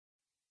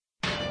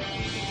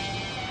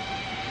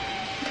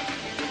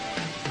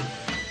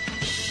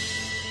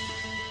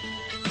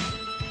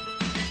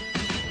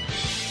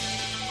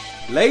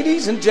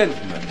Ladies and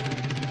gentlemen,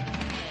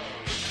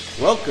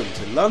 welcome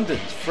to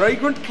London's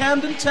fragrant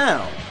Camden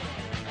Town.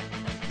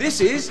 This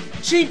is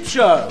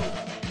CheapShow.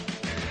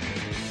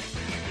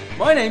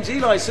 My name's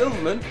Eli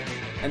Silverman,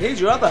 and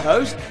here's your other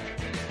host.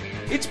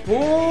 It's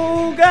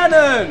Paul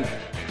Gannon.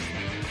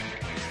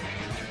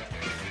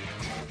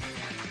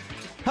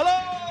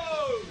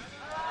 Hello!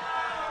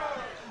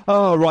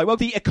 All right, well,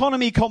 the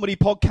economy comedy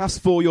podcast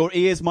for your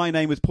ears. My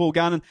name is Paul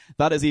Gannon.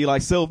 That is Eli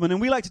Silverman, and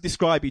we like to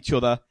describe each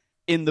other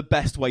in the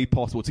best way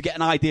possible to get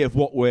an idea of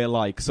what we're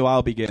like. So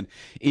I'll begin.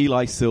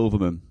 Eli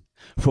Silverman,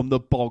 from the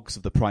bogs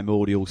of the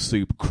primordial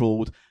soup,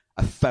 crawled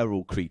a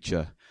feral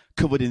creature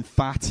covered in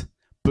fat,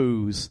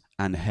 booze,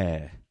 and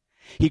hair.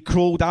 He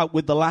crawled out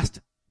with the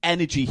last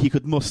energy he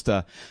could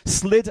muster,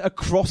 slid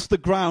across the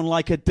ground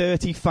like a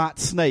dirty fat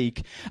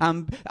snake,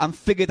 and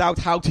figured out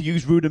how to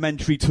use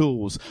rudimentary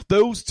tools.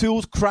 Those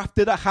tools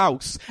crafted a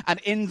house, and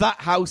in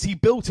that house he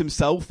built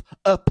himself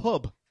a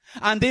pub.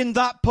 And in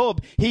that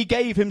pub, he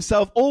gave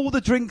himself all the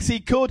drinks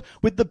he could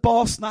with the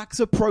bar snacks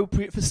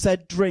appropriate for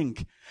said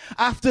drink.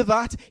 After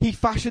that, he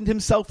fashioned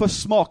himself a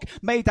smock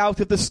made out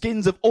of the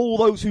skins of all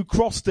those who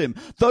crossed him.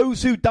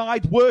 Those who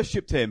died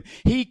worshipped him.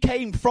 He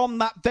came from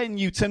that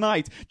venue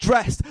tonight,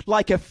 dressed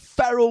like a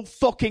feral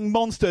fucking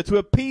monster to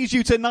appease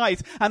you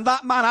tonight. And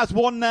that man has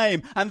one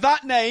name, and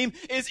that name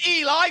is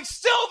Eli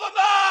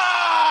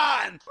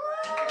Silverman!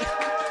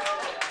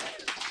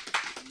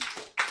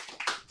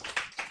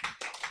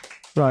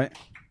 Right.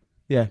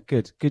 Yeah,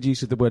 good. Good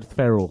use of the word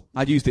feral.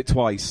 I'd used it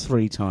twice.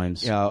 3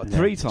 times. Yeah, 3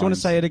 times. Do you want to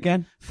say it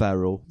again?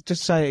 Feral.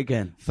 Just say it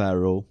again.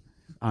 Feral.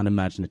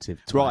 Unimaginative.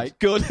 Twice. Right,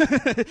 good.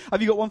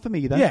 Have you got one for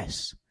me then?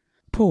 Yes.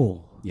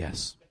 Paul.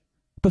 Yes.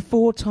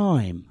 Before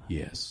time,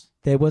 Yes.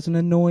 there was an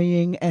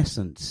annoying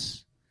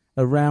essence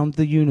around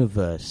the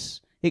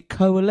universe. It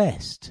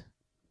coalesced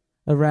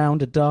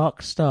around a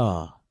dark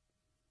star.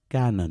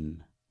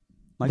 Gannon.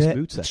 Nice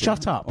mood set.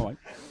 Shut up. All right.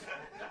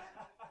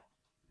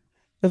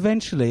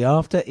 Eventually,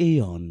 after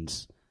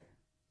eons,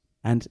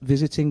 and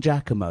visiting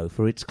Giacomo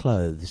for its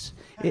clothes,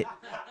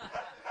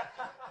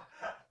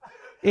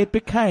 it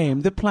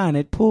became the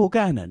planet Paul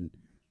Gannon,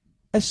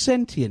 a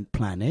sentient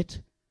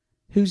planet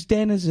whose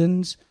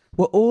denizens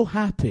were all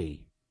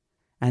happy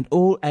and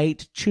all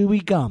ate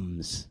chewy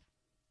gums.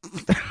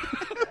 I'm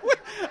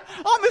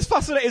as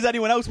fascinated as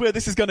anyone else where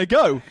this is going to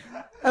go.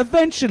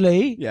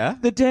 Eventually, Yeah?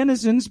 the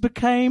denizens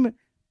became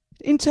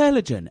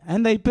intelligent,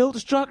 and they built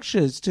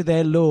structures to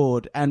their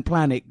lord and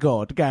planet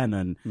god,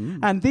 Gannon.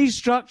 And these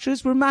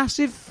structures were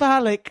massive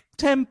phallic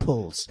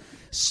temples,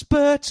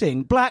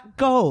 spurting black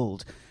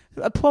gold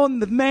upon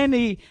the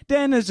many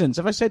denizens.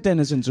 Have I said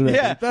denizens already?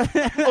 Yeah.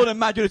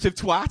 Unimaginative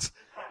twat.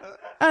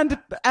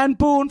 And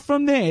born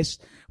from this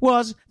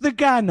was the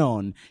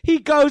Gannon. He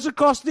goes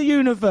across the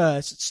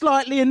universe,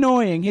 slightly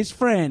annoying his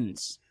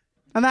friends.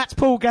 And that's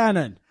Paul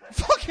Gannon.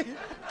 Fucking...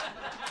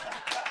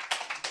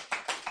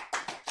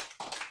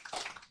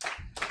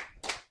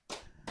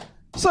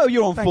 So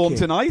you're on form you.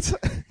 tonight.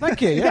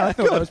 Thank you. Yeah, I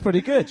thought good. that was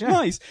pretty good. Yeah.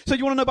 Nice. So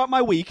you want to know about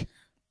my week?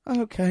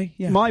 Okay,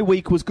 yeah. My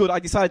week was good. I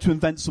decided to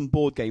invent some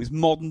board games,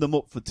 modern them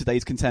up for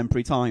today's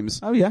contemporary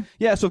times. Oh, yeah?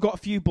 Yeah, so I've got a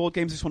few board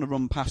games I just want to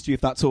run past you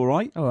if that's all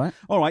right. All right.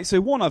 All right,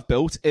 so one I've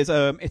built is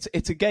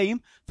it's a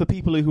game for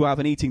people who have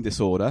an eating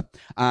disorder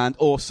and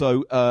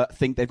also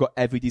think they've got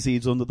every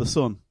disease under the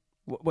sun.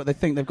 What, they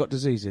think they've got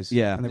diseases?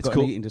 Yeah. And they've it's got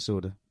called, an eating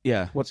disorder?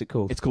 Yeah. What's it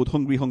called? It's called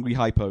Hungry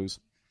Hypos.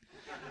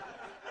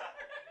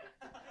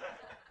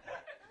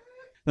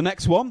 The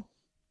next one,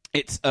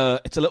 it's a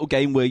little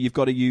game where you've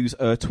got to use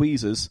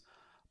tweezers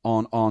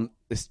on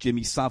this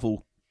Jimmy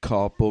Savile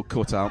cardboard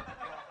cutout.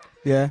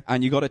 Yeah.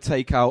 And you've got to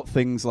take out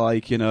things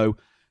like, Jim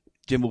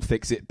will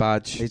fix it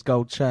badge. His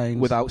gold chains.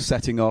 Without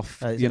setting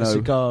off, a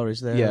cigar is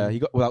there.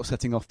 Yeah, without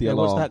setting off the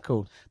alarm. What's that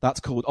called? That's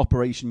called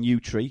Operation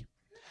U-Tree.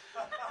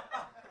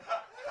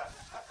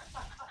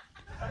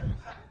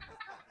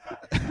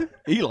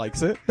 He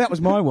likes it. That was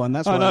my one.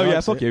 That's why I know, yeah,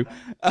 liked fuck it. you.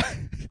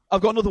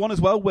 I've got another one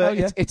as well where Oh,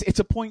 yeah. it's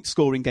a point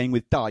scoring game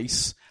with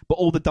dice, but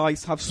all the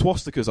dice have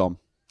swastikas on.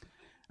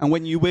 And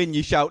when you win,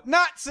 you shout,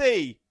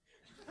 Nazi!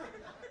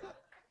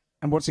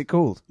 And what's it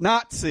called?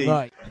 Nazi!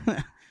 Right.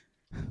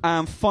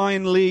 And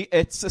finally,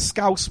 it's a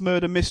Scouse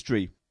murder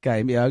mystery.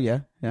 Game, yeah,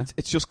 yeah.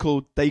 It's just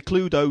called They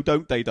Cluedo,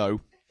 Don't They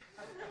Do?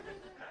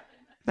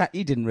 That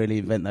you didn't really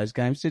invent those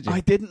games, did you? I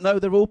didn't know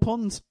they're all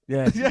puns.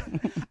 Yeah. Yeah.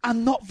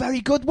 And not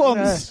very good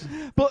ones.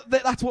 Yes. But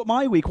that's what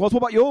my week was. What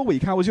about your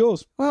week? How was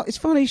yours? Well, it's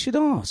funny you should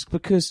ask,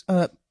 because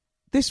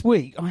this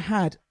week I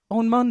had,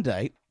 on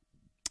Monday,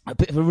 a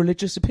bit of a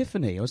religious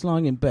epiphany. I was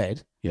lying in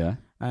bed, Yeah.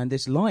 and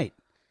this light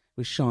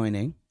was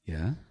shining,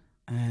 Yeah.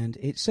 and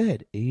it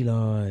said,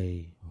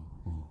 Eli.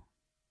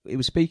 It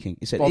was speaking.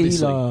 It said,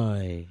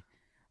 Obviously.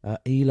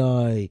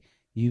 Eli,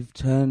 you've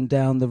turned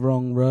down the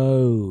wrong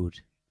road.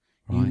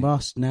 Right. You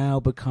must now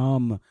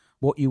become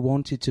what you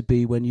wanted to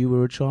be when you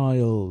were a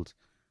child,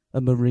 a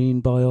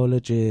marine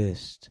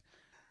biologist.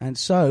 And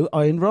so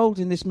I enrolled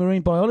in this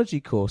marine biology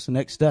course the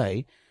next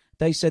day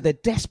they said they're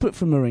desperate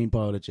for marine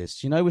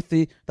biologists. You know, with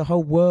the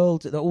whole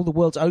world, all the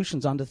world's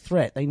oceans under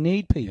threat, they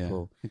need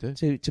people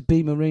to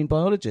be marine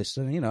biologists.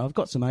 And, you know, I've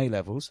got some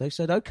A-levels. They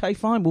said, okay,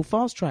 fine, we'll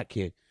fast-track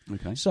you.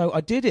 Okay. So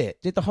I did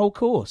the whole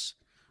course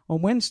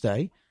on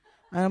Wednesday.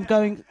 And I'm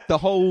going... The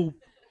whole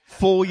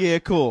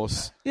 4-year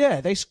course?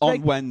 Yeah.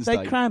 On Wednesday?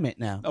 They cram it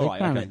now. Oh, they right,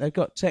 cram okay. it. They've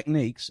got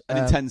techniques.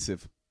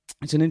 Intensive?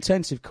 It's an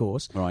intensive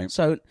course. Right.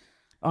 So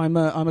I'm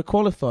a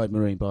qualified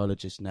marine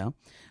biologist now.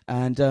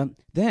 And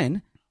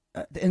then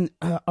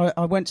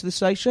I went to the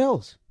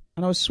Seychelles.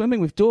 And I was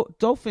swimming with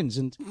dolphins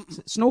and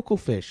snorkel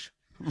fish.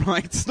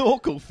 Right,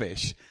 snorkel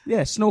fish.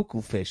 Yeah,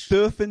 snorkel fish.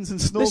 Dolphins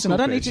and snorkel Listen, I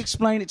don't need to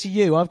explain it to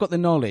you. I've got the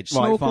knowledge.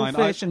 Right, Snorkel fine.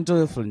 fish and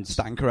dolphins.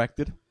 Stand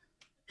corrected.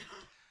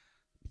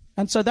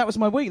 And so that was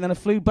my week. And then I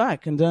flew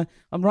back, and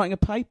I'm writing a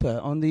paper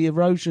on the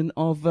erosion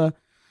of the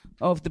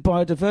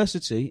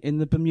biodiversity in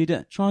the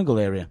Bermuda Triangle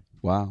area.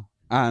 Wow.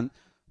 And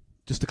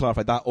just to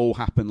clarify, that all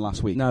happened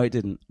last week? No, it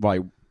didn't.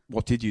 Right.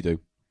 What did you do?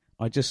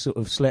 I just sort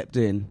of slept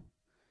in,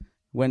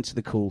 went to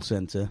the call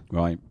centre,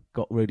 Right.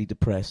 got really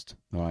depressed,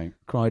 Right.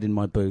 cried in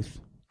my booth,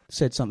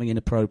 said something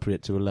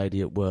inappropriate to a lady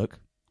at work,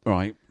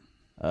 Right.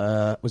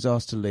 was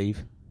asked to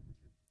leave,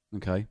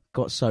 Okay.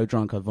 got so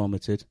drunk I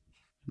vomited,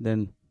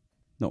 then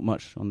not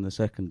much on the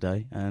second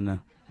day,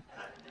 and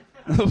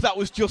That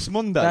was just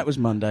Monday? that was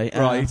Monday.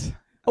 Right.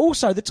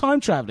 Also, the time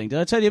travelling. Did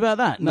I tell you about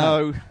that?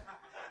 No.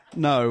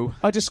 No.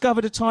 I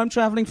discovered a time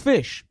travelling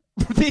fish.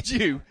 Did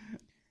you?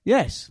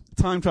 Yes.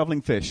 Time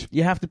travelling fish.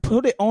 You have to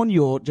put it on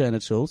your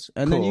genitals,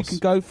 and then you can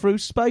go through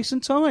space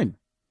and time.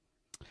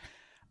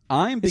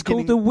 It's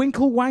called the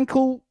Winkle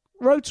Wankle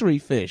Rotary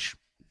Fish.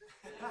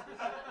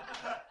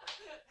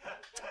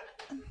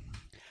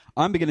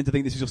 I'm beginning to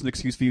think this is just an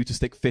excuse for you to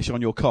stick fish on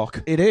your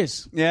cock. It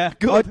is. Yeah,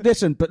 good.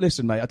 Listen,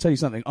 mate, I'll tell you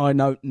something. I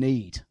don't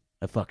need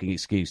a fucking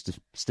excuse to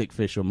stick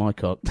fish on my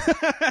cock.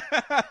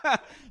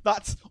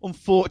 That's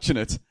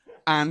unfortunate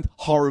and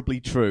horribly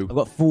true. I've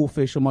got 4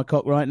 fish on my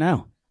cock right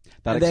now.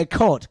 And they're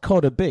cod.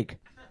 Cod are big.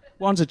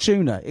 One's a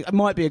tuna. It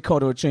might be a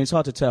cod or a tuna. It's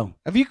hard to tell.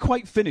 Have you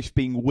quite finished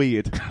being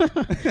weird?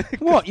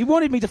 What? You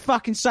wanted me to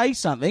fucking say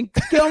something?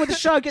 Get on with the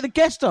show. Get the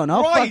guest on.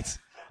 Right.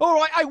 All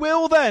right, I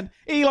will then.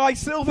 Eli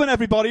Silvan,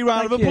 everybody.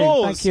 Round of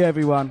applause. Thank you,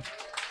 everyone.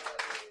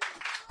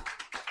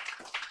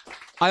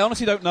 I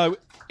honestly don't know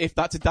if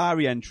that's a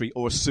diary entry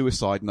or a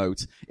suicide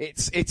note.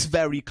 It's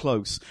very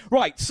close.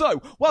 Right,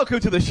 so, welcome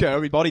to the show,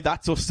 everybody.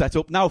 That's us set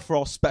up now for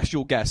our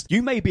special guest.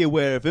 You may be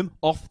aware of him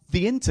off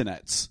the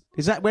internets.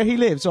 Is that where he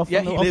lives?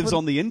 Yeah, he lives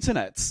on the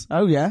internets.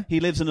 Oh, yeah? He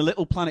lives in a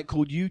little planet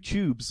called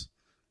YouTube's.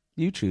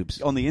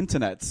 On the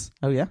internets.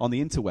 Oh, yeah? On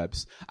the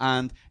interwebs.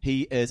 And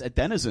he is a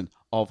denizen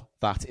of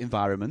that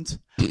environment.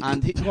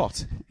 And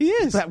what? He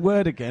is. That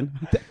word again.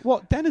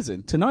 What?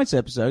 Denizen? Tonight's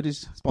episode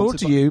is Sponsored brought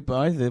to you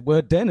by the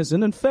word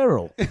denizen and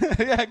feral.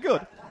 Yeah,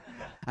 good.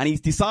 And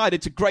he's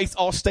decided to grace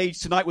our stage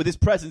tonight with his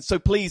presence. So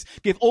please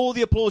give all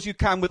the applause you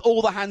can with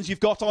all the hands you've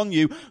got on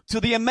you to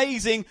the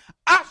amazing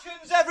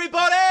Ashens,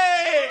 everybody!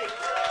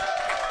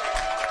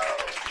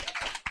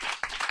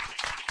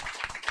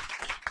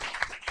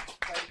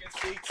 Take a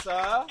seat,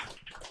 sir.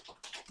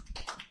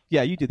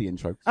 Yeah, you do the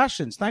intro.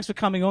 Ashens, thanks for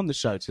coming on the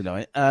show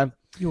tonight.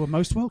 You are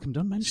most welcome.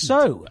 Don't mention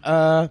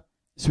it.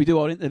 So we do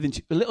a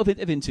little bit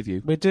of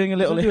interview. We're doing a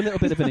little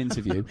bit of an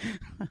interview.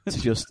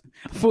 To just.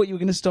 I thought you were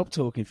going to stop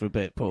talking for a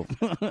bit, Paul.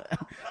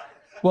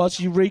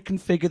 Whilst you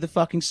reconfigure the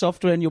fucking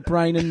software in your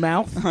brain and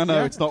mouth. I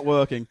know, it's not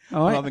working.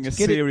 All right. I'm having a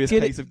serious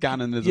case of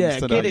Gannonism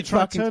today. Get it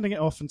Try turning it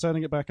off and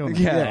turning it back on.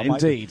 Yeah,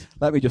 indeed.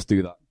 Let me just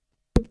do that.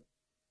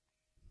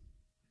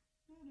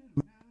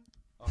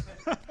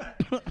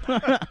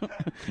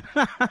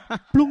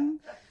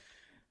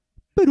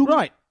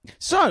 Right.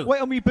 So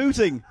wait on me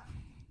booting.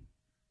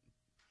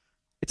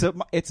 It's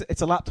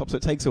a laptop, so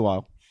it takes a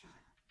while.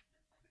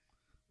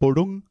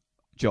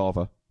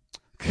 Java.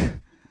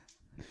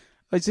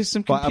 Is this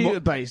some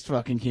computer-based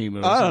fucking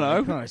humour? I don't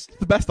know. Christ.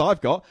 The best I've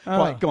got. Oh.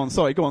 Right, go on.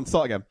 Sorry, go on.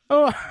 Start again.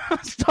 Oh,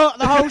 start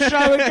the whole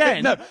show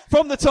again. No,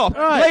 from the top.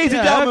 Right, Ladies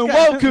and gentlemen,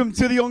 okay. welcome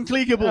to the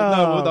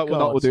Unclickable.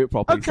 We'll do it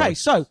properly. Okay,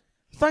 so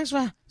thanks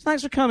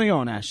for coming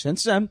on,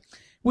 Ashens.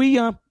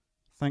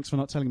 Thanks for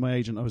not telling my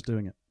agent I was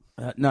doing it.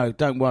 No,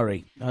 don't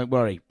worry.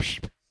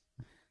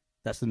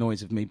 That's the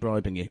noise of me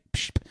bribing you.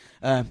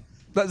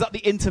 Is that the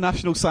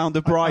international sound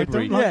of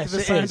bribery? I don't like Yes, the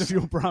it sound is. of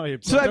your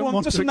bribe. So I don't everyone,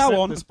 want just to from now accept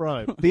on, this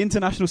bribe. the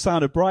international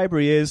sound of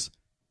bribery is.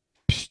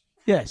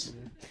 Yes.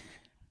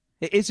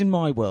 It is in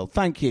my world.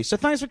 Thank you. So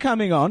thanks for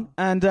coming on.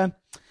 And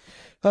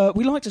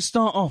we like to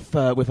start off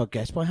with our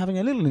guest by having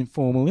a little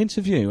informal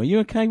interview. Are you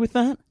okay with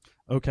that?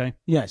 Okay.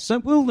 Yes. So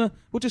we'll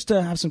just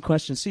have some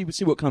questions, see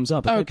what comes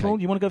up. Okay,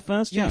 Paul, you want to go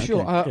first? Yeah,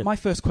 sure. Okay, my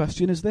first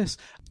question is this: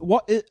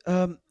 what is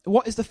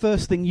the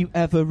first thing you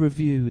ever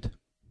reviewed?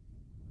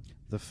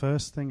 The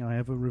first thing I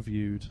ever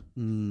reviewed.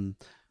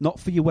 Not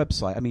for your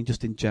website. I mean,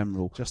 just in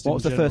general. What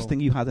was the general. first thing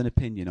you had an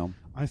opinion on?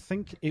 I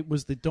think it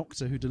was the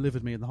doctor who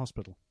delivered me in the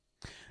hospital.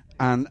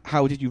 And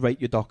how did you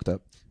rate your doctor?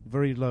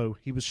 Very low.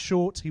 He was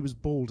short, he was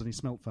bald, and he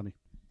smelt funny.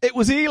 It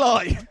was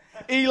Eli.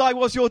 Eli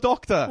was your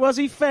doctor. Was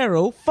he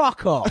feral?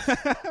 Fuck off.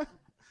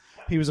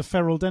 He was a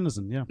feral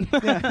denizen, yeah.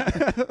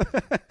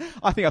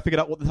 I think I figured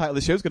out what the title of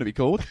the show's going to be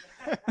called.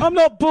 I'm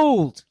not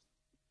bald.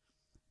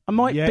 I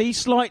might Yeah. be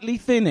slightly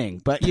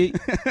thinning, but you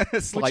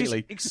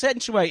Slightly. which is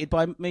accentuated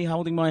by me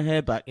holding my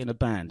hair back in a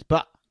band.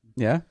 But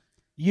Yeah.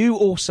 you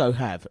also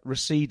have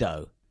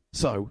recedo.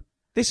 So,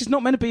 This is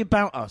not meant to be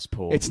about us,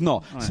 Paul. it's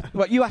not.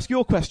 Right, you ask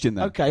your question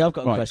then. Okay, I've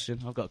got a Right. question.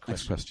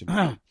 Next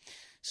question.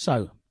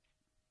 So,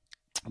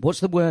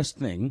 what's the worst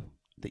thing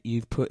that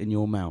you've put in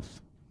your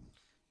mouth?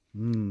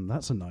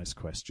 That's a nice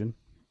question.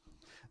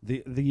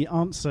 The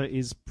answer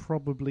is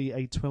probably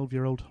a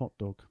 12-year-old hot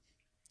dog.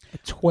 A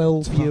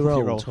 12-year-old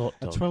 12-year-old. hot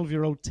A dog.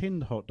 12-year-old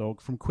tinned hot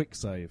dog from Quick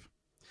Save.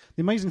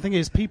 The amazing thing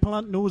is, people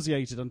aren't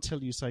nauseated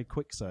until you say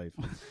Quick Save.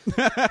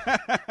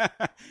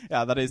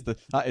 Yeah, that is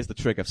the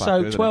trigger factor. So,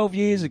 isn't it? 12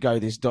 years ago,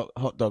 this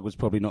hot dog was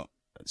probably not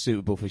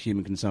suitable for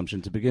human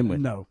consumption to begin with.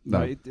 No.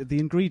 The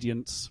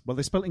ingredients, well,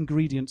 they spelled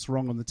ingredients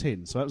wrong on the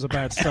tin, so that was a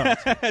bad start.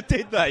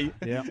 Did they?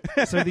 Yeah.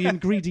 So the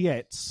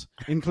ingredients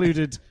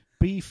included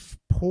beef,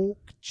 pork,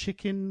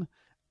 chicken,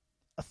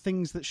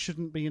 things that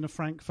shouldn't be in a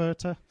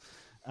frankfurter,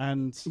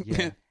 and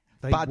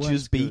they Badger's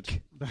weren't good.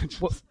 beak.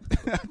 Badger's-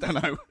 I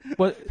don't know.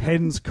 Well,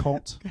 Hen's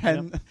cot.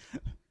 Hen,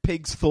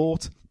 pig's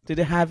thought. did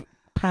it have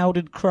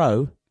powdered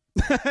crow?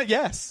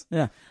 Yes.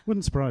 Yeah.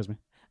 Wouldn't surprise me.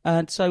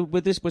 And so,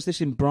 was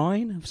this in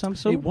brine of some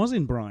sort? It was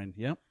in brine,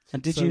 yeah.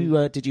 And did So-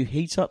 you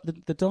heat up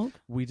the dog?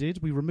 We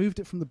did. We removed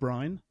it from the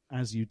brine,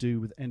 as you do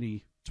with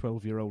any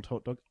 12-year-old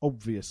hot dog,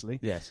 obviously.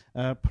 Yes.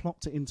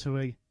 Plopped it into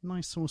a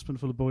nice saucepan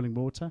full of boiling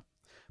water,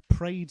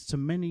 prayed to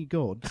many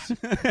gods,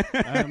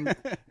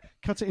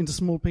 cut it into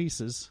small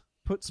pieces,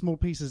 put small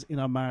pieces in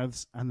our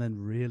mouths, and then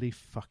really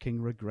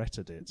fucking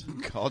regretted it.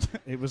 God.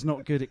 It was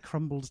not good. It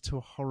crumbled to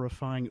a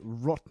horrifying,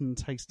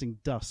 rotten-tasting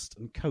dust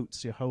and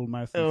coats your whole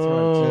mouth and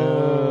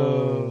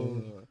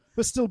throat.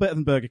 But still better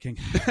than Burger King.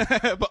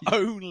 But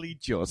only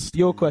just.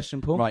 Your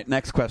question, Paul. Right,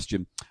 next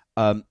question.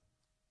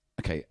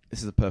 Okay,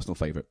 this is a personal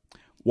favourite.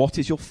 What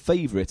is your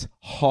favourite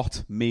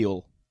hot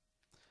meal?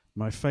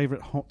 My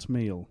favourite hot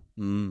meal.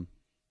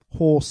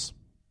 Horse.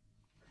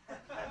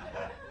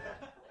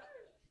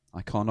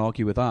 I can't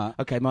argue with that.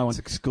 Okay, my one.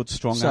 It's a good,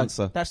 strong So,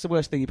 answer. that's the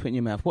worst thing you put in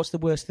your mouth. What's the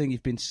worst thing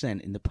you've been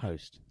sent in the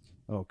post?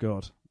 Oh,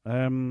 God.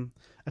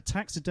 A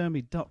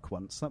taxidermy duck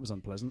once. That was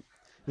unpleasant.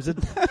 It was a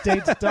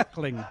dead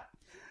duckling,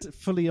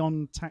 fully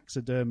on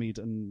taxidermied,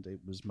 and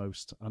it was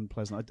most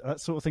unpleasant. That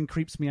sort of thing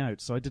creeps me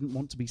out, so I didn't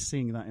want to be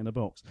seeing that in a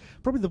box.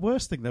 Probably the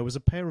worst thing, though, was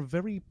a pair of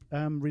very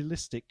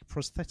realistic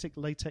prosthetic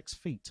latex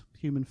feet,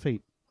 human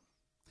feet.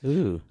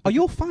 Ooh. Are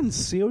your fans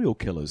serial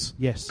killers?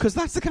 Yes. Because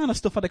that's the kind of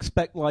stuff I'd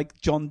expect, like,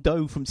 John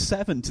Doe from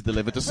Seven to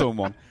deliver to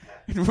someone.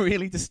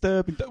 Really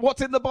disturbing. What's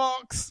in the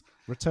box?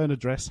 Return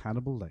address,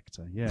 Hannibal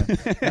Lecter. Yeah.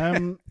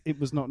 It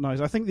was not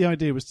nice. I think the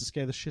idea was to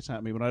scare the shit out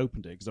of me when I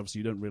opened it, because obviously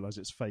you don't realise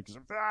it's fake. It's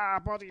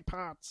body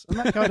parts. And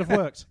that kind of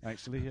worked,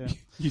 actually, yeah.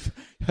 You've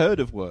heard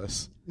of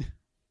worse.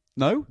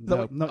 No?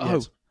 No, not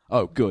yet.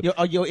 Oh, good.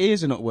 Your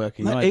ears are not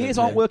working. My either, ears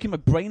aren't yeah. working, my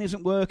brain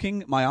isn't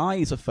working, my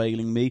eyes are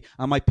failing me,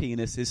 and my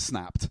penis is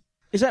snapped.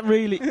 Is that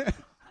really?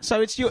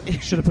 So it's your.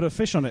 Should have put a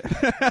fish on it.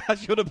 I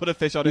should have put a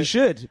fish on You it.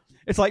 should.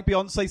 It's like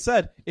Beyonce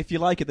said, if you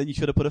like it, then you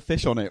should have put a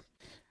fish on it.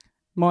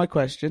 My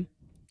question.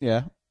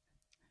 Yeah.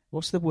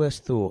 What's the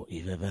worst thought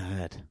you've ever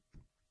had?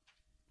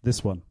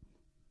 This one.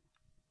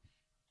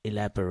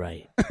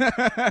 Elaborate.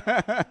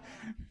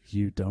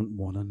 You don't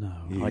want to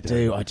know. I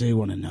do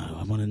want to know.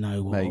 I want to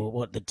know Mate.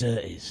 what the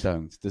dirt is.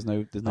 Don't. There's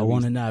no I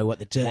want to reason. know what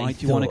the dirty Why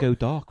do you want to thought- go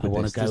dark I with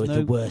want this? to go There's with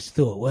the worst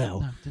thought.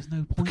 Well, No, there's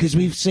no point. because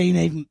we've seen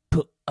him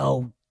put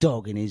old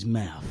dog in his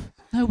mouth.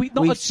 No, We've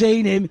not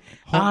seen him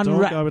Hot dog,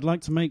 unwrap. I would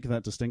like to make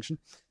that distinction.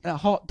 a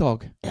hot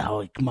dog.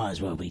 Oh, it might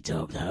as well be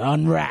dog though.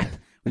 Unwrap.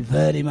 We've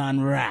heard him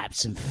unwrap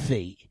some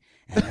feet,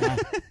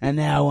 and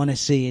now I want to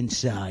see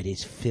inside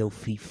his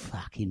filthy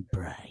fucking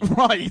brain.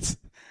 Right.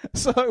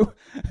 So,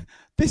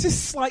 this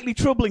is slightly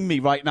troubling me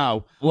right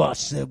now.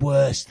 What's the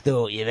worst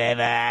thought you've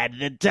ever had?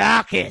 The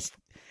darkest,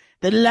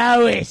 the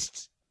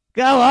lowest.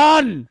 Go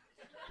on.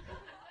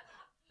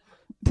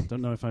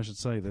 Don't know if I should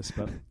say this,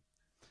 but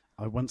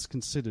I once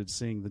considered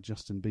seeing the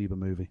Justin Bieber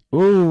movie.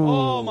 Ooh.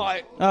 Oh,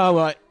 my. Oh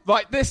right.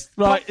 Right, this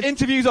Right.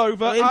 interview's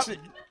over.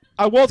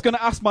 I was going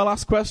to ask my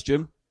last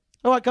question.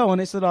 All right, go on.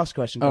 It's the last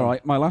question. Go All on.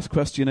 right, my last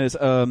question is,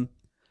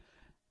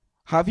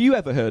 have you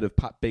ever heard of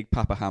Big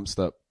Papa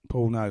Hamster?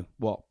 Paul. No,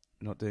 What?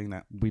 not doing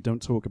that. We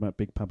don't talk about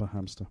Big Papa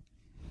Hamster.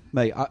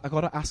 Mate, I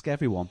got to ask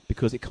everyone,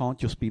 because it can't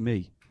just be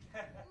me.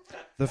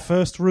 The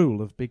first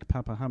rule of Big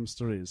Papa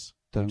Hamster is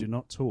Don't. do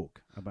not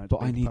talk about But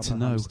Big I need Papa to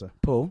know. Hamster.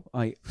 Paul,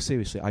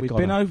 Seriously, I we've got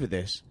been over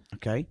this.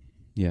 Okay.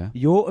 Yeah.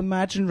 Your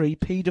imaginary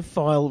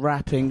paedophile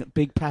rapping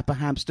Big Papa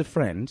Hamster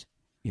friend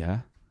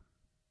Yeah.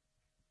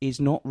 is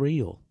not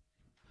real.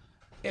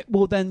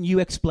 Well, then you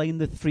explain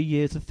the 3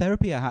 years of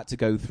therapy I had to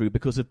go through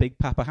because of Big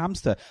Papa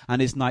Hamster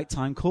and his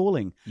nighttime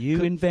calling.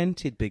 You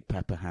invented Big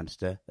Papa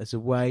Hamster as a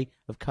way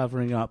of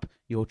covering up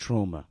your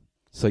trauma.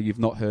 So you've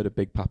not heard of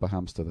Big Papa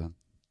Hamster then?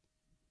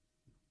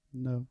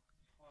 No.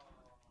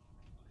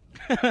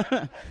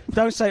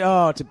 Don't say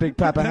to Big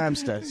Papa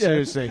Hamster.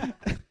 Seriously.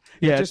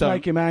 Yeah, Just don't.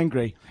 make him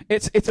angry.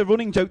 It's a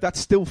running joke that's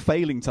still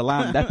failing to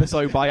land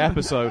episode by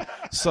episode.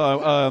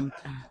 So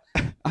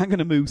I'm going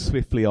to move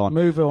swiftly on.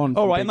 Move on.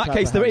 All from right. In Big that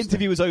case, Papa the Hamster.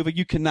 interview is over.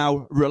 You can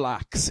now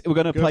relax. We're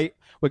going to play.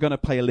 We're going to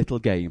play a little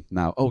game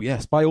now. Oh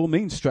yes, by all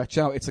means, stretch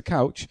out. It's a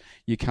couch.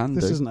 You can.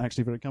 This do. isn't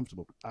actually very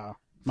comfortable.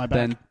 My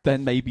bad.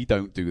 Then maybe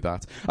don't do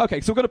that. Okay,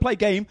 so we're going to play a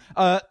game.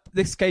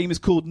 This game is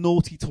called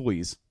Naughty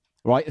Toys.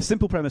 Right, a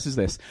simple premise is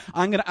this.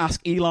 I'm going to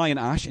ask Eli and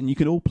Ash, and you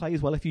can all play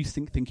as well if you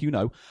think you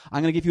know.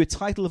 I'm going to give you a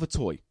title of a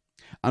toy.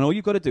 And all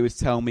you've got to do is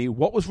tell me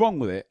what was wrong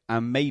with it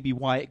and maybe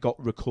why it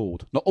got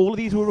recalled. Not all of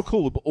these were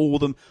recalled, but all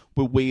of them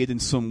were weird in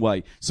some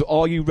way. So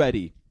are you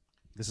ready?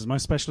 This is my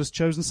specialist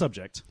chosen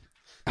subject.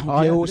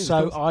 I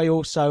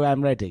also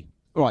am ready.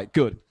 All right,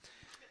 good.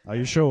 Are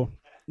you sure?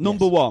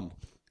 Number one,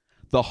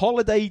 the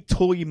holiday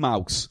toy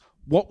mouse.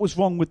 What was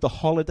wrong with the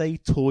holiday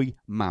toy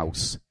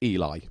mouse,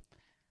 Eli?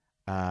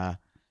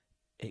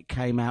 It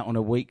came out on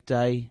a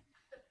weekday.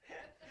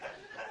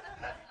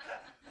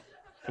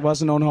 It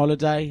wasn't on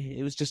holiday.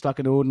 It was just like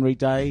an ordinary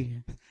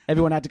day.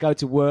 Everyone had to go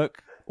to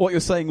work. What you're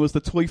saying was the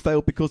toy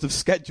failed because of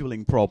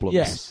scheduling problems.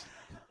 Yes.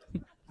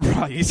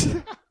 Right.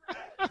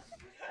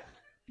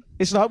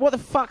 It's like, what the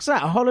fuck's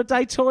that? A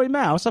holiday toy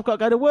mouse? I've got to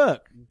go to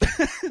work.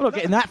 I'm not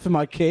getting that for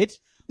my kid.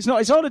 It's not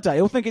his holiday.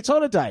 He'll think it's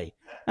holiday.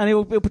 And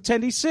he'll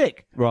pretend he's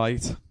sick.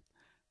 Right.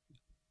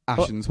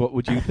 Ashens, what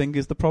would you think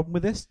is the problem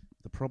with this?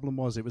 The problem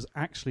was it was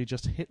actually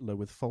just Hitler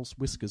with false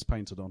whiskers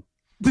painted on.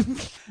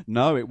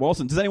 No, it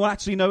wasn't. Does anyone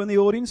actually know in the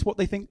audience what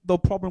they think the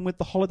problem with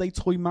the holiday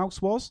toy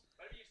mouse was?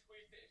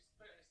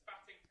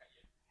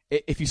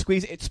 If you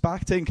squeeze it, it's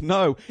spat ink.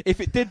 No.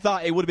 If it did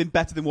that, it would have been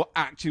better than what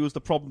actually was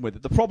the problem with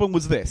it. The problem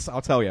was this,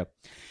 I'll tell you.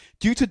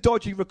 Due to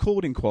dodgy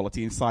recording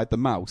quality inside the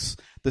mouse,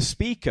 the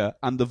speaker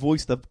and the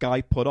voice the guy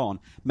put on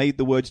made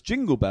the words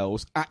jingle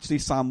bells actually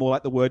sound more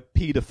like the word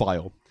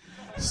paedophile.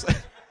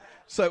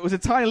 So it was a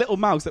tiny little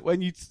mouse that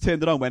when you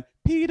turned it on went,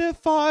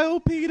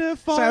 paedophile,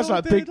 paedophile. Sounds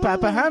like Big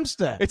Papa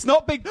Hamster. It's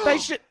not Big... They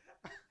should...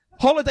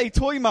 Holiday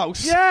toy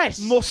mouse. Yes.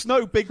 Must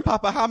know Big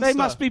Papa Hamster. They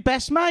must be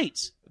best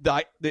mates.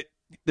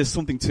 There's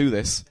something to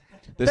this.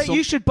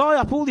 You should buy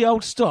up all the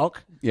old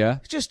stock. Yeah.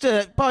 Just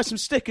buy some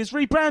stickers,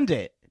 rebrand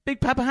it. Big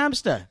Papa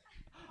Hamster.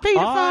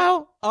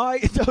 Paedophile. I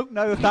don't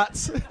know if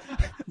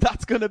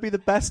that's going to be the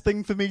best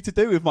thing for me to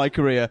do with my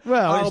career.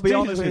 Well, I'll be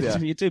honest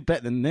with you. You do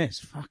better than this.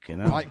 Fucking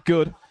hell. Right,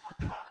 good.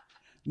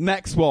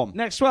 Next one.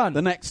 Next one.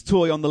 The next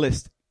toy on the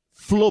list.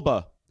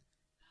 Flubber.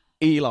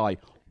 Eli.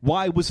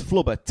 Why was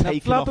Flubber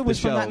taken off the Flubber was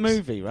shelves? from that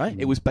movie, right?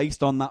 It was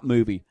based on that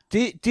movie.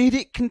 Did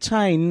it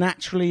contain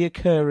naturally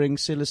occurring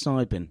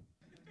psilocybin?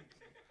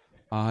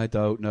 I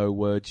don't know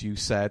words you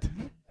said.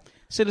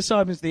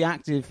 Psilocybin is the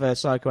active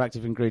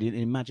psychoactive ingredient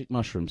in magic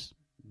mushrooms.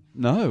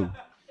 No.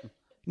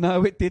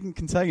 No, it didn't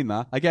contain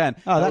that. Again,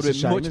 Oh, that that's would a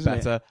have shame, been much isn't it?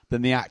 better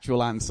than the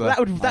actual answer. That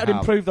would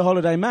improve the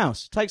holiday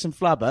mouse. Take some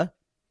flubber.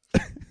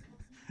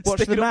 Watch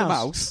Stick the it up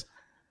mouse.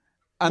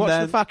 And Watch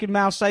then the fucking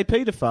mouse say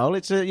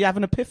paedophile. You have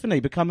an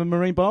epiphany. Become a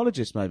marine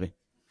biologist, maybe.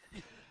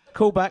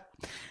 Call back.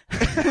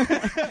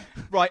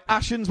 Right,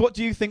 Ashens, what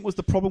do you think was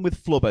the problem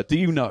with Flubber? Do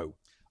you know?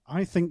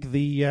 I think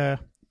the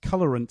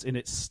colorant in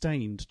it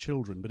stained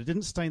children, but it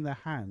didn't stain their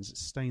hands, it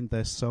stained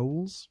their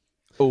souls.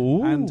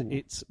 Oh. And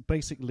it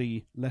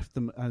basically left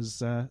them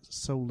as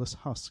soulless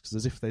husks,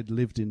 as if they'd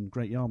lived in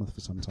Great Yarmouth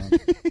for some time.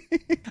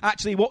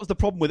 Actually, what was the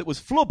problem with it was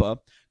Flubber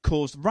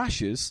caused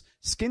rashes,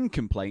 skin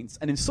complaints,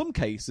 and in some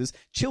cases,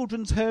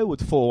 children's hair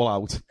would fall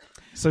out.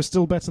 So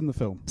still better than the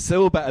film.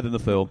 Still better than the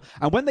film.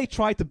 And when they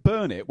tried to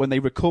burn it, when they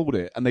recalled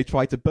it and they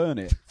tried to burn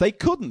it, they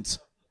couldn't.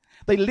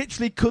 They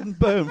literally couldn't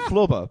burn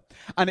Flubber.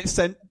 And it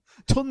sent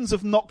tons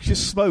of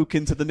noxious smoke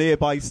into the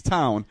nearby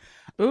town.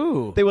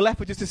 Ooh. They were left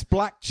with just this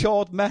black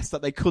charred mess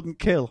that they couldn't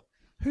kill.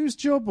 Whose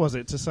job was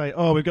it to say,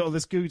 oh, we've got all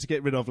this goo to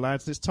get rid of,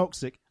 lads, it's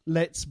toxic,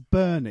 let's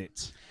burn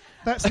it?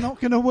 That's not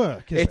going to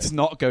work, is it? It's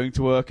not going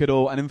to work at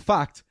all. And in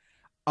fact,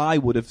 I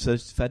would have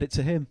just fed it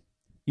to him.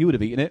 You would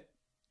have eaten it.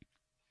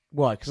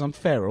 Why? Because I'm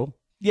feral?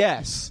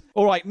 Yes.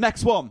 All right,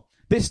 next one.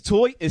 This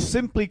toy is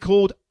simply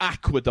called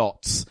Aqua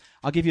Dots.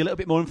 I'll give you a little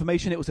bit more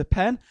information. It was a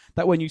pen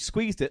that when you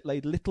squeezed it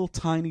laid little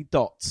tiny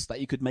dots that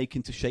you could make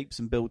into shapes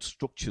and build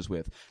structures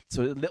with.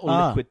 So a little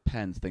liquid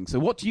pen thing. So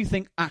what do you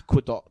think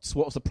Aqua Dots?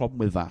 What was the problem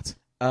with that?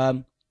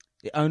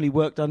 It only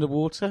worked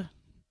underwater.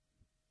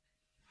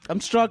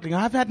 I'm struggling.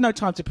 I've had no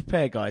time to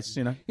prepare, guys.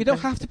 You know. You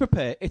don't have to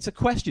prepare. It's a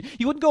question.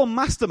 You wouldn't go on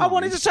Mastermind. I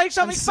wanted to say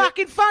something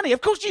fucking funny.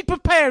 Of course you'd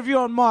prepare if you're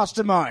on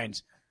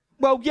Mastermind.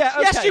 Well, yeah,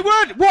 okay. Yes, you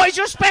would. What is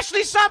your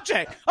specialist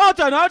subject? I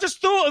don't know. I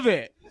just thought of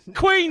it.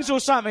 Queens or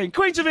something.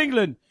 Queens of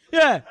England.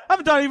 Yeah.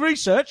 Haven't done any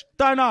research.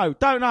 Don't know.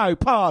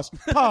 Pass.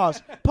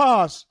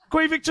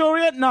 Queen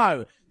Victoria?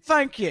 No.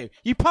 Thank you.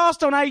 You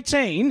passed on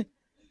 18.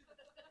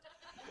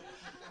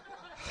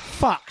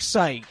 Fuck's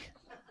sake.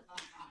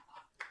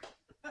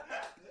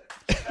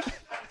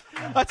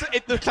 That's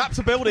it. The claps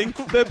are building.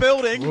 They're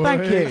building.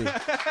 Thank you.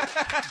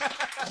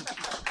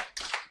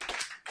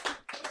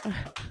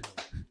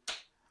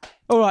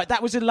 All right,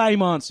 that was a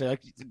lame answer.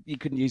 You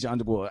couldn't use it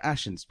underwater.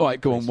 Ashens. All right,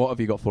 go on. What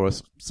have you got for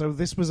us? So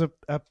this was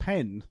a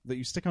pen that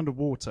you stick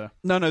underwater.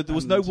 No, there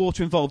was no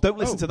water involved. Don't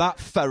listen to that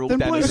feral Then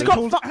why is denizen. it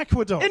called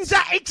Aqueduct?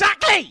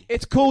 Exactly!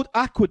 It's called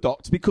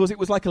Aqueduct because it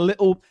was like a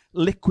little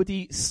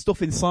liquidy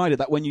stuff inside it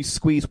that when you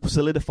squeeze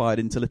solidified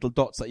into little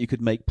dots that you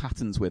could make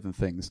patterns with and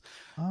things.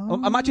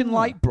 Imagine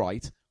Light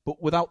Bright,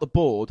 but without the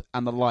board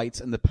and the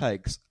lights and the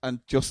pegs and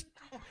just...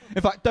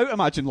 In fact, don't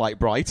imagine Light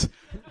Bright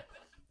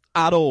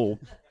at all.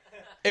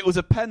 It was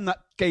a pen that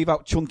gave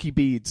out chunky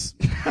beads.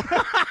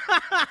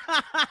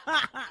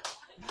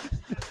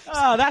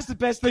 Oh, that's the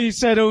best thing you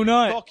said all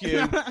night. Fuck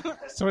you.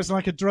 So it's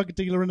like a drug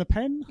dealer in a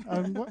pen?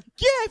 What?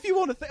 Yeah, if you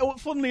want to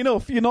funnily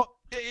enough, you're not...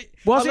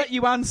 Was I'll let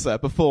you answer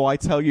before I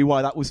tell you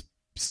why that was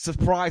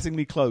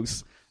surprisingly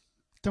close.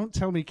 Don't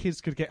tell me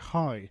kids could get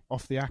high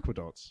off the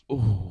aqueducts.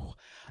 Ooh.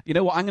 You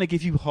know what? I'm going to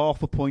give you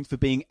half a point for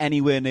being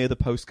anywhere near the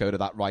postcode of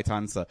that right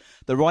answer.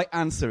 The right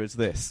answer is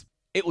this.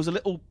 It was a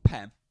little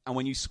pen, and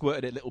when you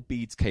squirted it, little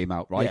beads came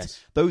out, right?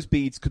 Yes. Those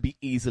beads could be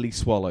easily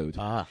swallowed.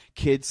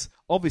 Kids,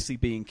 obviously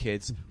being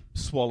kids,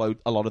 swallowed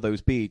a lot of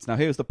those beads. Now,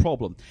 here's the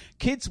problem.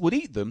 Kids would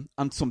eat them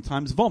and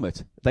sometimes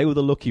vomit. They were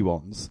the lucky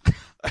ones.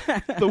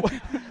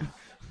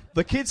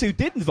 The kids who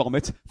didn't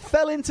vomit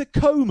fell into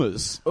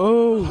comas.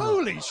 Oh.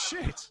 Holy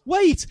shit!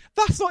 Wait,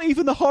 that's not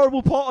even the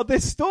horrible part of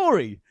this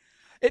story.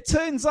 It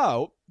turns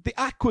out the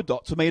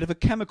aqueducts were made of a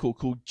chemical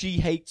called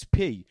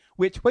GHP,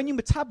 which, when you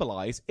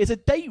metabolize, is a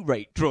date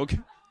rape drug.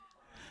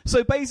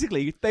 So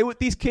basically,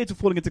 these kids were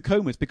falling into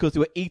comas because they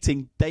were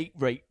eating date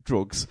rape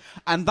drugs.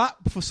 And that,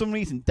 for some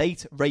reason,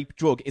 date rape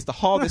drug is the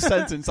hardest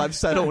sentence I've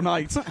said all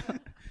night.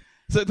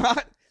 So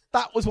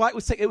that was why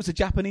it was a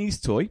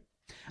Japanese toy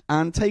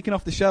and taken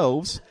off the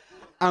shelves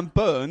and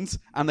burned,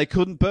 and they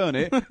couldn't burn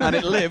it, and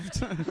it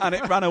lived, and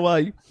it ran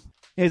away.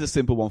 Here's a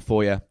simple one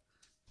for you.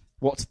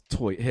 What's the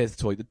toy? Here's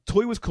the toy. The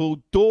toy was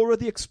called Dora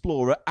the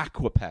Explorer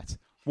Aqua Pet.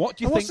 What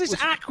do you think? What's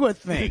this Aqua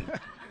thing?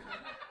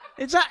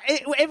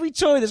 Every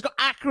toy that's got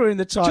Aqua in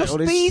the title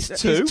Just these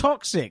two? is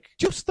toxic.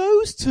 Just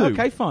those two.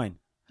 Okay, fine.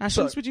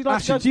 Ashens, would you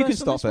like to go Ashens, you can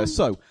first on start this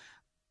one? first. So,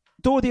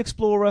 Dora the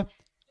Explorer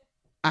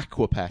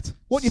Aqua Pet.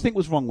 What do you think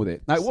was wrong with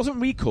it? Now, it wasn't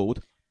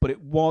recalled, but it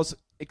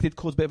did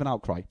cause a bit of an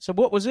outcry. So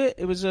what was it?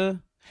 It was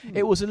a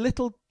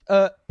little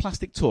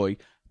plastic toy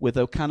with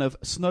a kind of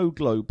snow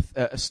globe,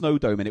 a snow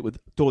dome in it with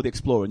Dora the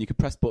Explorer, and you could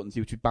press buttons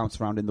which would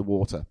bounce around in the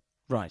water.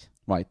 Right.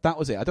 Right, that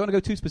was it. I don't want to go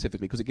too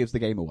specifically because it gives the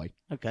game away.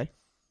 Okay.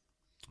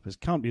 This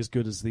can't be as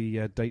good as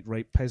the date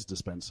rape Pez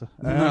dispenser.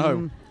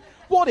 No.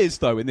 What is,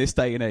 though, in this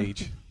day and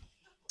age?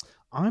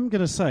 I'm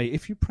going to say,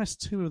 if you press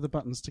two of the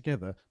buttons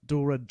together,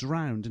 Dora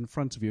drowned in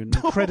front of you in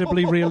an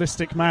incredibly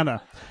realistic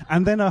manner.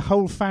 And then her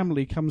whole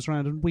family comes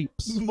round and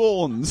weeps.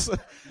 Mourns.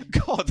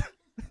 God.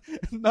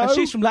 No. And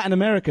she's from Latin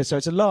America, so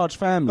it's a large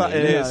family. That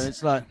it is.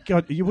 It's like...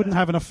 God, you wouldn't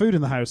have enough food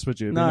in the house, would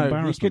you? It'd be an No, you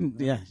embarrassment.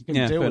 couldn't Yeah,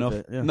 deal fair with enough.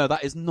 it. Yeah. No,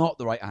 that is not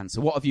the right answer.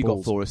 What have you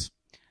Balls. got for us?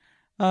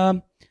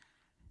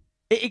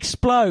 It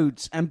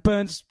explodes and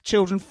burns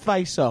children's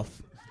face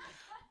off.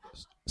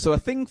 So a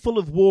thing full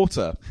of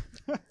water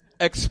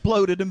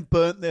exploded and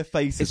burnt their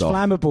faces It's off.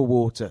 flammable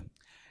water.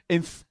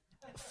 It's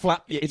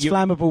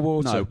Flammable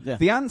water. No. Yeah.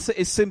 The answer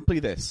is simply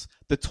this.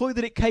 The toy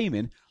that it came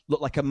in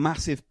looked like a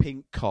massive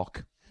pink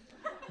cock.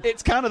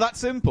 It's kind of that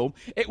simple.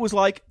 It was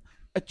like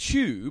a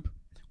tube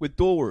with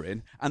Dora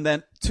in and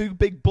then two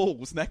big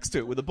balls next to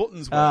it where the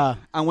buttons were.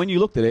 And when you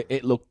looked at it,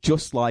 it looked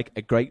just like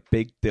a great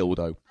big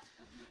dildo.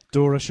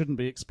 Dora shouldn't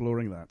be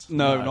exploring that.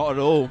 No, not at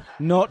all.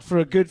 Not for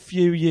a good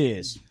few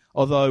years.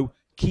 Although,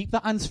 keep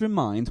that answer in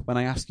mind when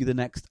I ask you the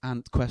next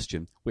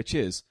question, which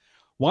is,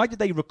 why did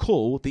they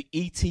recall the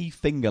E.T.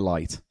 finger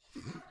light?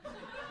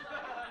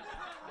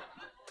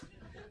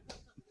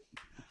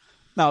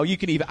 Now, you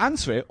can either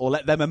answer it or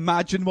let them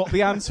imagine what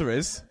the answer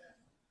is.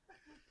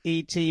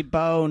 E.T.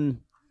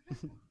 Bone.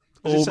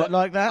 Or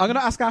like that? I'm going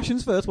to ask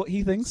Ashens first what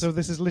he thinks. So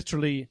this is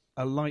literally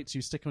a light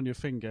you stick on your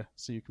finger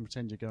so you can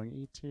pretend you're going,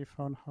 E.T.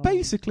 phone home.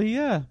 Basically,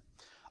 yeah.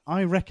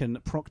 I reckon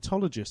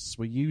proctologists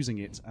were using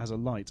it as a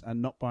light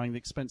and not buying the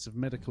expensive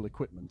medical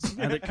equipment.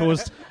 And it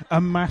caused a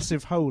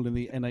massive hole in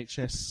the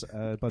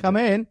NHS budget. Come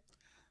in.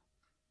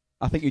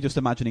 I think you're just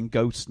imagining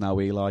ghosts now,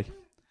 Eli.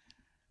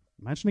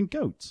 Imagining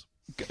goats.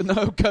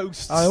 No,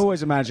 ghosts. I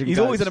always imagine He's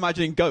ghosts. always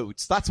imagining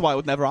goats. That's why I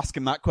would never ask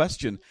him that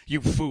question. You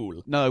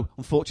fool. No,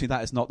 unfortunately,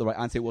 that is not the right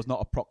answer. It was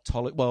not a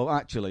proctologist. Well,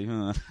 actually.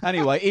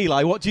 Anyway,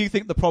 Eli, what do you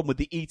think the problem with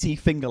the E.T.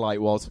 finger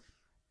light was?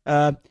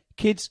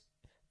 Kids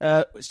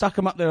stuck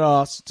them up their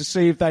arse to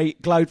see if they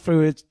glowed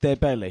through their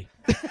belly.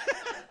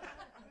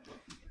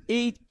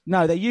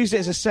 No, they used it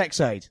as a sex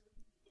aid.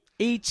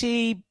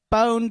 E.T.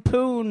 Bone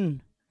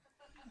Poon.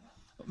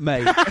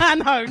 Mate.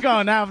 No, go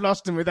on, now I've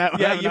lost him with that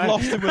one. Yeah, you've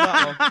lost him with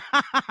that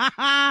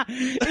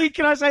one.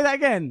 Can I say that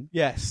again?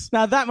 Yes.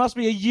 Now, that must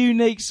be a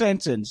unique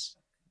sentence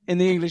in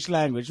the English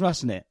language,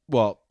 mustn't it?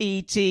 What?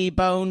 E.T.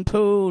 Bone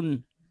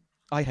Poon.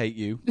 I hate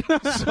you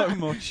so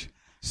much.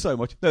 So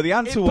much. No, the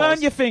answer It was...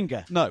 burned your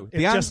finger. No.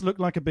 It just looked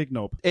like a big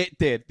knob. It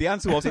did. The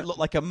answer was it looked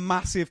like a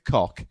massive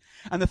cock.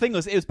 And the thing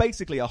was, it was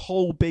basically a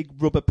whole big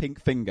rubber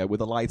pink finger with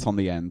a light on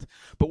the end.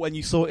 But when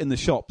you saw it in the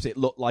shops, it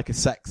looked like a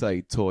sex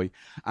aid toy.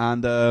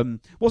 And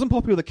wasn't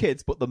popular with the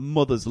kids, but the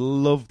mothers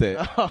loved it.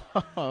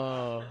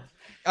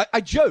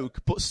 I joke,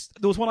 but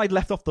there was one I'd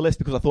left off the list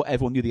because I thought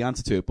everyone knew the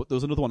answer to it. But there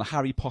was another one, a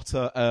Harry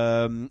Potter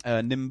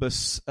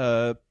Nimbus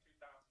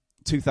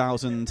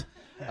 2000...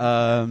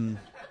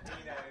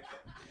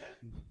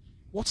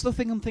 what's the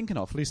thing I'm thinking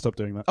of? Please stop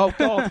doing that. Oh,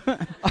 God.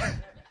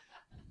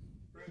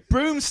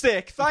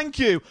 Broomstick. Thank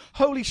you.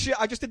 Holy shit!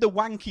 I just did the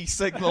wanky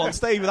signal on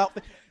stage without.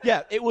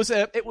 Yeah, it was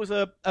a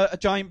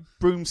giant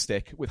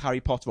broomstick with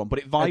Harry Potter on, but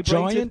it vibrated.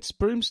 A giant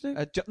broomstick?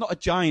 Not a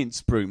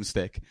giant's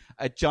broomstick.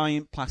 A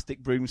giant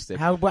plastic broomstick.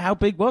 How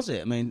big was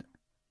it? I mean,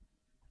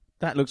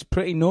 that looks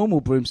pretty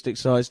normal broomstick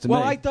size to me.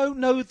 Well, I don't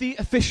know the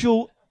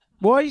official.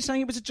 Why are you saying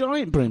it was a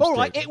giant broomstick? All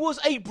right, it was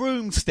a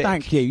broomstick.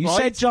 Thank you. You right?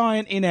 said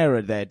giant in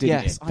error there, didn't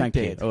you? Yes, I Thank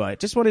did. you. All right,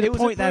 just wanted to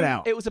point that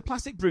out. It was a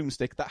plastic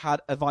broomstick that had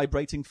a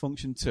vibrating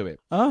function to it.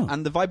 Oh.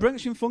 And the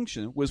vibration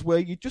function was where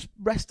you just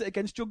rest it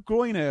against your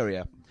groin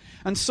area.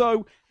 And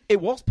so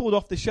it was pulled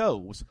off the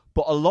shelves,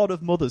 but a lot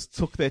of mothers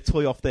took their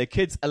toy off their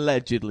kids,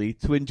 allegedly,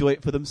 to enjoy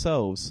it for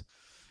themselves.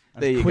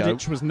 There you go.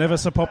 Quidditch was never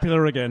so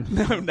popular again.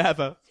 No,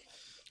 never.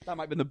 That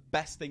might have been the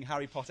best thing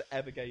Harry Potter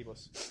ever gave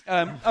us.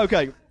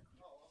 Okay.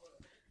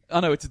 I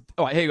know it's...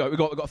 All right, here you go. We've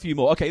got a few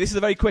more. Okay, this is a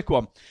very quick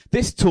one.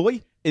 This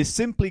toy is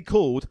simply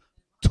called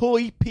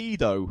Toy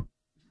Pedo.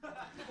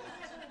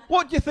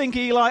 What do you think,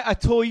 Eli, a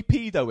Toy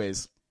Pedo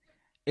is?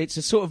 It's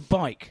a sort of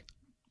bike,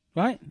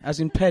 right?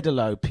 As in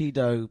pedalo,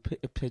 pedo...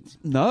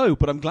 No,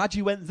 but I'm glad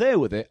you went there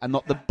with it and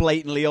not the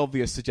blatantly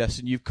obvious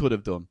suggestion you could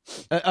have done.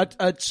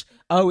 It's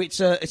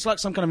like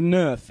some kind of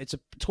Nerf. It's a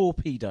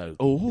torpedo.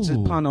 Oh. It's a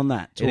pun on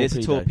that. Torpedo. It is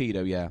a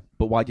torpedo, yeah.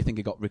 But why do you think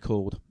it got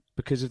recalled?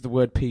 Because of the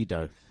word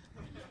pedo.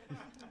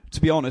 To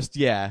be honest,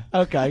 yeah.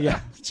 Okay, yeah.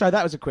 So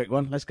that was a quick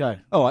one. Let's go.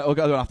 All right, I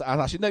don't have to ask.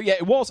 Actually, no, yeah,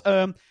 it was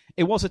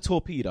a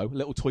torpedo, a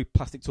little toy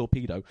plastic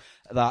torpedo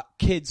that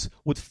kids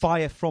would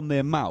fire from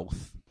their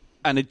mouth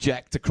and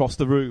eject across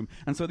the room.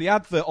 And so the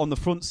advert on the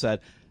front said,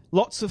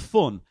 "Lots of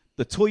fun,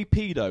 the toy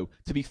pedo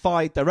to be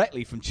fired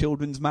directly from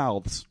children's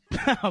mouths."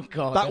 Oh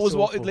God, that was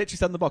what awful. it literally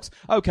said in the box.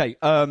 Okay,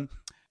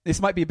 this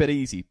might be a bit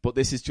easy, but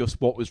this is just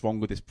what was wrong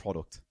with this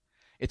product.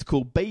 It's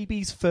called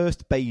Baby's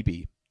First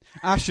Baby.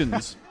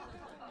 Ashens.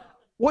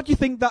 What do you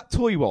think that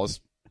toy was?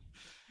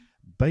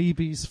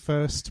 Baby's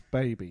first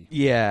baby.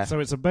 Yeah. So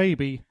it's a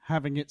baby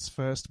having its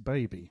first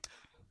baby.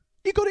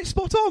 You got it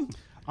spot on.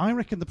 I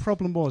reckon the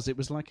problem was it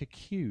was like a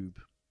cube,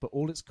 but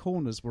all its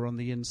corners were on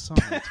the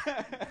inside.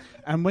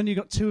 And when you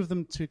got two of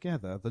them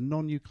together, the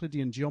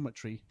non-Euclidean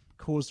geometry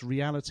caused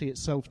reality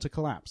itself to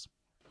collapse.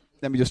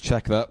 Let me just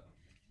check that.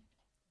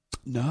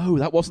 No,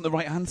 that wasn't the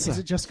right answer. Is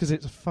it just because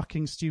it's a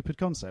fucking stupid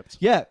concept?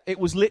 Yeah, it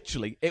was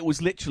literally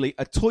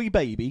a toy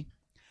baby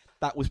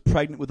that was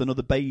pregnant with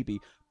another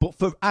baby. But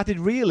for added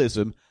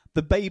realism,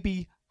 the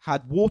baby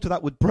had water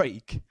that would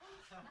break.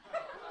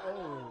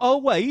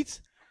 Oh,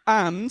 wait.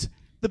 And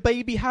the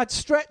baby had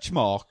stretch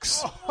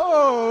marks.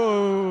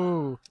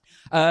 Oh!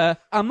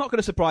 I'm not going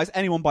to surprise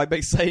anyone by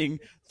saying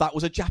that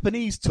was a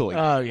Japanese toy.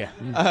 Oh, yeah.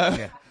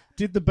 Yeah.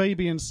 Did the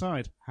baby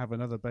inside have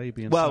another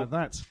baby inside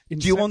that?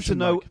 Do you want to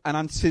know Inception-like? an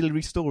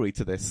ancillary story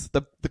to this?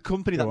 The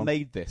company Go that on.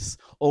 made this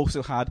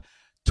also had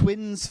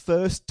twins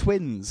first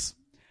twins.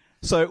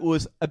 So it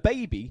was a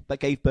baby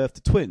that gave birth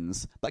to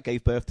twins that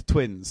gave birth to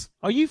twins.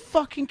 Are you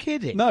fucking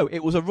kidding? No,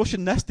 it was a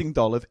Russian nesting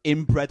doll of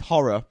inbred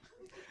horror.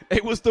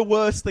 It was the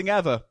worst thing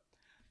ever.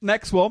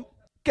 Next one.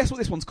 Guess what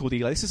this one's called,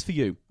 Eli? This is for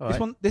you. All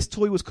right. This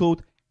toy was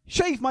called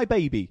Shave My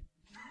Baby.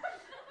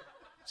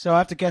 So I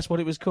have to guess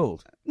what it was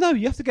called. No,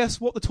 you have to guess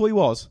what the toy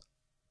was.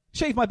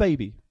 Shave My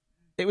Baby.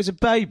 It was a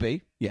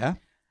baby Yeah.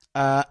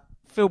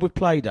 filled with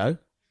Play-Doh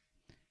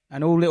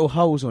and all little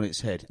holes on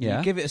its head. Yeah.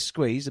 You give it a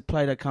squeeze, the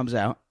Play-Doh comes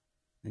out,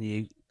 and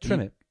you Trim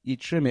it. You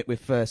trim it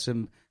with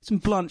some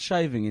blunt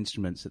shaving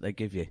instruments that they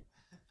give you.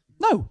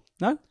 No.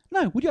 No?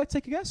 No. Would you like to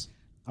take a guess?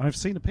 I've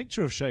seen a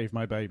picture of Shave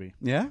My Baby.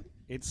 Yeah.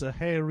 It's a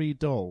hairy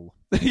doll.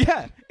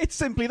 Yeah. It's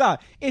simply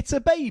that. It's a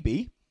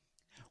baby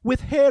with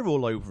hair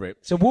all over it.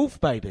 It's a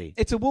wolf baby.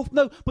 It's a wolf.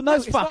 No, but no,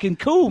 That's it's not- fucking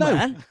cool, no,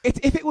 man.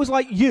 If it was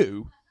like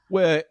you,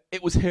 where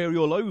it was hairy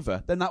all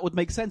over, then that would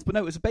make sense. But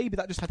no, it was a baby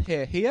that just had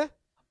hair here,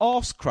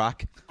 arse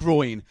crack,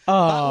 groin. That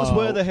was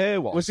where the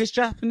hair was. Was this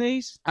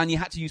Japanese? And you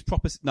had to use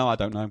proper... No, I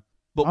don't know.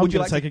 But I'm would you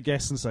going like to take a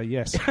guess and say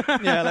yes.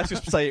 Yeah, let's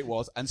just say it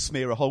was and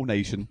smear a whole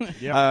nation.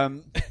 Yeah.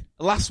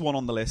 Last one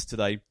on the list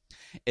today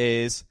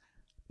is...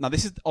 Now,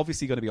 this is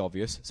obviously going to be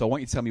obvious, so I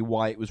want you to tell me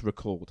why it was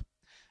recalled.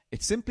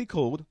 It's simply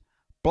called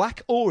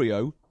Black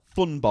Oreo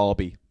Fun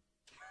Barbie.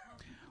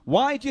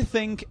 Why do you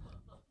think,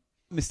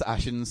 Mr.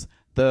 Ashens,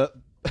 the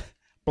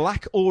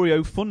Black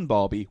Oreo Fun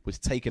Barbie was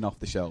taken off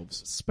the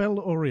shelves? Spell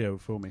Oreo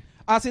for me.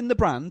 As in the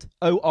brand,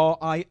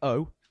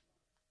 O-R-I-O.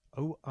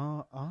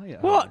 O-R-I-O.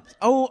 What?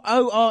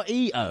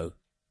 O-R-E-O.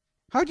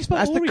 How do you spell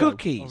That's Oreo? the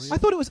cookies. I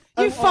thought it was.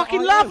 You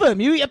fucking love them.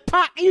 You eat a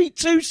pack. You eat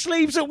 2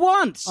 sleeves at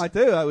once. I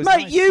do. That was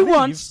Mate,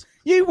 nice.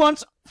 you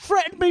once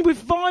threatened me with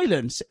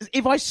violence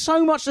if I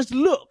so much as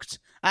looked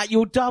at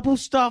your double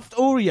stuffed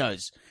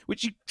Oreos,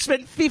 which you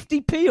spent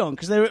 50p on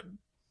because they were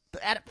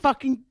at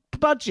fucking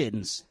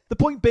budgeons. The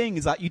point being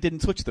is that you didn't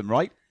touch them,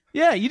 right?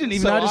 Yeah, you didn't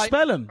even know how to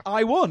spell them.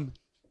 I won.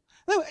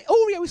 No,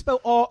 Oreo is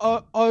spelled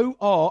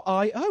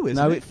R-O-R-I-O, isn't it?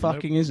 No, it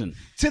fucking isn't.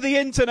 To the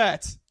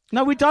internet.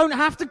 No, we don't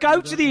have to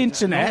go to the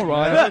internet. All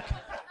right. Look,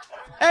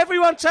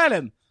 everyone tell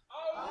him.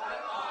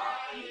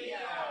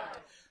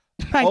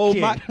 Thank Old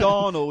you.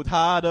 MacDonald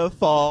had a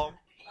farm.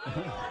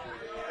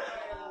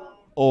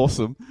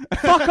 Awesome.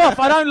 Fuck off,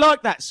 I don't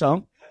like that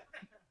song.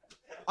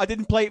 I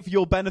didn't play it for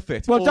your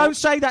benefit. Well, don't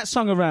say that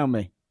song around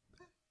me.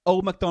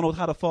 Old MacDonald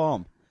had a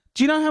farm.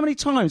 Do you know how many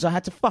times I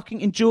had to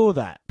fucking endure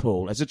that,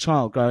 Paul, as a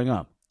child growing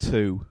up?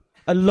 2.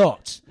 A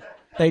lot.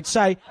 They'd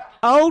say,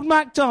 Old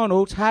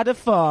MacDonald had a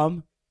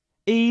farm,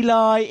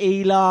 Eli,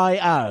 Eli,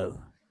 oh.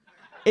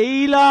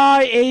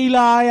 Eli,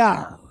 Eli,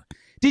 oh.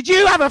 Did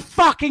you have a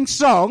fucking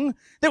song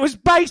that was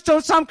based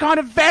on some kind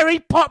of very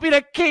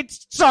popular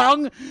kids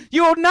song?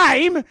 Your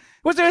name?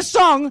 Was there a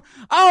song?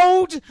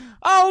 Old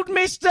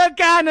Mr.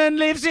 Gannon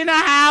lives in a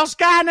house.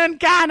 Gannon,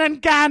 Gannon,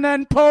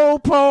 Gannon. Paul,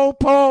 Paul,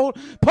 Paul.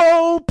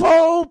 Paul,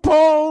 Paul,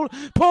 Paul.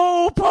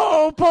 Paul,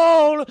 Paul,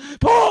 Paul.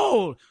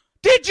 Paul.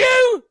 Did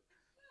you?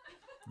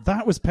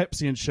 That was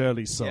Pepsi and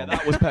Shirley's song. Yeah,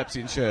 that was Pepsi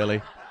and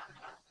Shirley.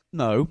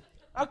 No.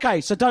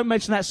 Okay, so don't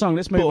mention that song.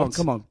 Let's move on.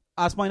 Come on.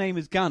 As my name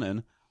is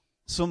Gannon,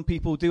 some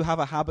people do have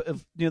a habit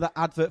of, that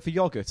advert for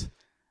yogurt.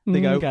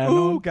 They go, Gannon.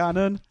 ooh,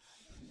 Gannon.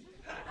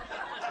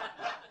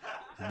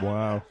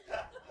 Wow.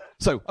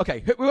 So,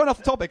 okay, we're going off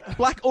the topic.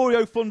 Black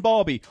Oreo Fun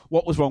Barbie.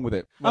 What was wrong with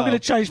it? I'm going to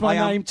change my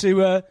name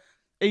to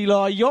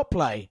Eli Yacht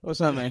Play or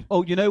something.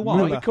 Oh, you know what?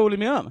 Why are you calling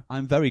me up?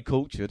 I'm very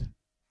cultured.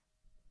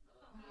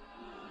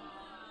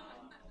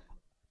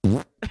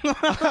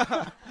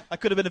 I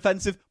could have been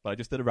offensive, but I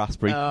just did a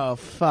raspberry. Oh,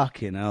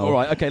 fucking hell. All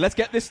right, okay, let's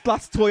get this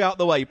last toy out of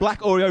the way.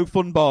 Black Oreo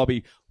Fun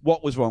Barbie.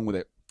 What was wrong with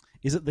it?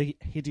 Is it the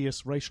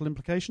hideous racial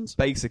implications?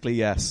 Basically,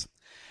 yes.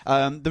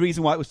 The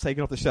reason why it was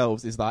taken off the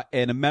shelves is that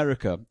in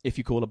America, if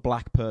you call a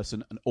black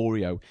person an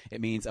Oreo, it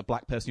means a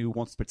black person who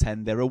wants to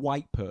pretend they're a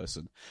white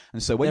person.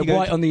 And so when they're you go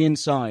white on the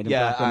inside and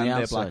black on the outside.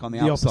 they're black on the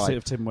The outside. opposite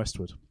of Tim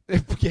Westwood.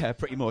 Yeah,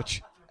 pretty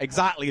much.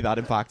 Exactly that,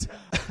 in fact.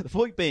 The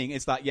point being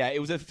is that, yeah,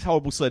 it was a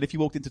horrible slur. If you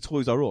walked into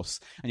Toys R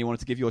Us and you wanted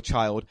to give your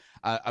child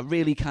a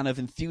really kind of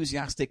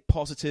enthusiastic,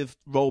 positive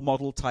role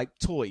model type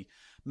toy,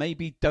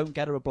 maybe don't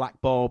get her a black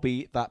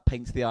Barbie that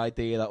paints the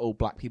idea that all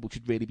black people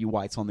should really be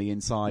white on the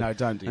inside. No,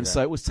 don't do that. And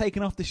so it was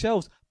taken off the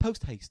shelves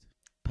post-haste.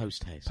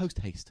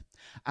 Post-haste.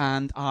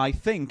 And I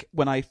think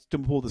when I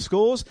dump all the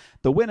scores,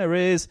 the winner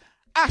is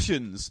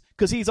Ashens,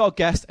 because he's our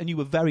guest and you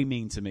were very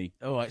mean to me.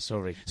 All right,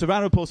 sorry. So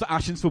round of applause for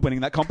Ashens for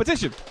winning that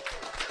competition.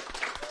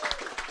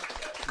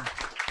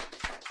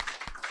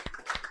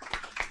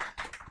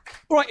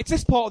 Right, it's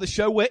this part of the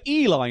show where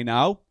Eli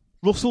now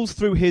rustles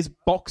through his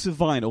box of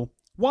vinyl.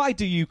 Why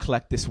do you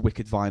collect this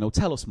wicked vinyl?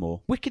 Tell us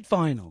more. Wicked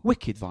vinyl.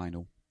 Wicked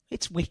vinyl.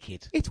 It's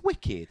wicked. It's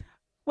wicked.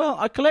 Well,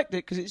 I collect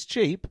it because it's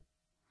cheap.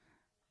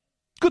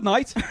 Good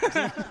night.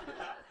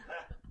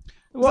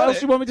 What else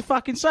do you want me to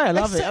fucking say? I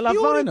love it. I love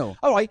vinyl.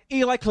 All right,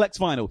 Eli collects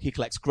vinyl. He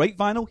collects great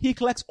vinyl. He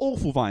collects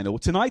awful vinyl.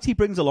 Tonight he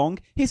brings along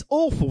his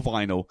awful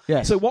vinyl.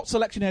 Yes. So what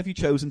selection have you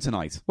chosen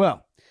tonight?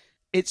 Well,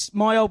 it's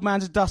My Old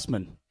Man's a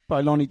Dustman by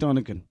Lonnie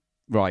Donegan.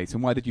 Right,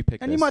 and why did you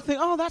pick And this? you might think,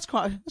 oh, that's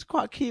quite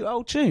a cute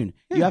old tune.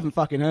 Yeah. You haven't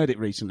fucking heard it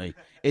recently.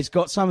 It's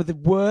got some of the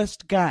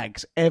worst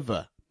gags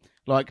ever.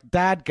 Like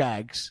dad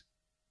gags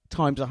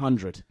times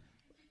 100.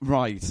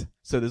 Right,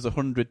 so there's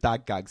 100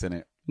 dad gags in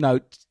it.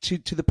 No,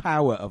 to the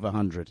power of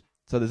 100.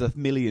 So there's 1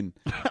 million.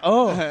 Is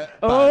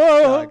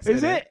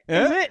in it?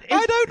 Yeah? Is it?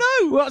 I don't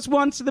know. What's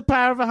 1 to the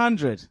power of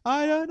 100?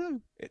 I don't know.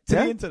 To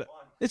the internet.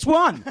 It's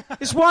 1.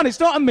 It's 1. It's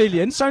not 1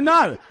 million, so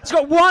no. It's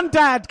got 1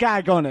 dad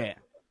gag on it.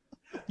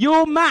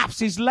 Your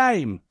maths is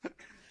lame.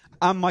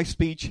 And my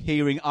speech,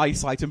 hearing,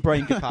 eyesight, and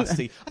brain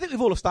capacity. I think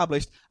we've all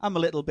established I'm a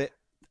little bit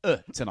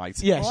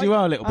tonight. Yes, right? you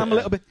are a little bit. I'm a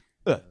little bit.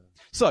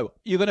 So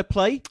you're going to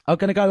play. I'm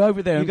going to go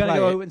over there You're and gonna play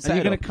go it. over and set Are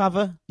you it going up. to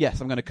cover?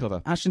 Yes, I'm going to cover.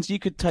 Ashens, you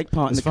could take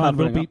part in It's the fine.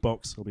 We'll covering up.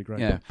 beatbox. It'll be great.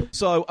 Yeah.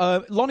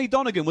 So Lonnie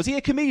Donegan, was he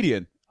a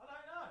comedian?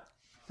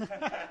 I don't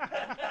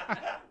know.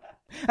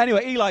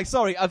 Anyway, Eli,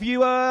 sorry. Are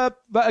you ready?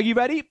 I'm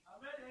ready.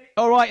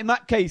 All right. In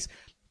that case,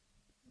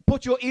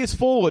 put your ears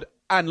forward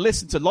and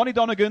listen to Lonnie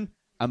Donegan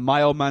and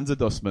My Old Man's a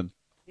Dustman.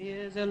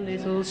 Here's a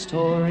little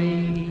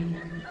story.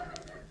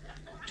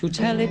 To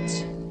tell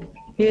it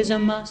is a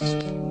must.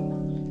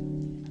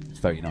 It's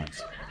very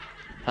nice.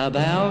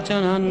 About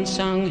an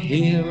unsung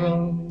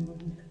hero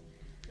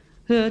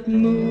that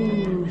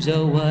moves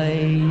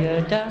away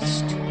a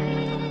dust.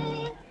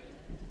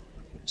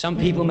 Some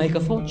people make a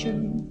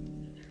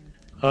fortune,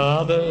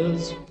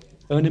 others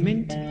earn a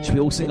mint. Should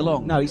we all sing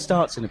along? No, he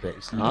starts in a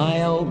bit.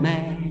 My old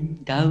man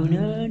don't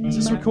earn Is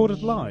this much.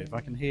 recorded live?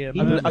 I can hear.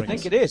 I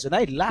think it is, and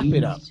they lap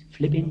it up. He's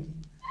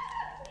flipping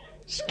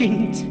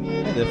skint.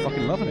 Yeah, they're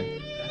fucking loving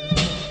it.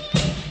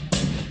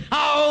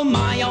 Oh,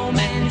 my old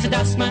man's a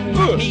dustman.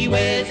 He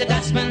wears a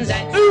dustman's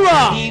hat.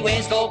 He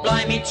wears gold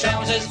blimey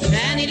trousers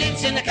and he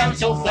lives in the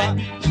council flat.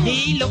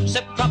 He looks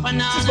a proper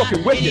nana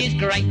in his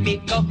great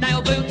big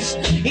hobnail boots.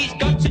 He's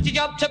got such a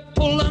job to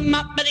pull them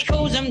up, but he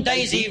calls them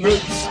daisy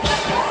roots.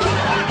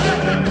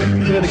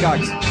 Hear the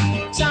guys.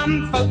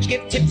 Some folks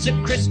give tips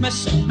at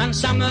Christmas and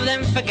some of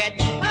them forget.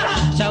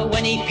 So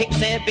when he picks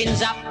their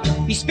bins up,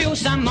 he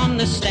spills some on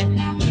the step.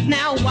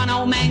 Now one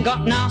old man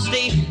got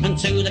nasty and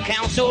to the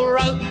council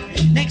wrote,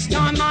 next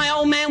time my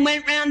old man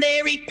went round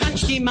there, he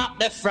punched him up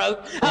the throat.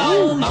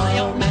 Oh, my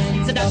old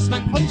man's a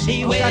dustman.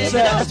 He wears a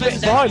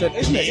dustman's hat.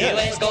 isn't it? He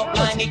wears gold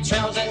blimey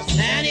trousers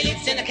and he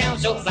lives in the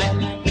council flat.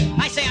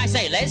 I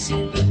say, Les.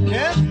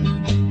 Yeah?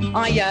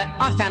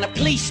 I found a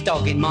police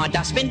dog in my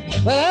dustbin.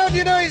 Well, how do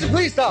you know he's a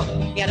police dog?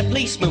 He had a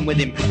policeman with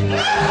him.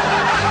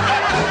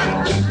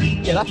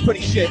 Yeah, that's pretty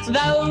shit.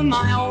 Though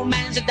my old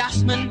man's a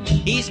dustman,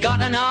 he's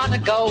got an heart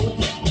of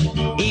gold.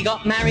 He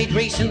got married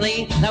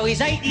recently, though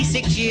he's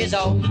 86 years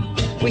old.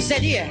 We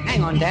said, here,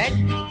 hang on, Dad,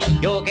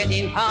 you're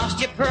getting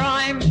past your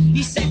prime.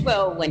 He said,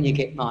 well, when you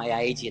get my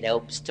age, it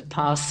helps to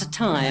pass the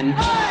time.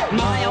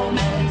 My old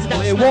man's a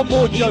dustman. One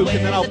more joke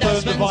and then I'll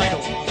burn the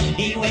vinyl.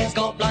 He wears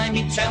gold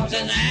blimey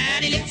trousers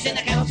and he lives in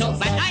the council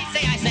flat. I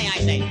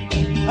say.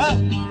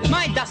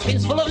 My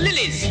dustbin's full of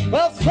lilies.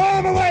 Well, throw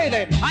them away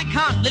then. I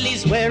can't,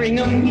 Lily's wearing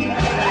them.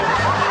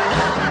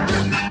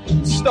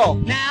 Stop.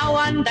 Now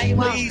one day,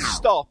 Please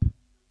stop.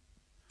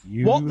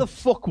 What the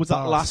fuck was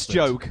that last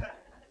joke?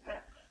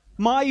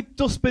 My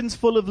dustbin's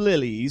full of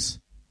lilies,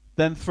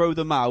 then throw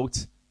them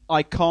out.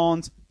 I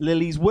can't,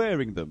 Lily's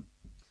wearing them.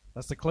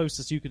 That's the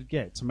closest you could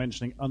get to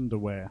mentioning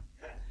underwear.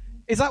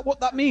 Is that what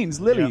that means,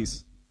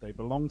 lilies? Yep. They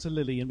belong to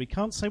Lily, and we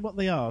can't say what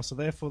they are, so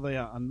therefore they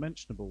are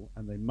unmentionable,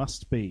 and they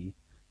must be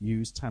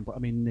used tampons. I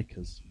mean,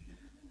 knickers.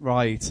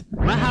 Right.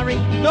 Hurry.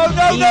 No,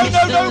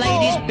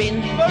 Ladies' more.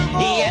 bin. No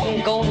more. He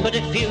hadn't gone but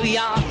a few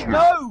yards.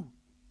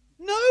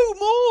 No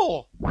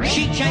more.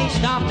 She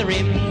chased after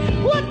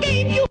him. What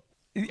gave you?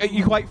 Are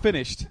you quite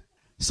finished?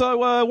 So,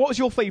 what was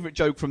your favourite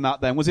joke from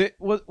that then? Was it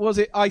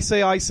I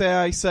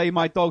say,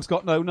 my dog's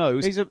got no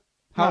nose?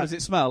 How does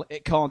it smell?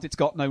 It can't, it's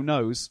got no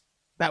nose.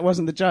 That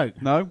wasn't the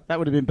joke. No? That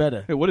would have been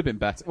better. It would have been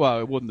better. Well,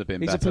 it wouldn't have been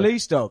better. He's a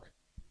police dog.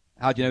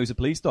 How do you know he's a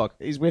police dog?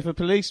 He's with a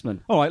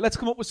policeman. All right, let's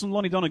come up with some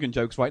Lonnie Donegan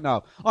jokes right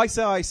now. I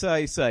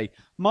say.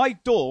 My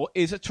door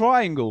is a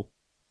triangle.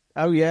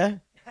 Oh, yeah?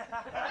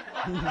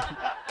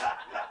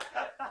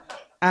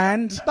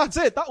 And? That's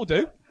it. That'll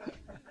do.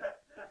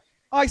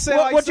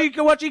 What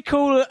do you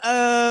call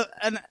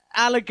an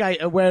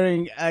alligator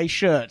wearing a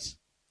shirt?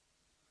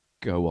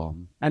 Go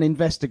on. An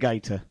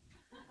investigator.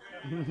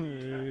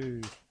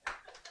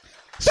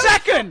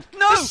 Second!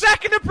 No! The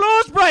second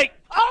applause break!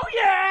 Oh,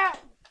 yeah!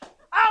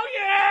 Oh,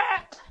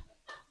 yeah!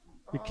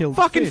 You killed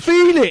Fucking the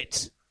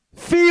fish.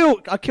 Feel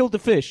it! I killed the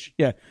fish.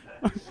 Yeah.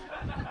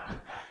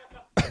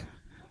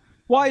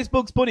 Why has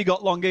Bugs Bunny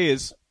got long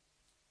ears?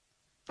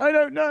 I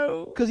don't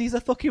know. Because he's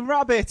a fucking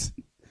rabbit.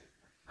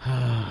 Do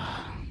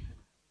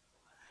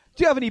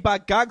you have any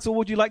bad gags, or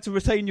would you like to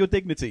retain your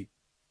dignity?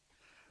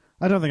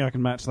 I don't think I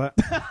can match that.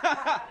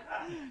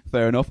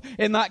 Fair enough.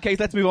 In that case,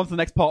 let's move on to the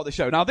next part of the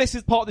show. Now, this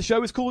is part of the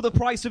show is called The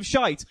Price of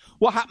Shite.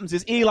 What happens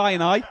is Eli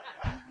and I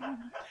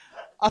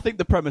think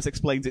the premise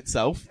explains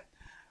itself.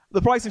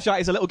 The Price of Shite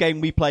is a little game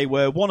we play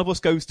where one of us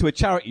goes to a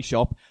charity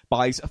shop,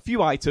 buys a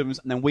few items,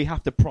 and then we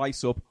have to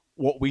price up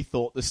what we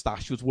thought the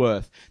stash was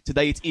worth.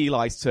 Today, it's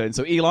Eli's turn.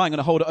 So, Eli, I'm going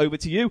to hold it over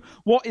to you.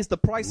 What is the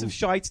price of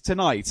shite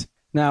tonight?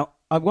 Now,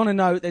 I want to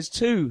know, there's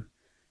two.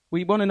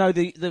 We want to know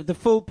the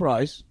full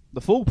price.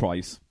 The full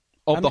price?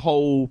 Of the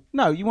whole...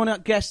 No, you want to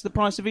guess the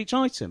price of each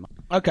item.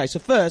 Okay, so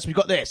first we've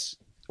got this.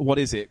 What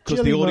is it?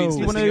 Because the audience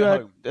You listening at home...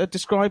 want to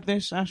describe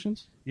this,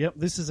 Ashens? Yep,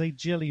 this is a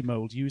jelly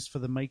mould used for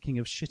the making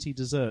of shitty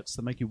desserts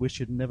that make you wish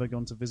you'd never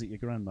gone to visit your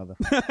grandmother.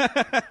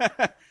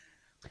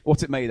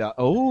 What's it made out?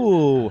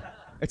 Oh,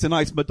 it's a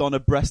nice Madonna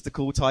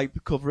breasticle type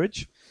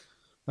coverage.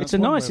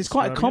 It's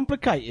quite a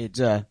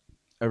complicated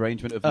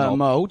arrangement of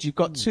mould. You've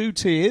got two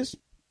tiers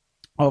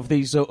of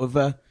these sort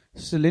of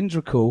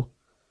cylindrical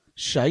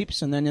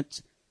shapes, and then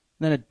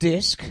a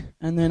disc,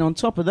 and then on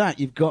top of that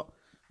you've got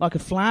like a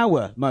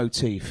flower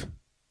motif.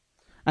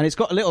 And it's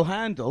got a little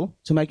handle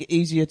to make it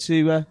easier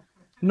to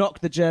knock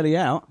the jelly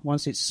out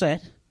once it's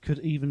set. Could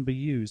even be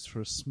used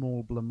for a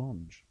small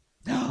blancmange.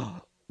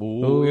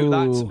 Ooh,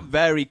 that's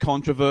very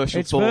controversial.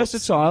 It's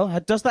versatile.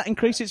 Does that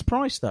increase its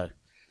price, though?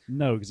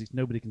 No, because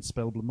nobody can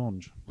spell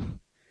blancmange.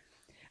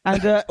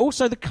 And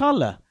also the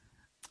colour.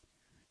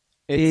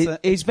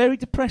 It's very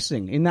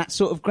depressing in that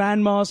sort of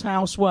grandma's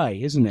house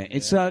way, isn't it?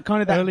 It's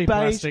kind of that early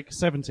beige, plastic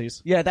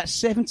 70s. Yeah, that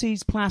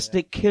 70s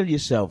plastic kill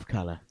yourself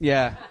colour.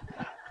 Yeah,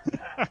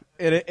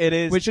 it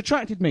is. Which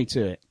attracted me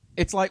to it.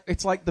 It's like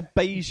the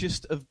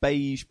beigest of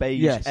beige,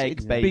 yes, egg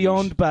it's beige.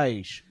 Beyond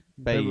beige.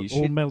 They were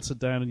all melted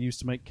down and used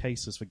to make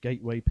cases for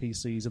gateway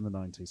PCs in the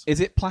 90s. Is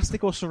it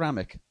plastic or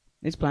ceramic?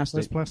 It's plastic.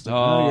 It's plastic.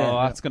 Oh,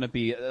 yeah. That's going to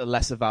be a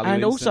lesser value.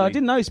 And instantly. also, I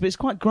didn't notice, but it's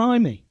quite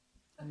grimy.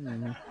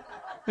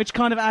 Which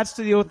kind of adds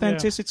to the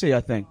authenticity,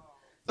 I think.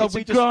 It's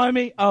a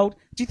grimy, old...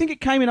 Do you think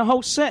it came in a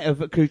whole set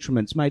of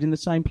accoutrements made in the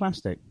same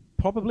plastic?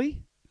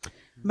 Probably.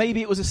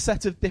 Maybe it was a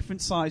set of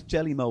different sized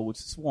jelly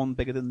molds. It's one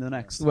bigger than the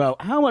next. Well,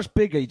 how much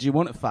bigger do you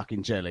want a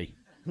fucking jelly?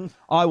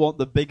 I want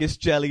the biggest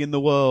jelly in the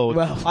world.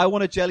 Well- I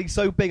want a jelly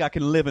so big I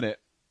can live in it.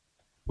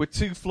 With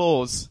 2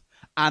 floors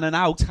and an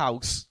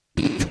outhouse.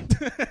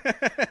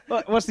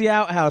 What's the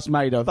outhouse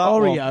made of? That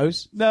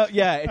Oreos? one. No,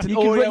 yeah, it's an You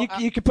Oreo.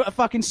 could, you could put a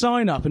fucking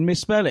sign up and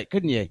misspell it,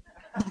 couldn't you?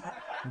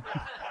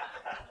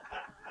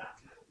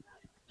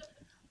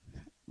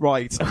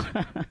 Right.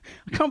 I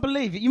can't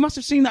believe it. You must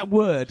have seen that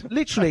word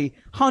literally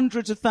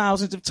hundreds of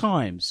thousands of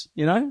times,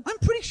 you know? I'm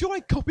pretty sure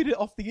I copied it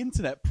off the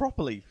internet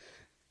properly.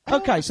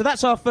 Okay, so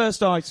that's our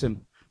first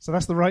item. So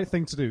that's the right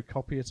thing to do.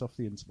 Copy it off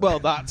the internet. Well,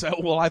 that's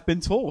all I've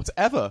been taught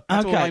ever.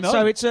 That's all I Okay, know.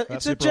 so it's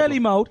That's a your jelly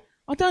problem. mold.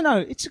 I don't know.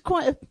 It's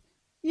quite a...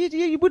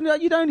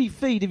 You'd only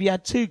feed if you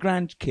had 2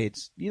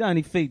 grandkids. You'd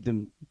only feed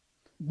them.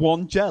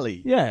 one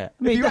jelly. Yeah.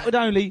 I mean, you- that would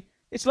only...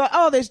 It's like,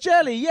 oh, there's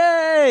jelly,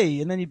 yay!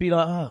 And then you'd be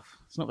like, oh,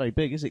 it's not very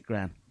big, is it,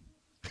 Gran?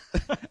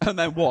 And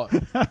then what?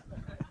 Then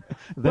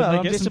Well, they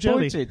I'm get some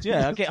jelly. disappointed.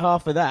 Yeah, I'll get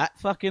half of that.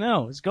 Fucking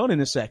hell, it's gone in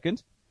a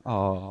second.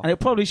 Oh, And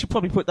it should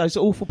probably put those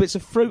awful bits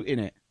of fruit in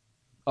it.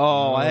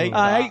 I hate that.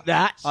 I hate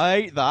that. I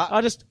hate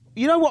that.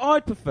 You know what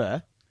I'd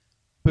prefer?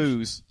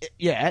 Booze.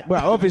 Yeah,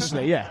 well,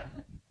 obviously, yeah.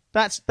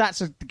 That's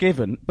a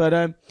given.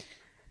 But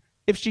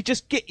if she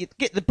just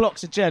get the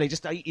blocks of jelly,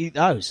 just eat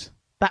those.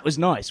 That was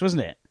nice,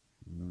 wasn't it?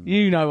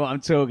 You know what I'm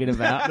talking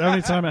about. The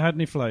only time it had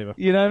any flavour.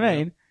 You know what I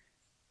mean?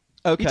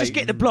 Okay. You just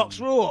get the blocks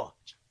raw.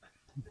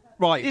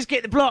 right. You just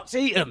get the blocks,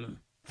 eat them.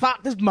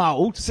 Fuck, there's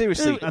mould.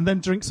 Seriously. And then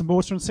drink some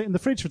water and sit in the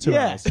fridge for 2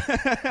 Yeah. hours.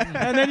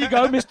 And then you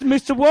go,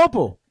 Mr.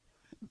 Wobble.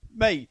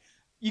 Mate,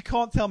 you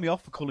can't tell me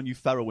off for calling you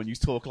feral when you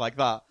talk like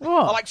that.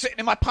 What? I like sitting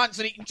in my pants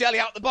and eating jelly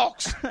out the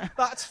box.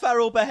 That's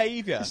feral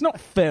behaviour. It's not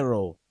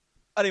feral.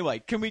 Anyway,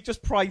 can we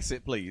just price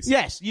it, please?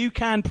 Yes, you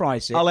can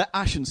price it. I'll let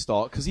Ashen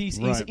start, because he's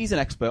Right. an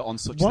expert on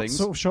such What things.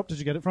 sort of shop did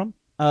you get it from?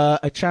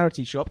 A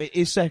charity shop. It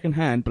is second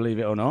hand, believe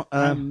it or not.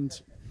 And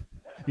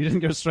you didn't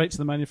go straight to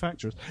the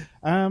manufacturers.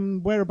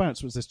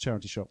 Whereabouts was this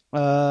charity shop?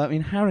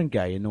 In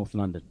Haringey in North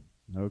London.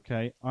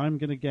 Okay, I'm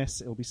going to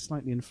guess it'll be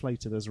slightly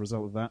inflated as a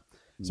result of that.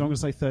 So I'm going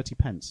to say 30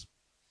 pence.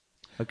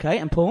 Okay,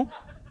 and Paul?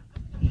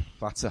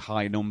 That's a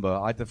high number.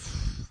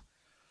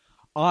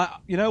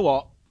 You know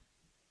what?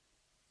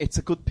 It's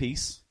a good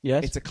piece.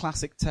 Yes. It's a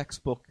classic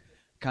textbook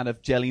kind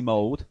of jelly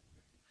mold.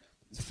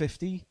 It's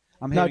 50.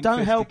 I'm No, hearing don't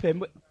 50. help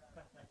him.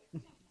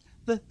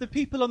 The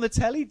people on the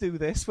telly do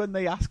this when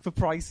they ask for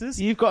prices.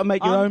 You've got to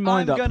make your own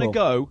mind up, I'm going to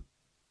Paul.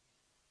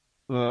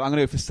 go. I'm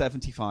going to go for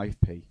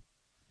 75p.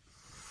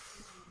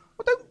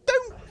 Well,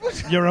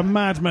 don't. You're a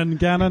madman,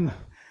 Gannon.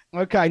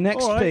 Okay,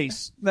 next All right.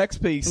 piece. Next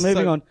piece.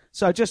 Moving on.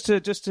 So just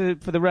to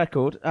for the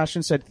record,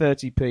 Ashen said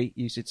 30p,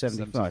 you said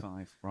 75.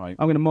 Right.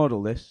 I'm going to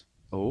model this.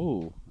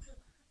 Oh.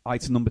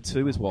 Item number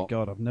 2 is what?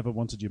 God, I've never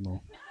wanted you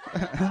more.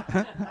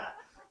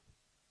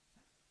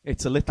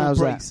 It's a little How's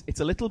brace. It's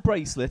a little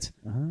bracelet.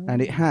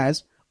 And it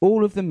has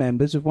all of the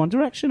members of One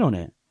Direction on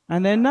it.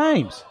 And their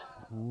names.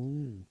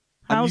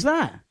 How's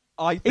that?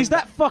 I think Is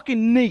that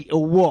fucking neat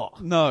or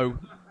what? No.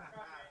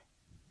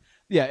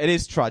 Yeah, it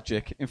is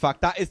tragic. In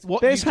fact, that is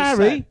what There's you just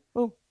Harry.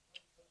 Oh.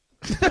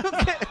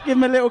 Give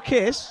him a little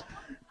kiss. said.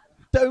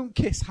 Don't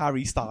kiss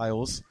Harry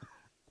Styles.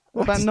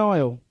 What about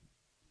Niall?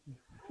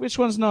 Which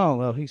one's Niall?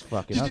 Well, he's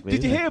fucking ugly.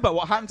 Did you isn't hear about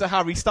what happened to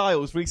Harry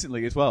Styles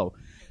recently as well?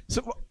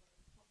 So,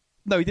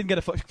 no, he didn't get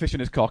a fish in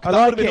his cock. I That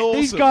like would've been it.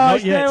 awesome. These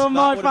guys, Not yet. they're on That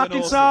my would've been fucking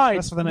awesome. side.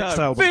 That's for the next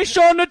No. album. Fish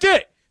on the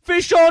dick!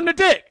 Fish on the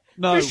dick!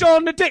 No. Fish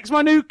on the dick's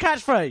my new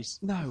catchphrase.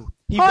 No.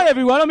 Hi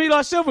everyone, I'm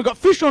Eli Silver. Got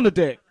fish on the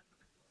dick.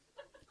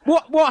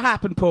 What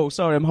happened, Paul?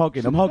 Sorry, I'm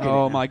hogging.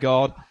 Oh it. my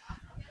god.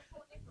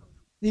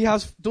 He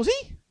has. Does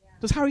he?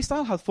 Does Harry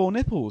Styles have 4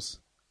 nipples?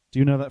 Do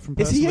you know that from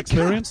Is personal he a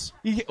experience?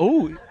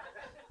 cat?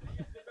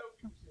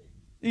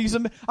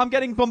 I'm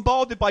getting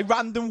bombarded by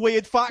random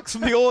weird facts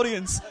from the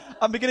audience.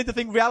 I'm beginning to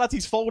think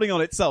reality's folding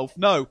on itself.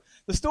 No.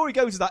 The story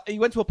goes that he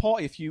went to a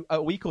party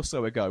a week or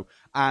so ago,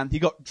 and he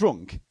got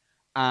drunk,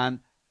 and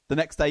the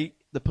next day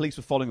the police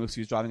were following us.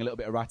 He was driving a little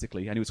bit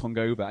erratically, and he was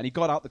hungover, and he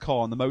got out the car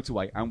on the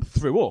motorway and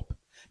threw up.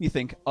 And you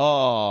think,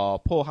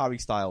 oh, poor Harry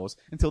Styles.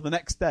 Until the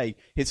next day,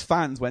 his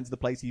fans went to the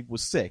place he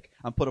was sick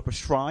and put up a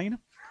shrine.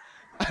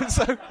 And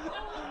so,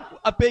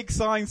 a big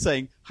sign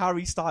saying,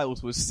 Harry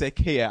Styles was sick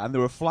here, and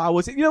there were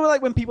flowers. You know,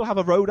 like when people have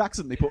a road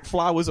accident, they put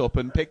flowers up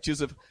and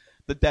pictures of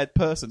the dead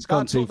person.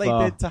 gone That's too what they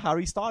far. did to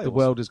Harry Styles. The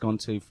world has gone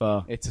too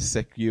far. It's a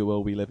sick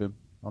world we live in.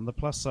 On the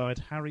plus side,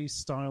 Harry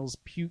Styles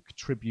Puke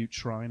Tribute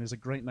Shrine is a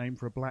great name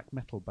for a black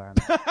metal band.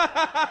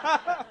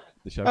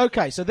 The show.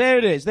 Okay, so there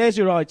it is. There's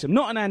your item.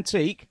 Not an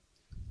antique,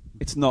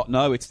 It's not,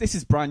 no. This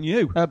is brand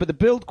new. but the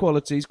build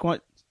quality is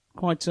quite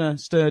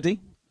sturdy.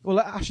 Well,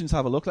 let Ashens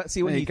have a look. Let's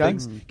see what There he you go.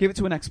 thinks. Give it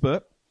to an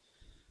expert.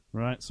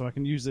 Right, so I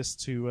can use this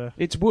to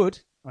It's wood.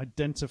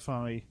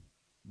 identify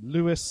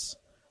Lewis,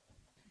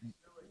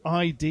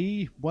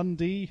 ID,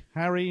 1D,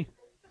 Harry,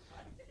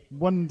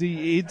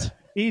 1D id,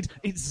 Id.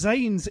 It's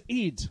Zane's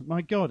Id.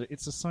 My God,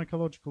 it's a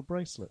psychological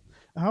bracelet.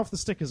 Half the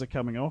stickers are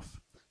coming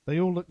off. They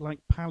all look like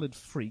pallid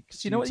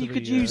freaks. Do you know what due you to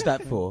could the, use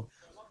that for?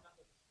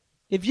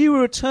 If you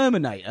were a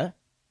Terminator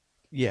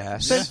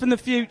Yes. sent from the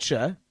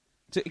future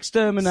to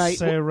exterminate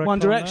Sarah One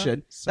Connor? Direction,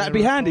 that'd Sarah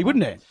be handy, Connor?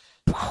 wouldn't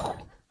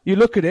it? You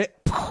look at it.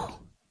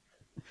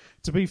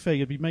 To be fair,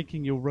 you'd be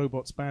making your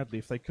robots badly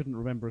if they couldn't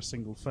remember a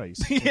single face.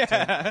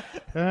 Yeah.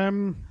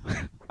 Um,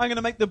 I'm going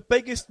to make the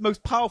biggest,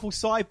 most powerful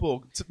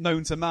cyborg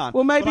known to man.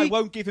 Well, maybe- but I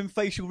won't give him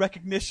facial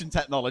recognition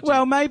technology.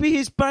 Well, maybe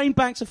his brain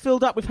banks are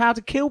filled up with how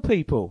to kill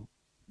people.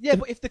 yeah,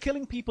 but if the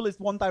killing people is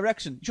One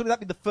Direction, surely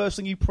that'd be the first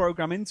thing you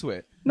program into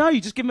it. No,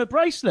 you just give him a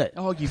bracelet.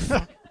 Oh, you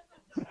fuck.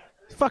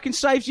 Fucking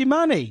saves you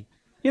money.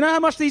 You know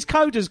how much these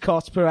coders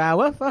cost per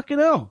hour? Fucking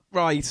hell.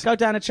 Right. Go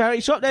down a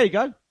charity shop. There you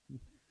go.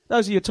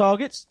 Those are your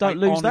targets. Don't I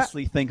lose that.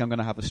 honestly think I'm going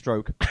to have a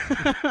stroke.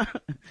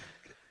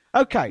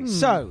 Okay,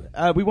 so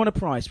we want a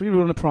price. We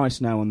want a price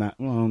now on that.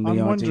 On the I'm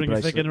ID wondering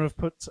if they're bracelet. going to have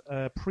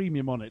put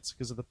premium on it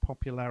because of the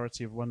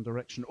popularity of One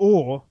Direction,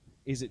 or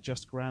is it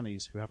just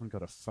grannies who haven't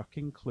got a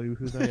fucking clue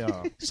who they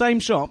are? Same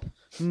shop.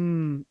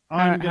 I'm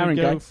going to Harringay.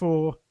 go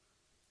for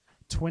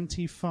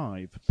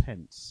 25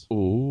 pence.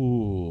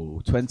 Ooh,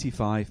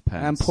 25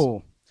 pence. And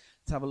Paul.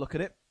 Let's have a look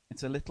at it.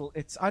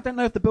 I don't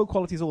know if the build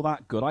quality is all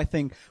that good. I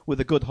think with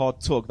a good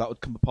hard tug, that would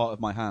come apart of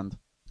my hand.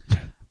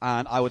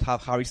 And I would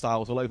have Harry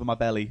Styles all over my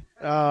belly.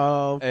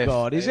 Oh, If-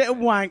 God. Is it a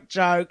wank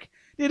joke?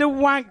 Did a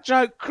wank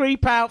joke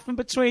creep out from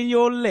between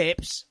your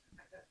lips?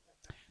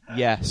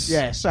 Yes.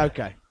 Yes,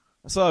 okay.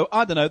 So,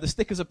 I don't know. The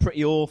stickers are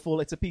pretty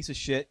awful. It's a piece of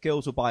shit.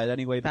 Girls will buy it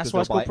anyway. That's because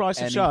why it's they'll called buy Price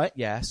of any- Shite.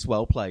 Yes,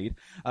 well played.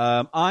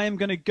 I am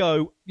going to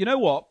go... You know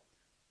what?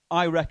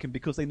 I reckon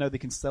because they know they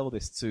can sell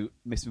this to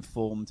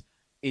misinformed,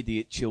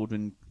 idiot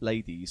children,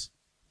 ladies,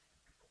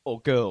 or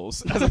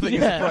girls. As I think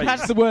it's Yeah, phrased.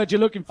 that's the word you're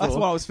looking for. That's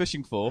what I was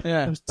fishing for.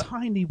 Yeah. Those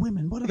tiny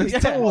women, what are they Yeah,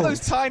 called? what are those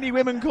tiny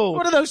women called?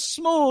 What are those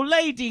small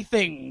lady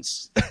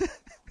things?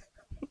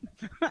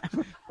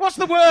 What's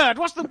the word?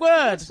 What's the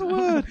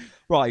word?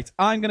 Right,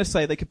 I'm going to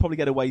say they could probably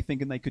get away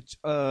thinking they could...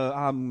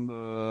 I'm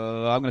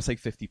going to say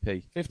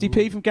 50p.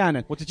 50p from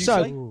Gannon. What did you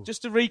so, say?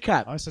 just to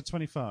recap. I said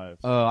 25.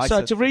 I So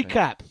said to 50p.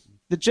 recap,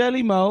 the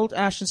jelly mould,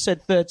 Ashen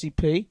said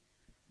 30p.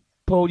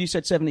 Paul, you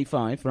said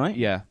 75, right?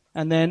 Yeah,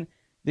 And then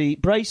the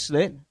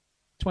bracelet,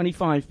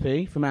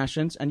 25p from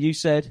Ashens, and you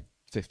said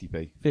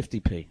 50p.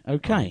 50p.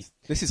 Okay.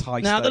 This is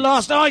high Now stakes. the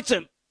last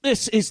item.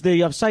 This is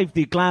the I've saved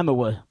the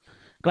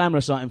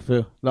glamorous item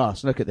for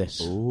last. Look at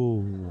this.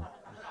 Ooh.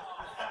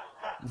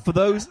 For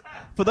those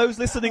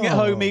listening at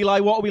home,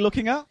 Eli, what are we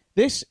looking at?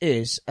 This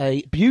is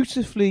a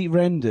beautifully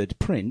rendered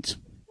print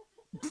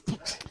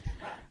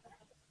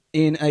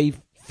in a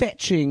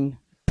fetching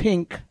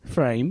pink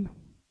frame,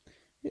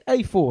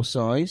 A4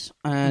 size,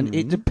 and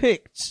it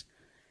depicts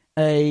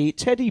a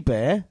teddy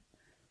bear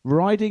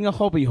riding a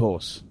hobby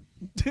horse.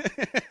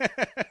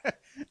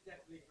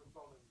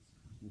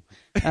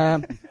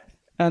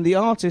 And the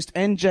artist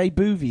N.J.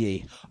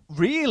 Bouvier.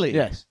 Really?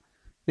 Yes.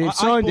 They've I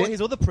signed bought it.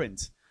 his other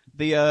print,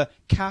 the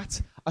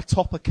cat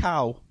atop a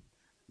cow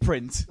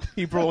print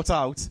he brought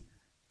out.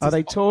 Are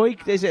they toy?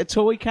 Is it a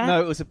toy cat?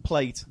 No, it was a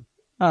plate.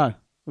 Oh, it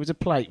was a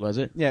plate, was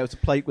it? Yeah, it was a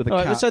plate with a All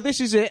cat. right, so this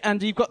is it,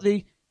 and they've got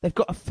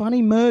a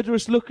funny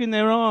murderous look in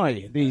their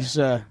eye.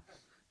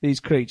 These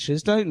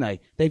creatures, don't they?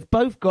 They've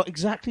both got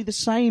exactly the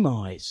same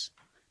eyes,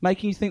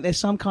 making you think they're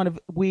some kind of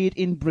weird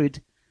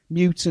inbred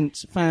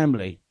mutant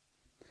family.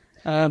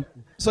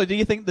 So do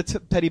you think the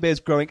teddy bear's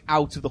growing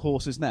out of the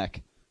horse's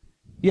neck?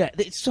 Yeah,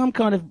 it's some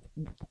kind of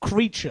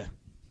creature.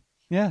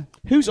 Yeah.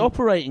 Who's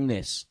operating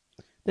this?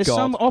 There's God.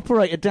 some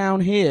operator down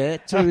here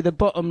to the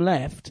bottom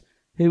left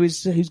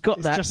who's got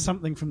It's that. just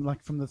something from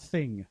the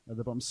thing at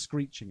the bottom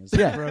screeching as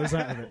Yeah. it grows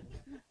out of it.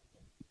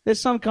 There's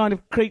some kind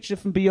of creature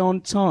from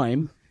beyond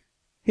time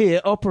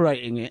here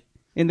operating it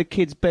in the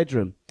kid's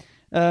bedroom.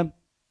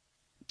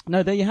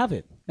 No, there you have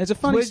it. There's a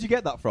funny. Where did you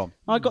get that from?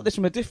 I got this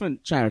from a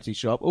different charity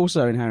shop,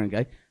 also in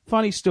Harringay.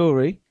 Funny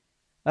story.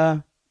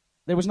 There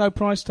was no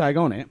price tag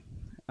on it,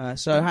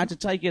 so I had to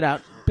take it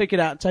out, pick it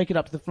out, take it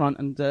up to the front,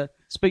 and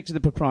speak to the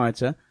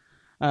proprietor.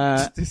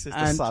 This is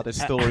the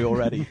saddest story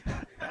already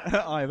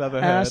I've ever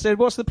And I heard. said,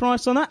 "What's the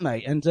price on that,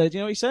 mate?" And do you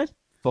know what he said?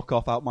 Fuck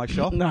off out my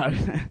shop. No,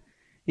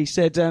 he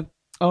said,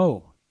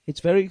 "Oh, it's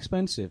very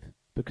expensive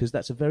because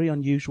that's a very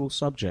unusual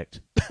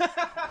subject."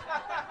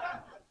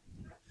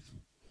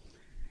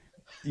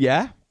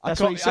 Yeah? That's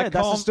what he said.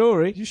 That's the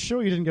story. You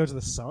sure you didn't go to the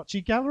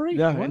Saatchi gallery?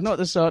 No, What? not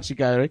the Saatchi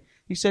gallery.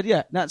 He said,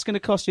 "Yeah, that's going to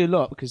cost you a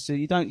lot because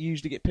you don't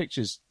usually get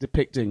pictures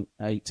depicting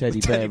a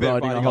teddy bear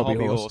riding a hobby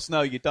horse."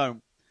 No, you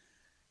don't.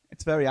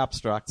 It's very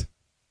abstract.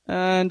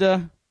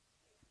 And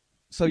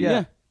So,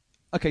 yeah.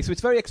 Okay, so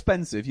it's very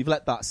expensive. You've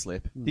let that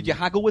slip. Did you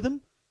haggle with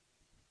him?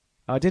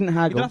 I didn't You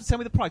haggle. don't have to tell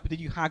me the price, but did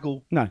you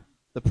haggle No,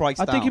 the price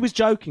I down? think he was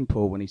joking,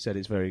 Paul, when he said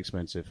it's very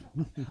expensive.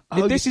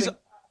 Oh, This you is think-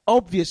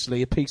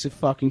 obviously a piece of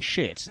fucking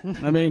shit.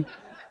 I mean,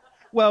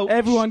 Well,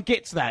 everyone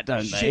gets that,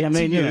 don't shit they? I to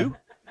mean, you, you know.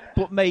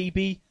 but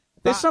maybe...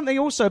 There's that- something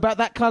also about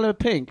that colour of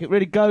pink. It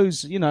really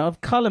goes, I've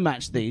colour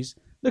matched these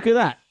Look at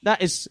that.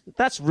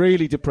 That's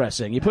really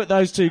depressing. You put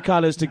those two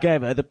colours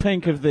together, the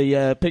pink of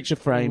the picture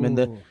frame and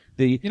the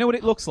You know what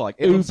it looks like?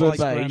 It looks uber like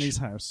beige. Granny's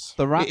house.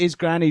 It is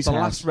Granny's the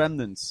house. last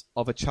remnants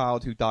of a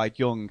child who died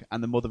young,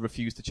 and the mother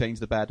refused to change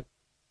the bed.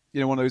 You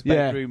know, one of those Yeah.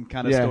 bedroom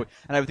kind of Yeah. story,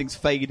 and everything's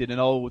faded and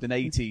old and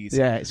 80s.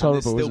 Yeah, it's and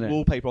horrible, There's still isn't it?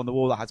 wallpaper on the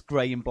wall that has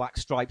grey and black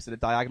stripes at a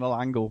diagonal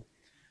angle.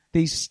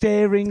 These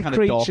staring Kind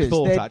of dark creatures.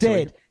 thought, They're actually.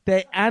 dead.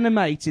 They're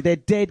animated. They're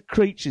dead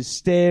creatures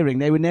staring.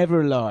 They were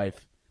never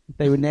alive.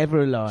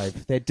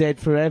 They're dead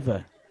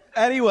forever.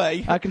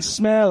 Anyway, I can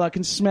smell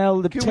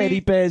the Can teddy we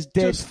bear's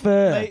dead just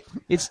fur. make-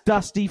 It's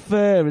dusty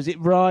fur as it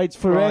rides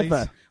forever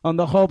Right. on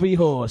the hobby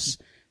horse,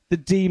 the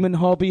demon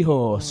hobby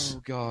horse.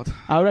 oh god,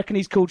 I reckon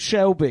he's called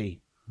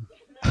Shelby.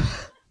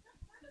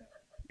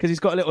 Because he's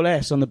got a little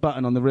S on the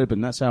button on the ribbon.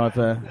 That's how I've...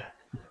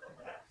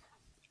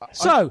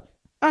 So,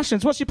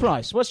 Ashens, what's your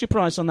price? What's your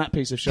price on that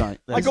piece of shite?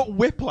 I got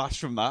whiplash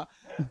from that.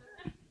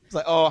 It's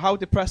like, oh, how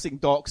depressing,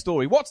 dark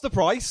story. What's the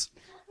price?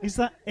 Is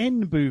that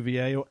N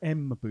Bouvier or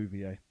M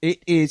Bouvier?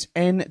 It is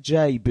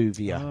N.J.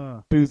 Bouvier.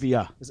 Ah.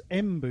 Bouvier. As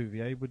M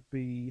Bouvier would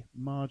be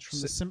Marge from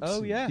The Simpsons.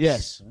 Oh yes,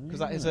 Yes. because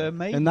that is a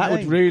maiden And that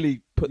would name.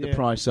 really put the Yeah.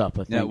 price up,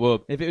 I think. Yeah, it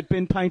would. If it had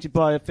been painted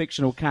by a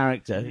fictional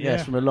character, yes,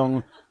 Yeah. from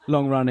a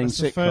long-running That's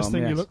sitcom. the first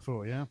thing yes. you look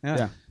for, yeah.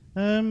 Yeah.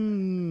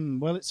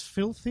 Well, it's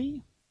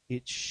filthy.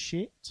 It's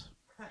shit.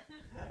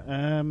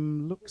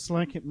 Looks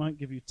like it might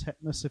give you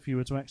tetanus if you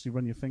were to actually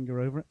run your finger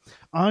over it.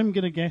 I'm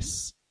going to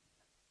guess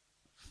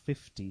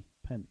 50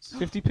 pence.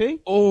 50p?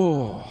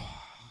 Oh,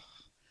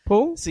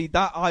 Paul? see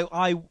that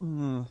I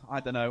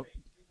don't know.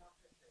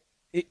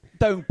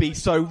 Don't be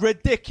so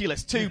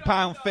ridiculous.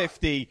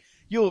 £2.50.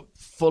 You're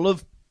full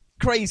of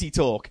crazy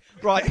talk,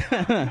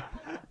 right?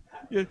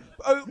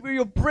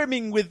 you're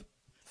brimming with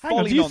Hang on,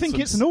 folly do you nonsense.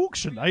 think it's an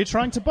auction? Are you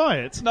trying to buy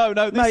it? No,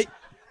 Mate,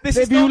 this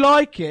if is you not,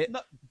 like it...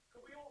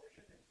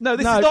 No,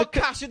 this No, is not the-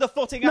 cash in the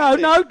footing. No,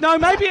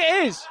 maybe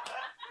it is.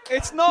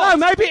 It's not.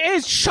 No, maybe it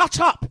is. Shut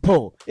up,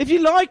 Paul. If you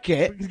like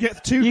it, You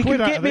get £2 you can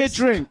out get of me a this.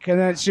 drink and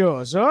then it's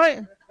yours, all right?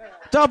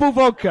 Double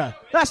vodka.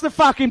 That's the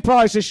fucking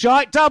price of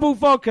shite. Double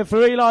vodka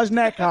for Eli's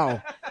neck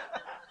hole.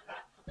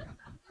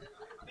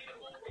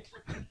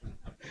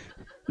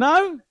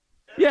 No?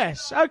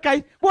 Yes.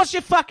 Okay. What's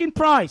your fucking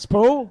price,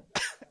 Paul?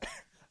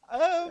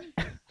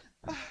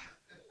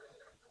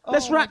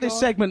 Let's Oh wrap my this God.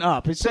 segment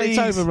up. It's Please,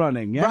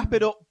 overrunning, yeah? Wrap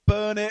it up,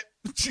 burn it,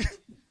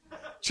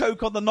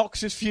 choke on the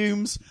noxious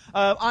fumes.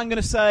 I'm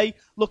going to say,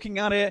 looking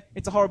at it,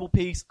 it's a horrible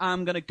piece.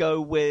 I'm going to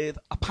go with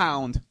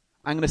 £1.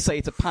 I'm going to say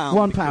it's £1.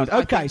 £1. because I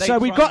Okay, think they so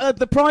we've try- got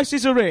the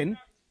prices are in.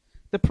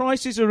 The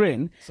prices are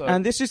in, So-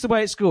 and this is the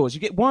way it scores.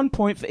 You get 1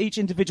 point for each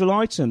individual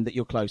item that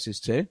you're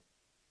closest to.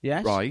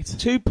 Yes? Right.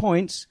 2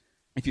 points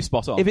if you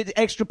spot on. if it's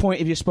extra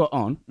point if you're spot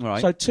on.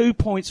 Right. So 2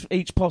 points for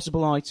each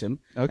possible item,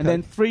 Okay. and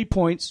then 3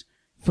 points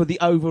for the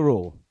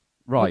overall.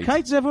 right.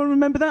 Okay, does everyone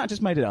remember that? I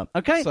just made it up.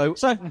 Okay, So-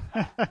 so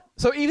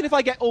So even if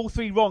I get all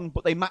three wrong,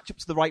 but they match up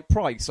to the right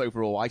price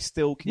overall, I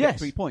still can Yes, get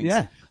 3 points.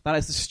 yeah. That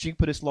is the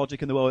stupidest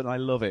logic in the world, and I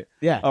love it.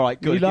 yeah. All right,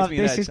 good. You It gives love- me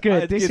an this edge. is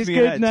good. It This gives is me an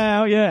good edge.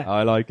 now. Yeah.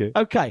 I like it.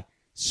 Okay,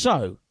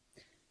 so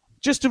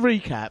just to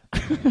recap.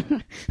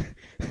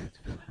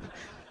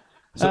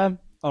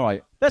 All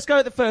right. Let's go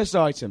at the first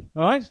item.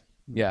 All right.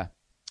 Yeah.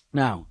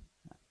 Now,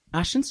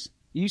 Ashens,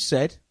 you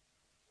said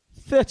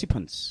 30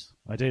 pence.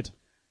 I did.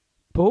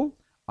 Paul?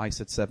 I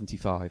said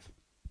 75.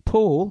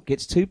 Paul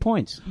gets 2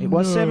 points. It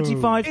was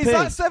 75p. Is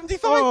that 75p?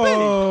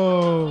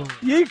 Oh,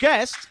 You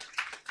guessed.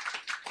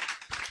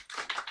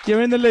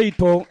 You're in the lead,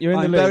 Paul. You're in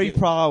the I'm lead. very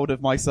proud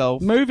of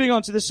myself. Moving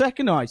on to the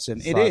second item.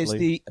 It is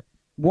Sadly. the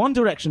One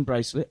Direction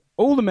bracelet.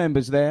 All the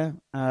members there.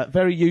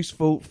 Very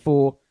useful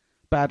for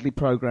badly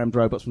programmed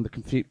robots from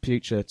the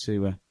future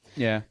to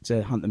Yeah.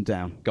 hunt them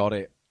down. Got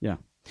it. Yeah.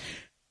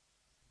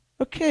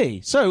 Okay,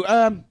 so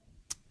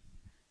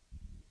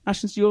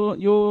Ashens,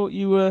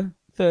 you were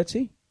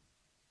 30,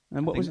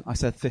 and what was it? I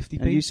said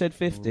 50p. And you said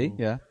 50.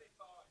 Yeah.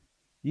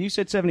 You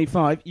said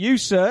 75. You,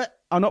 sir,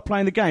 are not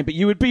playing the game, but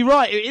you would be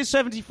right. It is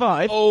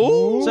 75.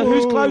 Oh. So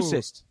who's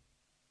closest?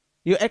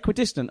 You're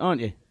equidistant,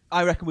 aren't you?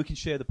 I reckon we can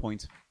share the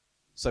point.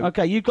 So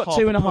Okay, you've got half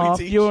 2.5. a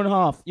point each. You're on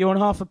half. You're on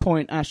half a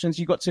point, Ashens.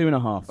 You've got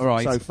 2.5 All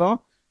right. so far.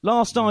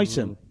 Last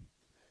item.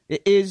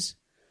 It is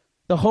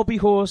the hobby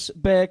horse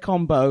bear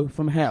combo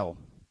from hell.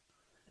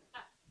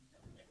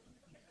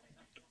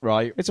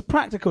 Right. It's a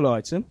practical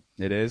item.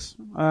 It is.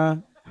 You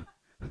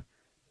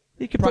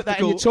can put that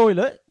in your Practical.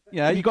 toilet.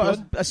 Yeah, If you you've got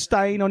could. a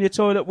stain on your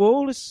toilet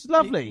wall. It's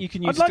lovely. You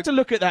can use I'd it like to- to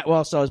look at that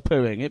whilst I was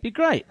pooing. It'd be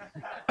great.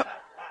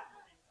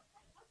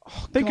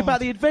 Think God. about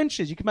the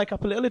adventures. You can make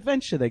up a little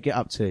adventure they get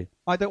up to.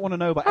 I don't want to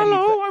know about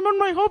Hello, any. I'm on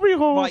my hobby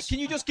horse. Right, can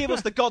you just give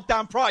us the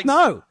goddamn price?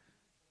 No.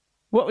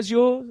 What was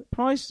your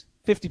price?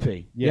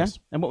 50p. Yes.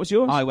 Yeah? And what was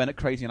yours? I went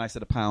crazy and I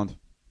said £1.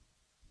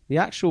 The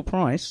actual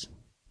price,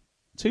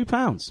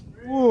 £2.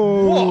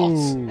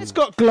 What? It's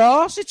got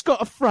glass. It's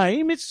got a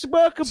frame. It's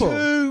workable.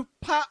 £2.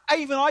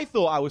 Even I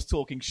thought I was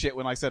talking shit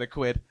when I said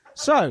 £1.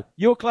 So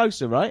you're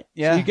closer, right?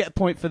 Yeah. So you get a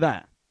point for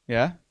that.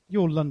 Yeah.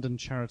 your London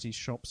charity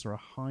shops are a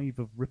hive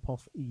of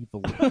rip-off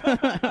evil.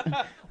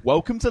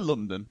 Welcome to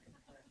London.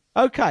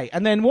 Okay,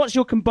 and then what's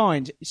your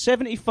combined?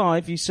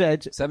 75, you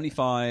said.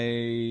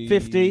 75...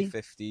 50.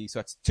 50. So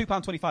that's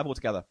 £2.25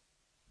 altogether.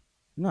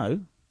 No.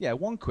 Yeah,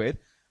 £1.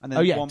 And then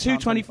Oh, yeah, £1.25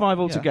 $2.25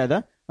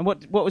 altogether. And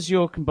what was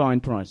your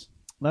combined price?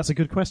 That's a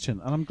good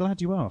question, and I'm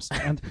glad you asked.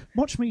 And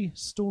watch me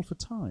stall for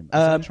time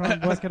as I try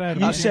and work it out.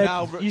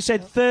 You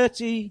said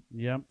 30,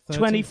 yeah, 30,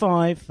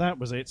 25. That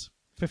was it.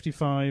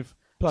 55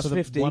 Plus so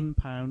 50.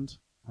 £1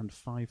 and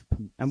 5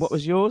 pence. And what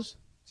was yours?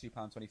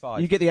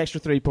 £2.25. You get the extra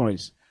 3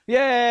 points.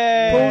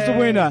 Yay! Paul's the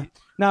winner.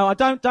 Now,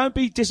 don't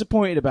be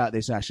disappointed about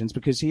this, Ashens,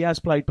 because he has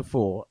played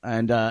before,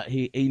 and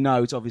he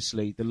knows,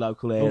 obviously, the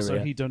local area. Also,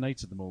 he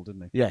donated them all,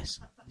 didn't he? Yes.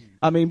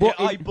 I mean, what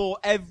I bought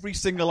every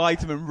single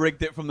item and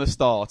rigged it from the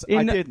start.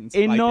 in, I didn't.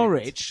 In I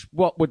Norwich,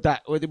 what would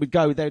that? They would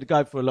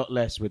go for a lot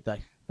less, would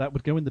they? That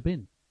would go in the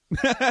bin.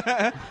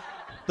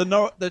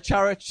 The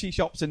charity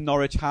shops in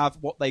Norwich have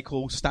what they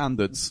call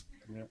standards.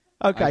 Yeah.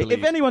 Okay,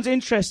 if anyone's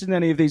interested in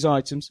any of these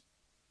items,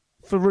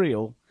 for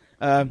real,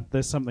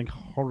 there's something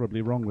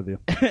horribly wrong with you.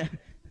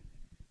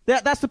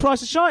 that's the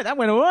price of shite. That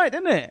went all right,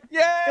 didn't it?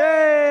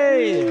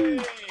 Yay!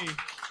 Yay!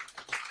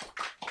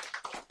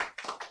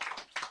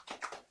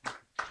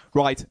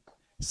 Right.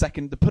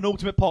 Second, the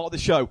penultimate part of the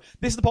show.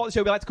 This is the part of the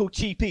show we like to call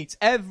Cheap Eats.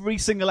 Every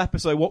single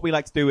episode, what we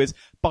like to do is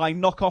buy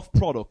knockoff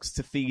products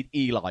to feed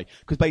Eli.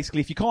 Because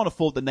basically, if you can't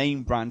afford the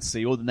name brand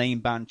C or the name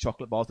brand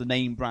chocolate bars, the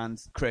name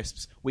brand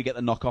crisps, we get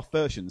the knockoff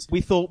versions.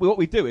 We thought what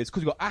we'd do is,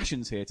 because we've got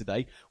Ashens here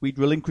today, we'd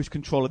relinquish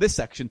control of this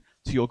section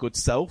to your good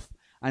self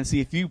and see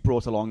if you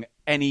brought along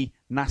any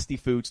nasty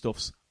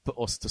foodstuffs for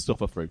us to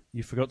suffer through.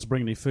 You forgot to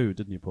bring any food,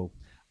 didn't you, Paul?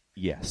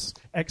 Yes.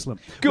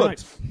 Excellent. Good.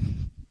 Right.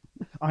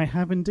 I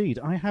have indeed.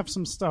 I have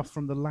some stuff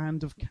from the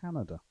land of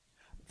Canada.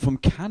 From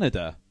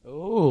Canada?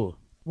 Oh.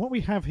 What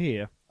we have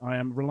here, I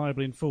am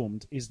reliably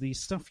informed, is the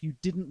stuff you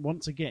didn't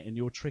want to get in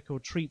your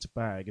trick-or-treat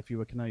bag if you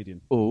were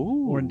Canadian.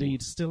 Oh. Or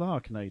indeed still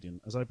are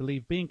Canadian, as I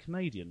believe being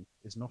Canadian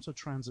is not a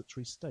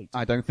transitory state.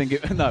 I don't think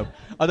it... No.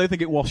 I don't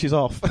think it washes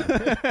off.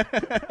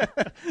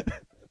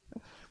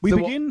 We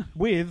begin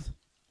with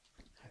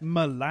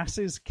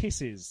molasses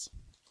kisses.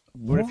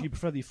 Or if you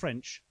prefer the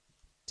French,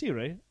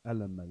 tire à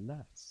la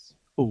mélasse.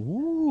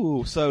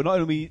 Ooh, so not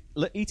only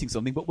eating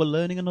something, but we're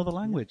learning another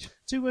language.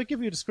 To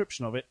give you a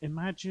description of it,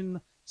 imagine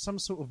some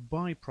sort of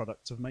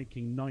byproduct of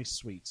making nice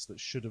sweets that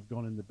should have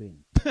gone in the bin.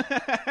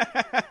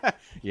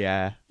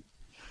 Yeah.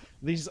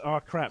 These are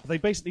crap. They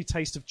basically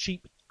taste of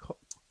cheap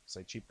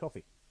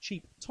coffee,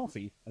 cheap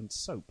toffee and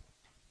soap.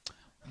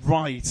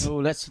 Right.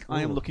 Oh,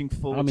 I am looking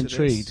forward I'm to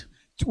intrigued. this.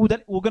 We're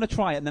going to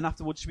try it, and then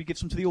afterwards, should we give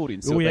some to the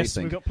audience? Oh, what yes,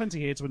 they think? we've got plenty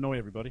here to annoy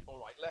everybody. All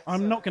right,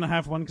 I'm not going to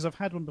have one because I've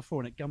had one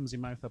before and it gums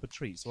your mouth up a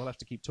treat, so I'll have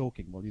to keep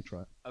talking while you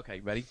try it. Okay,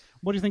 ready?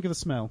 What do you think of the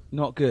smell?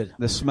 Not good.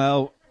 The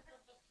smell...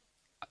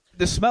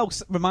 This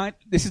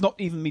is not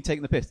even me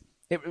taking the piss.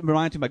 It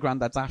reminds me of my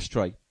granddad's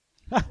ashtray.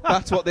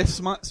 That's what this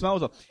smells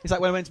of. It's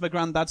like when I went to my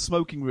granddad's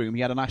smoking room,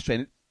 he had an ashtray,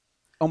 and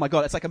oh my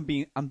God, it's like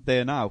I'm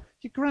there now.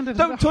 Your granddad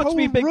Don't had a touch whole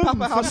me, Big room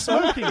Papa for House.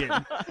 smoking in.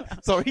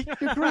 Sorry.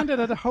 Your granddad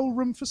had a whole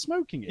room for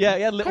smoking in. Yeah,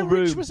 he had a little How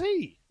room. rich was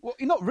he? Well,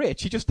 he's not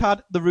rich. He just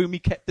had the room he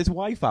kept his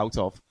wife out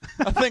of.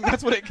 I think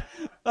that's what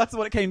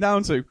it came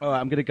down to. All right,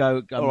 I'm going to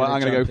go. All right, I'm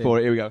going to go for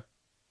it. Here we go.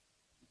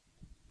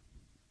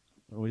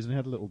 Oh, he's only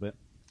had a little bit.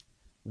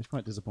 He's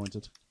quite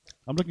disappointed.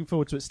 I'm looking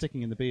forward to it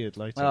sticking in the beard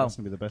later. Oh. That's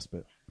going to be the best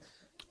bit.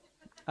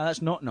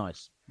 That's not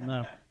nice.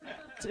 No.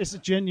 It's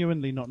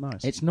genuinely not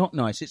nice. It's not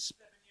nice. It's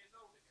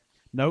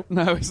Nope.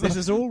 No, it's This not.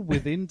 is all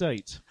within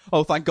date.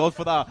 Oh, thank God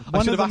for that. I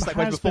One should of have asked that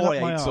them question has been before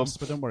up I my ate some. arse,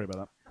 but don't worry about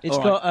that. it's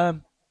All got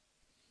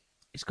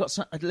it's got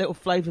a little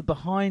flavour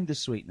behind the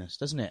sweetness,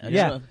 doesn't it?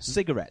 Yeah,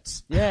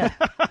 cigarettes. Yeah.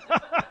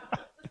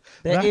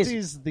 That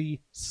is the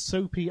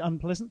soapy,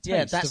 unpleasant taste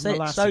Yeah, that's of it.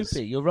 molasses.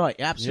 Soapy. You're right.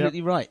 You're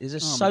absolutely right. There's a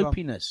my God.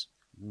 soapiness.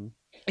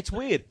 It's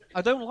weird.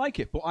 I don't like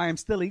it, but I am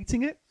still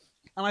eating it,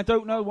 and I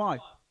don't know why.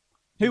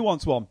 Who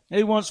wants one?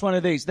 Who wants one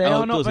of these? They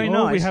Oh, are not does he? very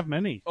Oh, nice. we have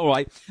many. All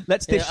right,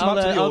 let's dish them out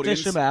to the I'll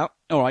audience. dish them out.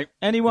 All right.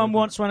 Anyone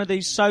wants one of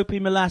these soapy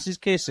molasses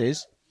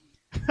kisses?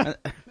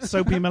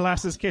 Soapy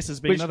Molasses Kisses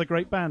being Which- another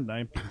great band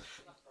name.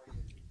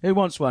 Who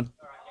wants one?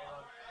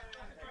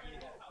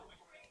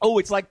 Oh,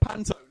 it's like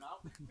Panto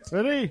now.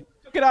 Ready?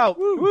 Look it out.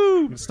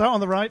 Woo! Start on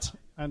the right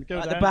and go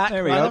At down. the back.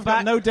 There we At go. the I've got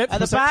back. no depth At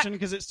the perception back.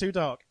 because it's too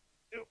dark.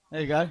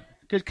 There you go.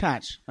 Good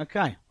catch.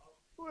 Okay.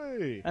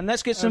 Whee. And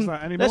let's get How's some.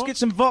 that? Any Let's more? get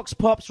some Vox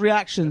Pops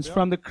reactions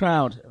from the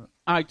crowd.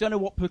 I don't know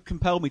what would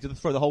compel me to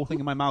throw the whole thing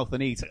in my mouth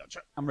and eat it.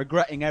 I'm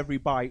regretting every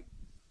bite.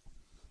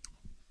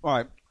 All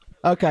right.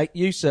 Okay,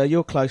 you sir,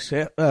 you're close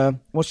here.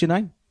 What's your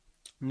name?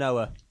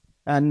 Noah.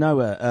 And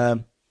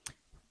Noah.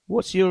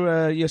 What's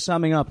your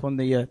summing up on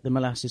the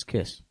molasses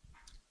kiss?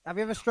 Have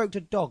you ever stroked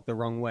a dog the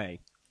wrong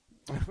way?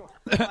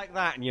 Like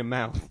that in your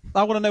mouth.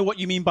 I want to know what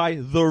you mean by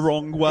the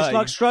wrong way. It's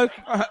like stroke.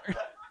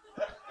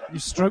 You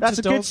stroked That's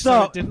a a good dog, so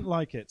start. it didn't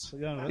like it.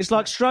 Yeah, that's It's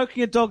like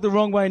stroking a dog the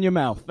wrong way in your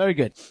mouth. Very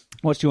good.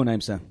 What's your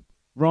name, sir?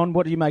 Ron.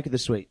 What do you make of the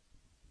sweet?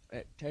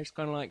 It tastes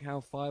kind of like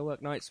how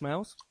firework night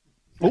smells.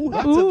 Oh,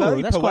 that's a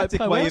very that's quite poetic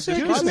way of poetic,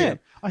 describing isn't it. it?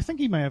 I think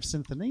he may have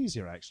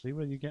synthenesia, actually,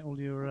 where you get all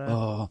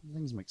your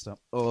things mixed up.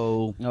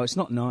 Oh, No, it's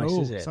not nice,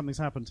 is it? Something's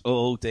happened.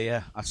 oh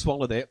dear! I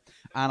swallowed it,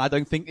 and I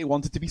don't think it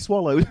wanted to be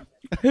swallowed.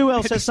 Who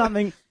else has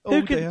something?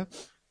 Oh dear!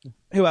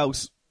 Who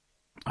else?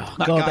 Oh,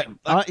 That God,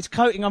 guy- it's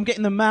coating. I'm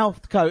getting the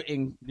mouth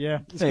coating Yeah,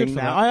 it's thing good for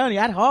now. that. I only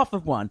had half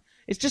of one.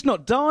 It's just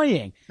not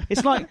dying.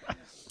 It's like,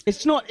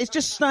 it's not. It's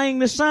just staying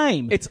the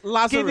same. It's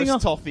Lazarus Giving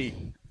off-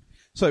 toffee.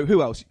 So,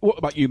 who else? What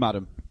about you,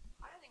 madam?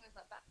 I don't think it was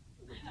that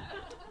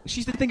bad.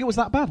 She didn't think it was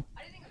that bad.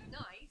 I didn't think it was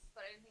nice,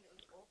 but I didn't think it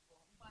was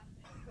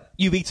awful.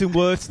 You've eaten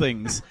worse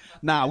things.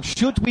 Now,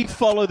 should we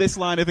follow this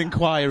line of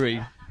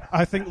inquiry?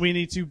 I think we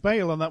need to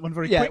bail on that one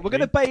very Yeah, quickly. we're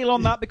going to bail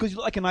on that because you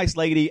look like a nice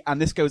lady,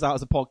 and this goes out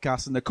as a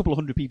podcast, and a couple of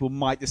hundred people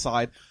might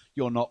decide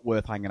you're not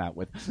worth hanging out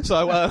with.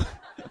 So,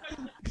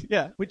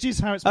 yeah. Which is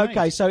how it's made.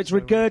 okay, so it's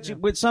regurgit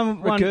with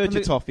some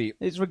Regurgitoffee.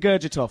 It's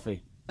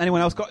regurgitoffee.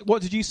 Anyone else got...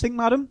 What did you think,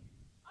 madam?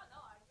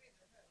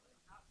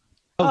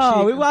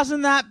 Oh, she- it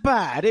wasn't that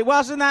bad. It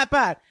wasn't that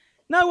bad.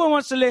 No one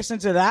wants to listen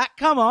to that.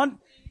 Come on.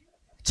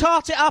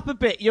 Tart it up a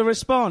bit, your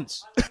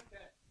response.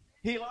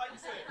 He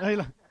likes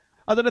it.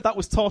 I don't know if that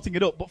was tarting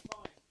it up, but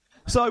fine.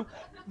 So,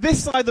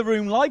 this side of the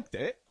room liked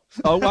it.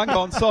 Oh, hang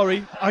on,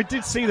 sorry. I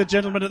did see the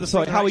gentleman at the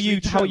Sorry, front how are you?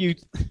 actually How are you?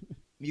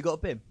 You got a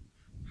bin?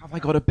 Have I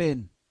got a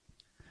bin?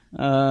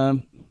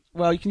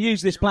 Well, you can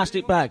use this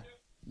plastic bag.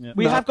 Yeah.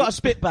 We No. have got a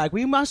spit bag.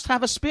 We must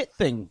have a spit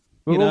thing.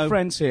 We're You all know-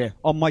 friends here.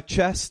 On my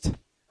chest?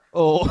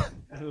 Or...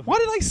 Why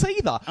did I say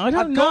that? I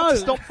don't I've got to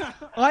know. stop,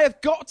 I have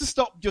got to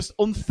stop just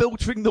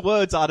unfiltering the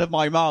words out of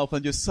my mouth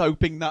and just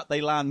hoping that they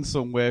land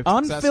somewhere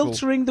successful.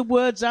 Unfiltering the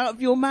words out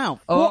of your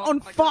mouth. Oh, What on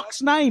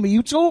fuck's name are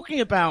you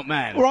talking about,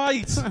 man?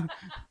 Right.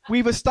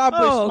 We've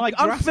established Oh, my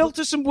grasp...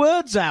 unfilter some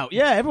words out.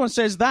 Yeah, everyone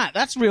says that.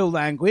 That's real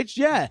language.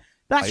 Yeah,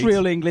 that's Right.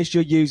 real English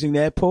you're using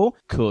there, Paul.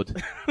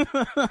 Could.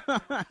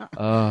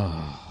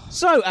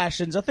 So,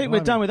 Ashens, I think we're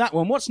done with that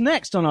one. What's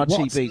next on our cheap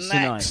What's beats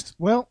next?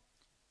 Well,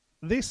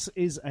 this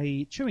is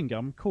a chewing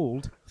gum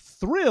called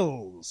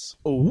Thrills.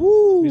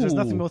 Ooh. Because there's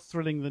nothing more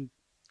thrilling than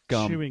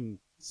Gum. chewing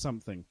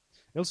something.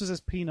 It also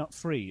says peanut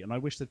free, and I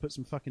wish they'd put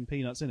some fucking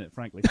peanuts in it,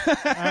 frankly.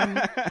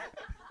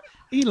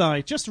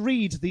 Eli, just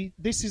read the...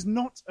 This is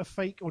not a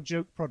fake or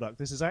joke product.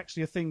 This is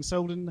actually a thing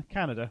sold in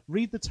Canada.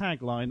 Read the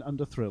tagline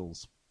under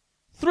Thrills.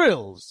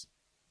 Thrills.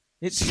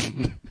 It's...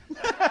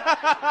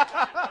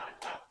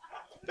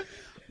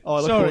 Oh, I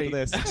look forward to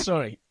this.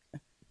 Sorry.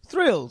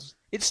 Thrills.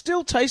 It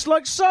still tastes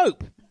like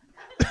soap.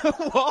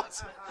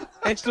 What?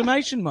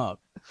 Exclamation mark.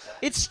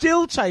 It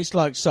still tastes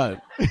like soap.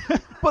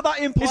 But that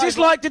implies... Is this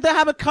like, did they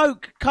have a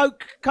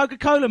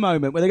Coca-Cola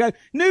moment where they go,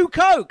 new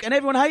Coke, and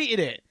everyone hated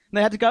it? And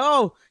they had to go,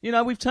 oh, you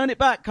know, we've turned it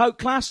back, Coke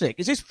Classic.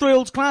 Is this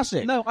Thrills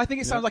Classic? No, I think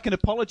it sounds like an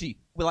apology.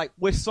 We're like,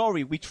 we're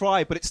sorry, we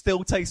tried, but it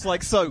still tastes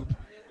like soap.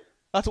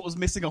 That's what was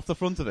missing off the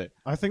front of it.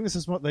 I think this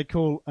is what they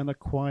call an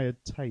acquired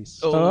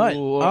taste. All right.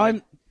 all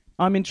right.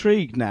 I'm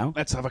intrigued now.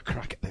 Let's have a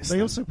crack at this. They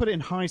then. also put it in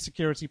high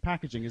security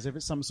packaging as if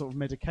it's some sort of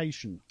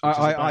medication. Which is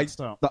a bad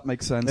start. That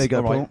makes sense. There you go,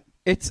 All right. Paul.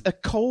 It's a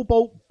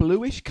cobalt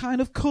bluish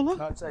kind of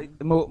colour. I'd say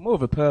more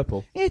of a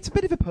purple. It's a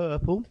bit of a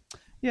purple.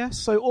 Yes,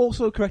 so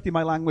also correcting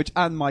my language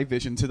and my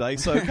vision today,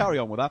 so carry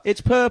on with that.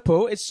 It's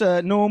purple. It's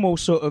a normal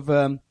sort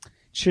of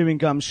chewing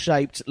gum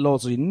shaped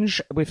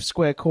lozenge with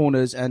square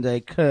corners and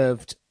a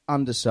curved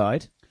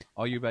underside.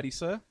 Are you ready,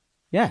 sir?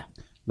 Yeah.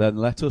 Then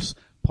let us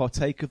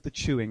partake of the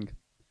chewing.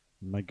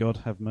 May God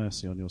have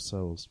mercy on your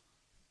souls.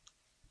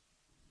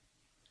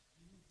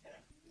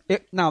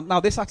 Now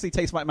this actually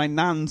tastes like my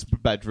nan's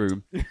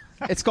bedroom.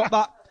 It's got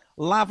that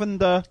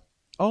lavender...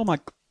 Oh, my...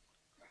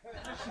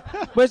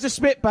 Where's the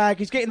spit bag?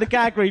 He's getting the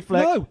gag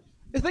reflex. No!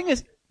 The thing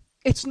is,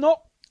 it's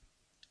not...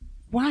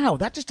 Wow,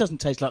 that just doesn't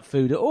taste like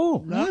food at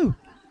all. No.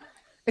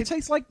 It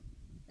tastes like...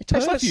 It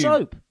tastes perfume. like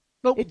soap.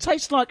 No. It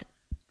tastes like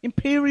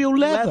Imperial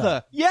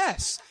leather.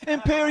 Yes!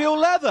 Imperial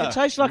leather! It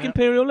tastes like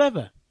Imperial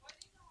leather.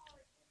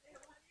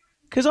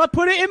 Because I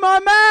put it in my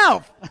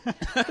mouth.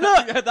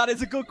 Look, Yeah, that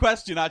is a good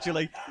question,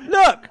 actually.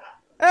 look.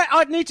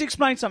 I need to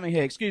explain something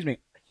here. Excuse me.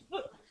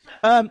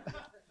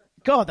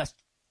 God,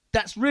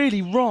 that's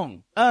really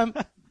wrong.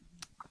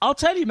 I'll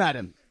tell you,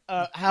 madam,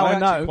 how I actually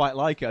know. quite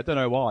like it. I don't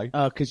know why.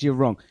 Oh, because you're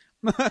wrong.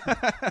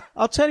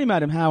 I'll tell you,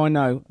 madam, how I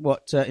know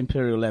what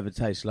Imperial leather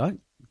tastes like.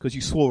 Because you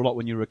swore a lot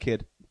when you were a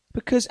kid.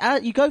 Because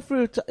you go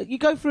through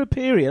a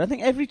period. I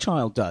think every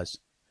child does.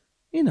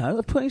 You know,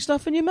 of putting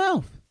stuff in your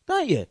mouth,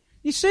 don't you?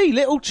 You see,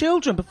 little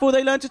children before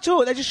they learn to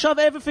talk, they just shove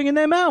everything in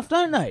their mouth,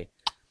 don't they?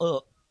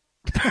 Oh,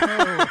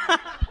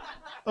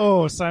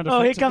 sound effects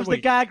Oh, here of comes the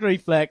week. gag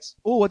reflex.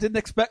 Oh, I didn't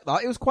expect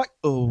that. It was quite...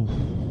 Oh.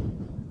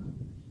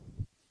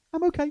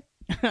 I'm okay.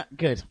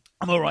 Good.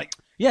 I'm all right.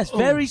 Yes,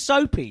 very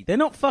soapy. They're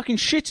not fucking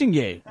shitting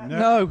you.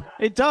 No.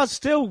 It does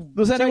still.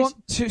 Does anyone...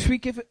 Should we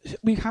give it...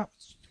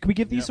 Can we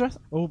give these the rest?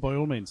 Oh, by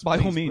all means. By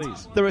all Please, means.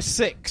 please. There are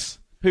 6.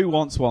 Who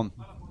wants one?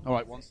 All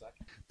right, 1 sec.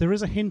 There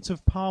is a hint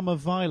of Parma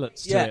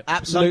violets to Yeah, it.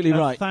 absolutely like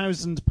right.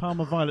 1,000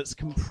 Parma violets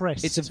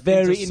compressed. It's a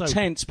very into soap.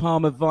 intense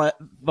Parma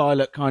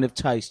violet kind of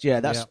taste. Yeah,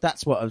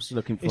 that's what I was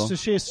looking for. It's the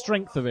sheer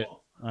strength of it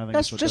I think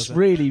That's what just does it.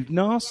 really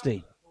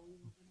nasty.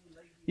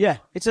 Yeah,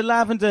 it's a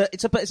lavender.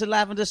 It's a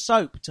lavender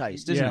soap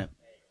taste, isn't Yeah. it?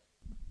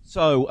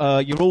 So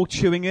you're all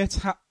chewing it.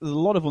 There's a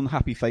lot of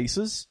unhappy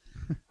faces,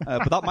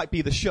 but that might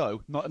be the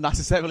show, not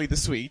necessarily the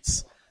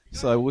sweets.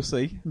 So we'll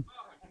see.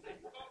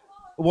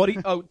 What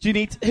do you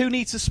need? Who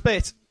needs to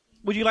spit?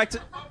 Would you like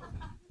to?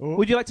 Oh.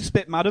 Would you like to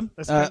spit, madam?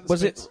 Let's count the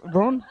Was it spits.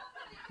 Ron?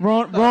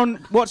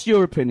 Ron, what's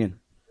your opinion?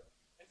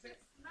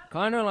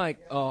 Kind of like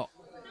a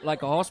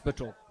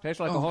hospital. Tastes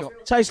like a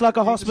hospital. Tastes like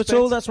a to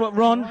hospital. spit? That's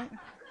what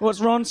What's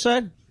Ron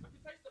said?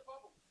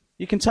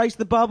 You can taste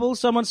the bubble.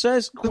 Someone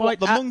says. What,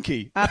 the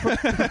monkey?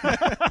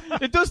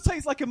 It does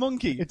taste like a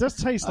monkey. It does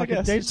taste like a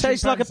guess. dead It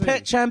tastes like a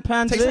pet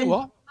chimpanzee. Tastes like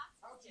what?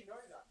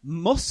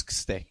 Musk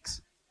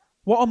sticks.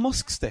 What are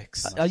musk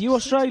sticks? Are you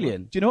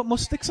Australian? Do you know what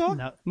musk sticks are?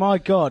 No. My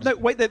God. No,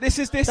 wait. This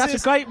is. That's a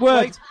great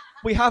word. Wait,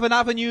 we have an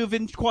avenue of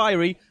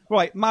inquiry.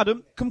 Right,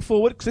 madam, come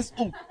forward. Cause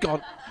oh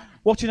God,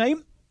 what's your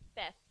name?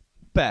 Beth.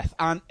 Beth,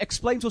 and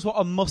explain to us what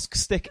a musk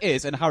stick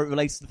is and how it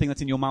relates to the thing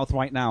that's in your mouth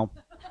right now.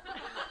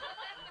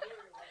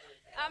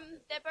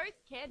 They're both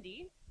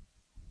candy.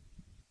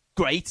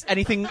 Great.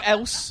 Anything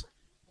else?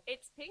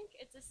 It's pink,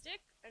 it's a stick,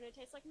 and it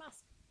tastes like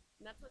musk.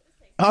 And that's what this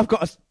tastes I've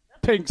got a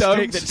pink Don't.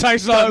 stick that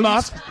tastes like Don't.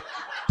 musk.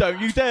 Don't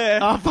you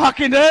dare! I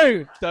fucking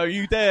do. Don't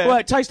you dare! Well,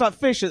 it tastes like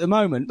fish at the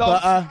moment, No.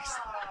 but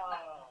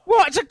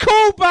what? It's a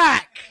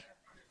callback.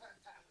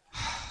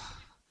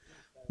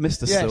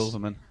 Mr. Yes.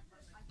 Silverman.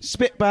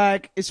 Spit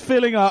bag is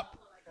filling up.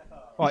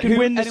 Right, can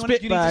win the anyone,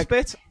 spit do you bag.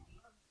 Need to spit?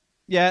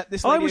 Yeah,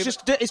 this. I lady was over-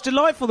 just. It's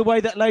delightful the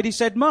way that lady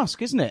said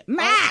musk, isn't it?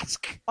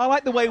 Mask. I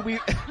like the way we.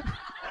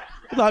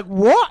 Like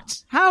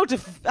what? How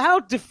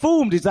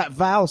deformed is that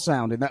vowel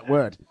sound in that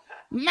word?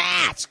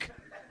 Mask.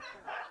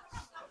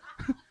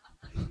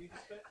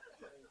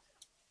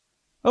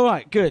 All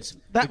right, good.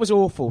 That was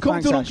awful. Come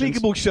Thanks, to an Ashens.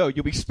 unclickable show.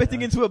 You'll be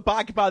spitting into a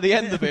bag by the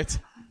end of it.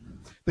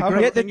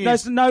 Yeah,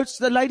 there's the notes.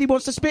 The lady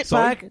wants the spit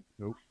Sorry? bag. I've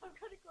got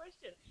a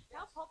question.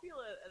 How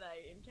popular are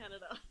they in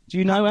Canada? Do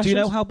you know? Do you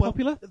know Ashens? how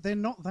popular? They're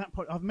not that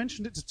popular. I've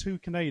mentioned it to 2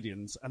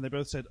 Canadians, and they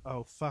both said,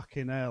 "Oh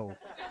fucking hell!"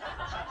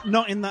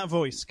 Not in that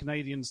voice.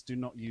 Canadians do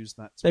not use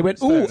that. They went,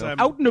 voice. "Ooh, But,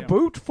 out in the yeah.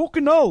 boot,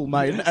 fucking hell,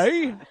 mate,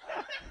 eh?"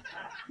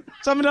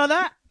 Something like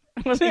that.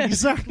 Was it?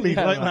 Exactly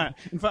Yeah, like right.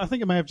 that. In fact, I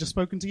think I may have just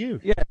spoken to you.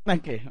 Yeah,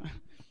 thank you.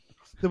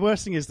 The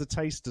worst thing is the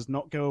taste does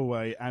not go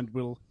away and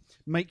will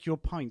make your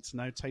pint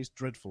now taste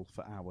dreadful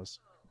for hours.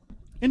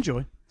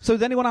 Enjoy. So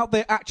does anyone out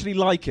there actually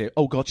like it?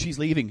 Oh God, she's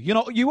leaving.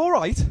 You all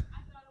right?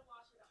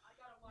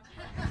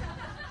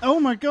 Oh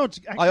my God!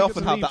 I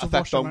often have that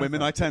effect on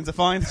women. I tend to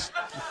find.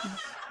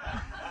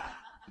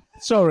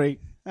 Sorry,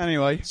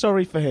 Anyway,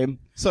 sorry for him.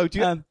 so do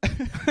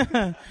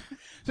you?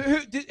 So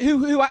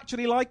who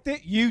actually liked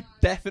it? You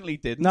definitely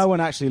didn't. No one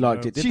actually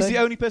liked it, did She's they? the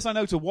only person I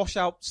know to wash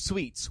out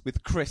sweets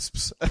with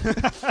crisps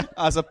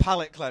as a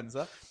palate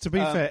cleanser. To be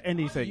fair,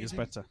 anything is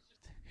better.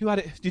 Who had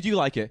it? Did you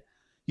like it?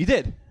 You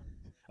did.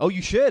 Oh,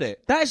 you shared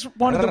it. That is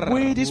one of the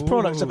weirdest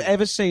products I've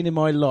ever seen in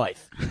my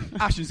life.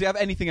 Ashens, do you have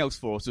anything else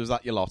for us, or is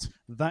that your lot?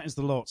 That is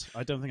the lot.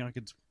 I don't think I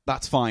could.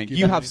 That's fine. Give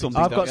You me have anything.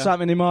 something. I've don't got you?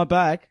 something in my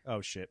bag.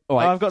 Oh shit! All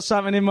right. I've got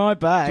something in my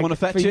bag. Do you wanna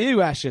fetch for it? you,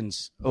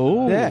 Ashens?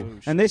 Oh. Yeah.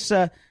 And this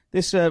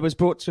was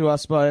brought to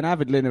us by an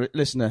avid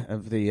listener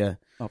of the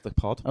Of the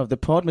pod.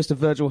 Mr.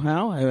 Virgil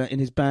Howe, in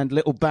his band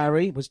Little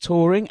Barry, was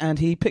touring, and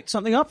he picked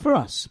something up for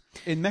us.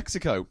 In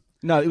Mexico.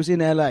 No, it was in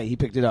LA. He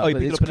picked it up. Oh, he but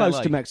picked it's it up in close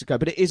LA. to Mexico,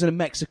 but it is a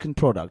Mexican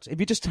product. If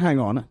you just hang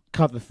on,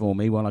 cover for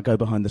me while I go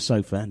behind the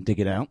sofa and dig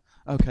it out.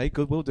 Okay,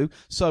 good, we'll do.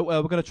 So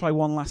we're going to try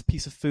one last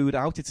piece of food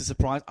out. It's a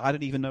surprise. I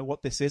don't even know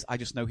what this is. I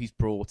just know he's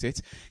brought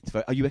it.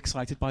 Are you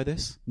excited by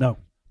this? No.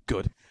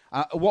 Good.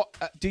 What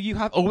do you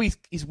have? Oh, he's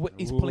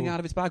pulling out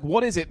of his bag.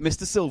 What is it,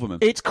 Mr. Silverman?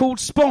 It's called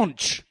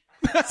Sponch.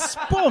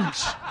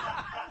 Sponch.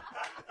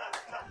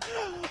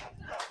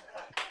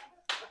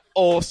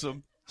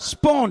 Awesome.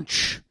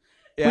 Sponch.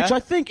 Yeah? Which I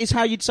think is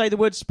how you'd say the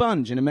word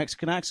sponge in a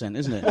Mexican accent,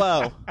 isn't it?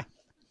 Well,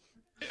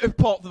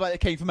 apart from the fact it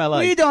came from LA.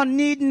 We don't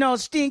need no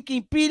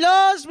stinky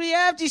pillows. We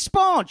have the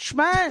sponge,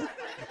 man.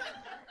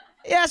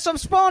 Yeah, some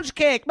sponge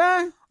cake,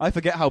 man. I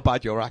forget how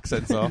bad your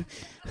accents are.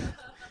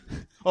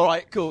 All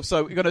right, cool.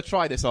 So we're going to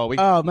try this, are we?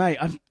 Oh, mate,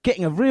 I'm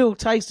getting a real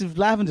taste of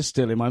lavender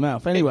still in my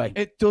mouth. Anyway,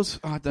 It does.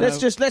 I don't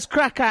know. let's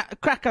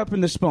crack open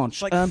the sponge.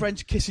 It's like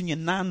French kissing your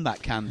nan,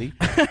 that candy.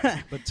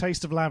 But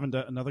Taste of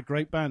Lavender, another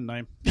great band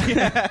name.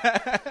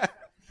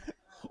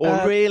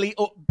 Or really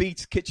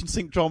upbeat kitchen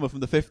sink drama from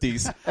the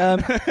 50s.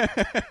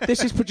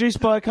 This is produced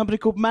by a company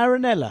called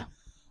Marinella.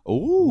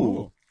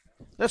 Ooh.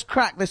 Let's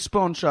crack this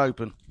sponge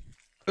open.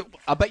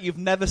 I bet you've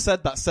never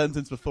said that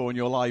sentence before in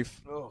your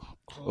life.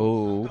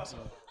 Oh.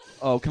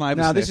 Oh, can I have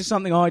a Now, sniff? this is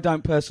something I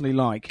don't personally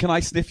like. Can I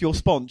sniff your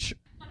sponge?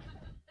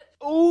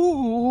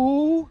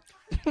 Ooh.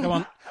 Come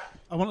on.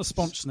 I want a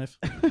sponge sniff.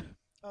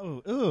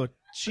 Oh,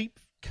 cheap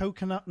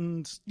coconut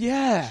and...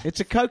 Yeah. It's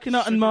a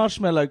coconut and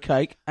marshmallow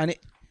cake, and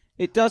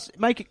it does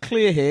make it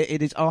clear here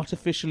it is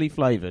artificially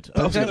flavoured.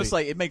 I was going to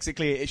say, it makes it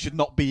clear it should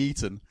not be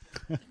eaten.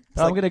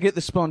 I'm going to get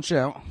the sponge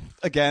out.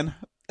 Again,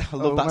 I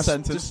love that The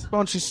sentence.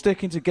 sponge is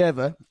sticking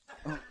together.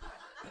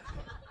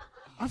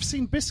 I've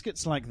seen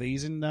biscuits like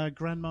these in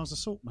Grandma's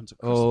assortment at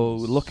Christmas. Oh,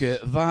 look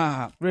at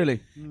that. Really?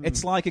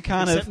 It's like a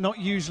kind Except of not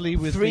usually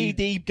with 3D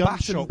the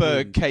gunshot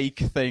Battenberg wound. cake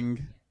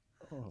thing.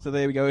 So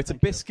there we go. It's a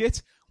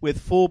biscuit with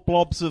 4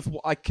 blobs of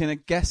what I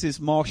can guess is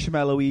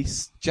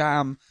marshmallowy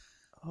jam.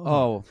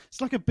 Oh.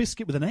 It's like a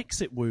biscuit with an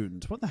exit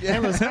wound. What the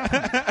hell is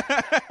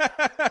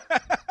that?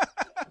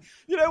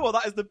 You know what?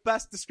 That is the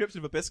best description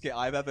of a biscuit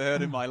I've ever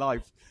heard in my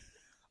life.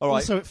 All right.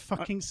 Also, it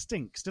fucking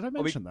stinks. Did I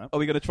mention that? Are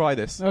we going to try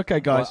this? Okay,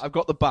 guys. Right, I've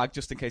got the bag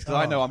just in case, because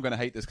I know I'm going to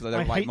hate this because I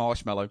don't like hate-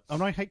 marshmallow.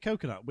 And I hate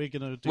coconut. We're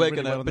going to do We're really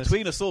going to, well on this.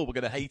 between us all, we're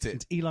going to hate it.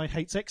 And Eli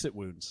hates exit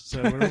wounds.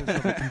 So we're all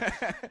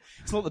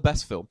It's not the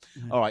best film.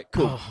 All right,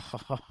 cool.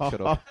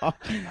 Shut up.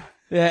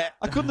 Yeah.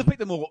 I couldn't have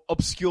picked a more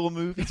obscure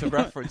movie to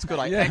reference, could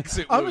I?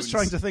 Exit I was Wounds.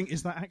 trying to think,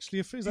 is that actually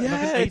a film? Is that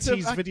Yeah, like it's an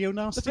a- 80s video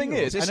nasty? The thing or-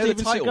 is, I it know the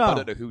Steven title, Seagal? but I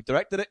don't know who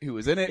directed it, who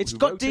was in it, It's who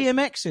got wrote it.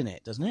 DMX in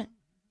it, doesn't it?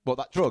 What,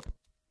 that drug?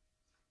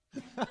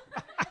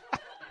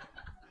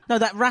 No,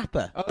 that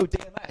rapper. Oh,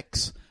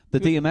 DMX. The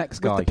DMX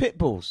guy. With the pit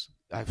bulls.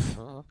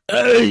 Oh.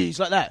 Hey, he's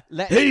like that.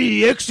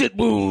 Hey, exit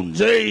wounds,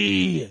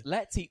 hey.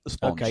 Let's eat the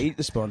sponge. Okay, eat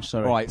the sponge,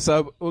 sorry. Right,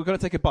 so we're going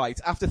to take a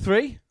bite. After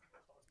 3?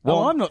 Oh,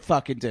 One, I'm not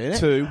fucking doing it.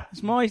 2.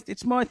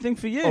 It's my thing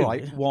for you. All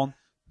right, 1,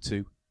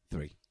 2,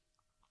 3.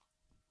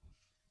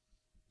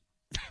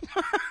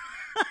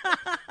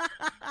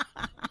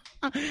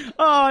 Oh,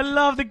 I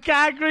love the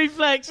gag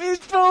reflex.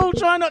 It's Paul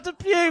trying not to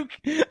puke.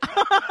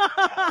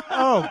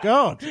 Oh,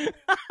 God.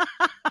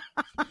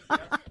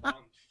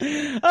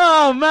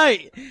 Oh,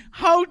 mate.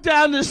 Hold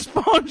down the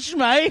sponge,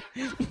 mate.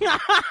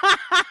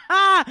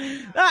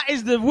 That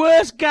is the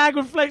worst gag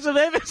reflex I've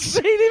ever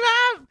seen him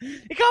have.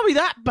 It can't be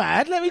that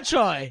bad. Let me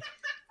try.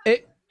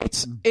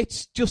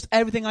 It's just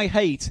everything I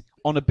hate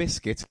on a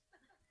biscuit.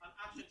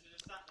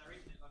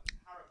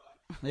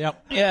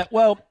 Yep. Yeah,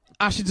 well,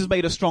 Ashens has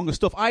made us stronger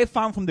stuff. I have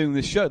found from doing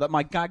this show that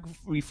my gag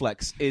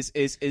reflex is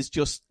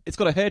just, it's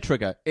got a hair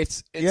trigger.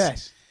 It's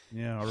Yes.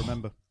 Yeah, I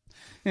remember.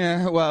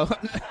 Yeah, well.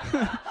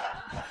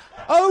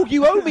 Oh,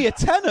 you owe me a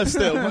tenner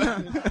still.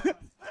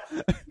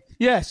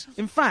 Yes.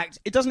 In fact,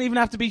 it doesn't even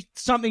have to be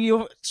something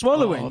you're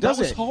swallowing, Oh, does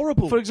that was it?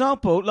 horrible. For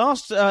example,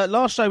 last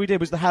show we did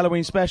was the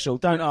Halloween special.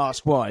 Don't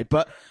ask why,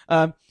 but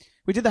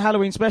we did the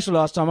Halloween special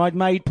last time. I'd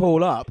made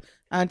Paul up,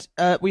 and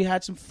we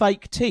had some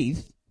fake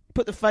teeth.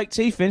 Put the fake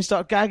teeth in,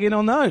 start gagging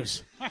on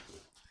those.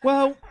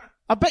 Well,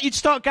 I bet you'd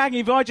start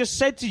gagging if I just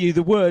said to you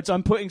the words,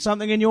 I'm putting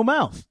something in your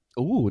mouth.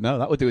 Oh, no,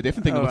 that would do a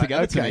different thing All right,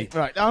 altogether to okay. me.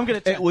 Right, I'm going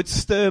to... It would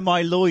stir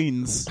my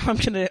loins. I'm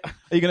going to... Are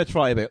you going to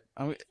try a bit?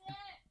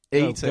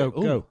 Eat it.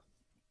 Go.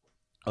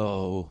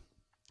 Oh.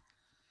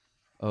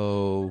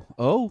 Oh.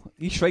 Oh,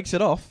 he shakes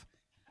it off.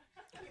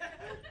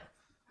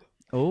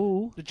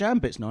 Oh. The jam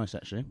bit's nice,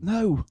 actually.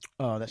 No.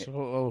 Oh, that's...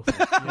 Oh.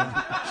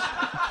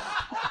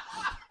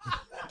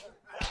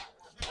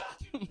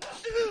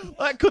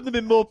 That couldn't have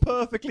been more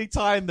perfectly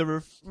timed,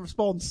 the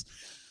response.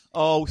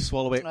 Oh,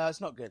 swallow it. It's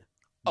not good.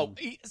 Oh,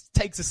 he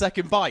takes a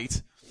second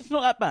bite. It's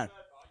not that bad.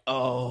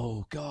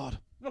 Oh, God.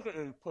 Look at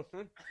him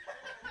pussy.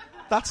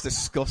 That's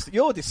disgusting.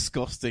 You're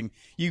disgusting.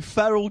 You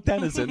feral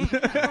denizen.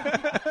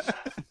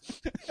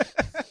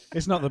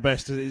 It's not the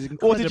best. It's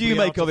What did you incredibly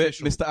make of it,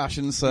 artificial. Mr.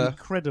 Ashens, sir?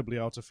 Incredibly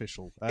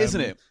artificial.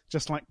 Isn't it?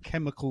 Just like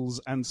chemicals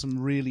and some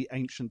really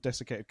ancient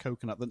desiccated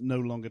coconut that no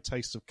longer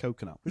tastes of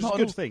coconut. Which Not is at a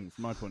good all. thing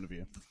from my point of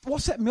view.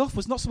 What set me off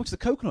was not so much the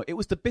coconut, it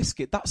was the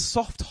biscuit. That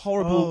soft,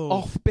 horrible,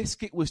 off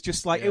biscuit was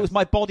just like, it was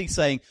my body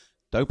saying,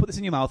 don't put this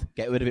in your mouth,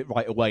 get rid of it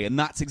right away. And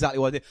that's exactly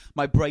what I did.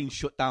 My brain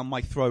shut down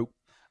my throat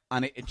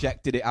and it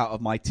ejected it out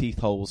of my teeth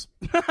holes.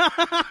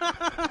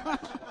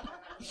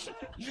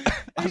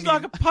 He's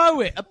like a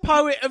poet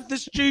of the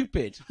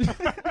stupid.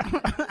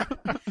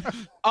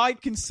 I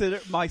consider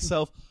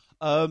myself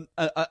a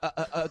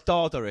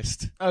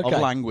Dadaist of Okay.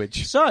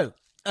 language. So,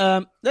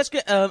 let's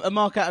get a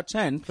mark out of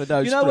 10 for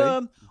those You know,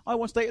 three. I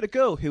once dated a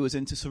girl who was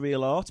into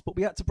surreal art, but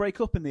we had to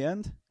break up in the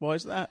end. Why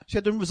is that? She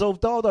had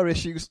unresolved Dada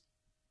issues.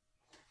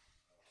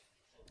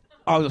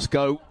 I'll just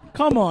go.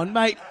 Come on,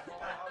 mate.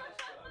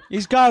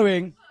 He's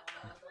going.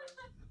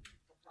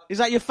 Is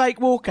that your fake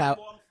walkout?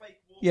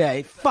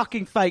 Yeah,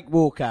 fucking fake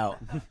walkout.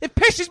 It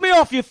pisses me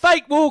off, you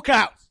fake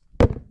walkout.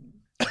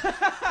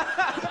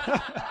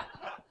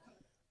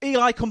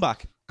 Eli, come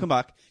back. Come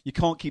back. You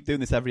can't keep doing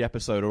this every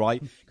episode, all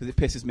right? Because it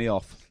pisses me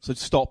off. So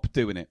stop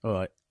doing it. All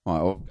right.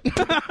 All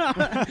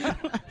right.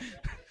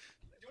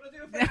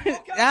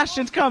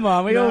 Ashens, come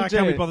on, we all I do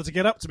can't be it. bothered to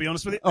get up, to be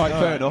honest with you. All right,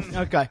 fair enough.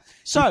 Okay,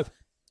 so,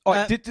 All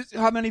right,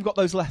 how many have got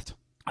those left?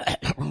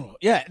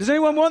 yeah, does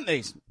anyone want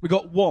these? We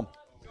got one.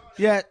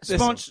 Yeah,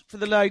 Sponch for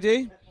the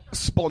lady.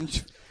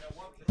 Sponch.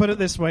 Put it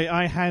this way,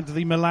 I had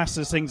the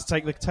molasses thing to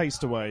take the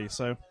taste away,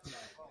 so...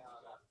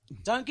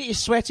 Don't get your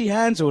sweaty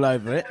hands all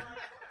over it.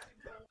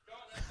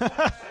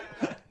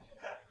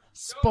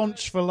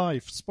 Sponch for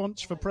life.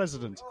 Sponch for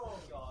president.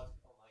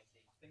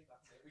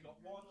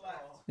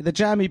 The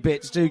jammy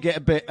bits do get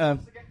a bit...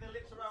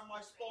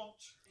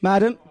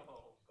 Madam,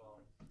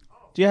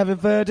 do you have a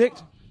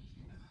verdict?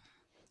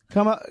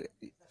 Come up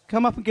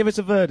and give us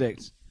a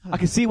verdict. I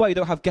can see why you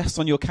don't have guests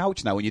on your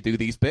couch now when you do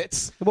these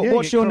bits.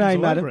 What's your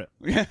name, madam?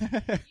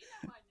 It.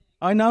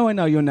 I know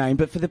your name,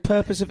 but for the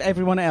purpose of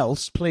everyone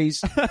else, please,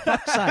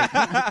 fuck's sake.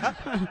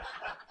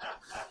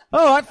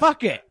 All right,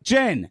 fuck it.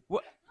 Jen,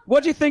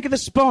 what do you think of the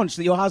sponge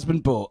that your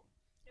husband bought?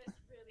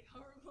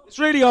 It's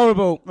really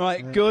horrible.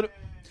 Right, good.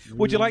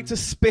 Would you like to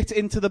spit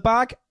into the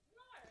bag?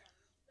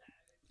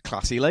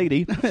 Classy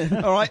lady.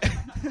 All right.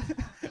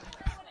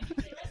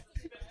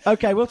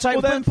 Okay, we'll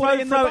take then throw put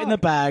it it in the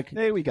bag.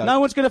 There we go.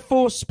 No one's going to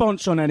force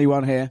sponge on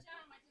anyone here.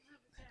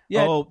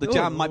 Yeah. Oh, the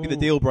jam might be the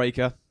deal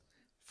breaker.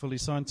 Fully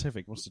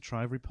scientific. Wants to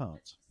try every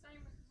part.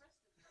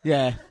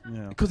 Yeah.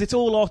 Because it's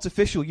all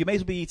artificial. You may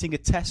as well be eating a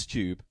test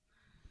tube.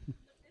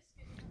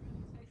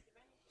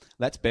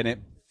 Let's bin it.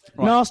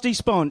 Right. Nasty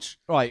sponge.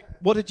 Right.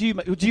 What did you?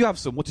 Do you have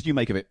some? What did you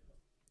make of it?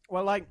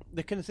 Well, like,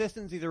 the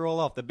consistencies are all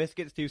off. The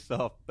biscuit's too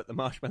soft, but the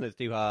marshmallow's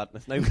too hard.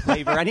 There's no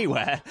flavour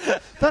anywhere.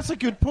 That's a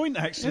good point,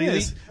 actually. It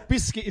is. The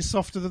biscuit is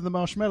softer than the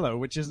marshmallow,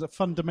 which is a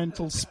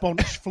fundamental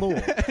sponge flaw.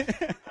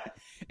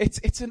 It's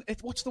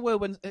what's the word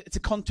when it's a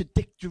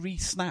contradictory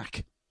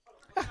snack?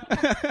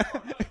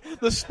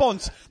 The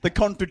sponge, the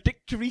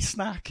contradictory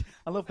snack.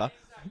 I love that.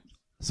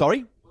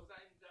 Sorry?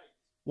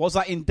 Was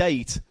that in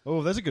date?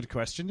 Oh, there's a good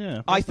question,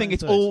 yeah. I think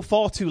it's all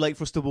far too late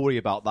for us to worry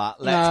about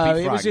that. Let's be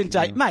frank. It was in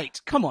date.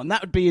 Mate, come on,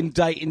 that would be in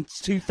date in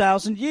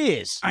 2,000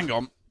 years. Hang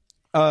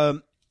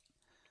on.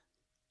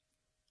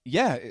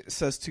 Yeah, it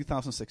says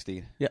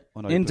 2016. Yeah,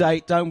 in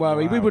date, don't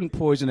worry. Wow. We wouldn't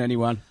poison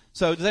anyone.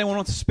 So, does anyone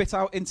want to spit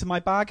out into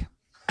my bag?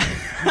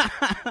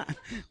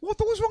 What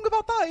was wrong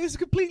about that? It was a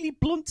completely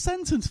blunt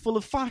sentence full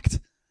of fact.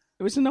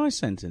 It was a nice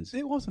sentence.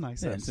 It was a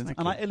nice Yes, sentence. thank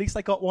And you. at least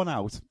I got one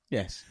out.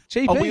 Yes.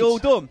 Cheap Are we eats. all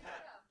done?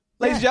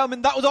 Ladies and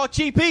gentlemen, that was our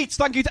Cheap Eats.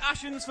 Thank you to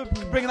Ashens for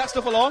bringing that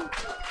stuff along.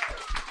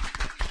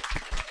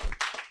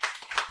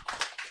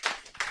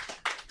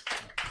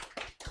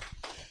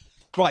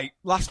 Right,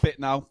 last bit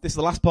now. This is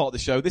the last part of the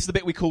show. This is the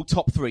bit we call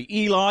Top 3.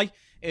 Eli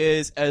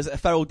is, as a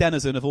feral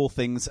denizen of all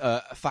things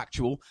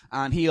factual,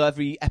 and he,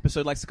 every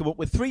episode, likes to come up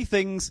with 3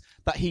 things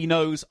that he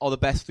knows are the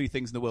best 3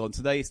 things in the world. And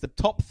today, it's the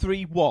top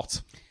 3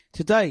 what?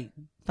 Today,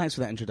 thanks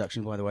for that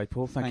introduction, by the way,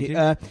 Paul. Thank you.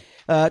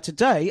 you.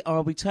 Today,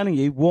 I'll be telling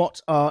you what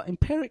are,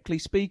 empirically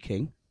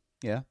speaking,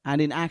 Yeah.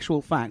 and in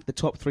actual fact, the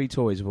top 3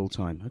 toys of all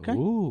time. Okay?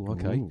 Ooh,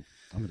 okay. Ooh,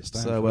 I'm going to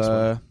stand for this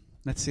So, one.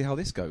 let's see how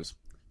this goes.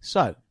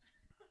 So,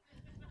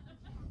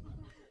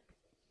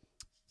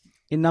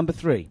 in number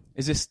 3.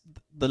 Is this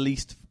the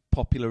least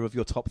popular of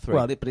your top 3?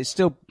 Well, but it's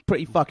still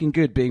pretty fucking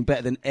good, being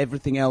better than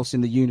everything else in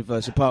the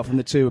universe apart from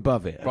the 2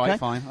 above it. Okay? Right,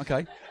 fine,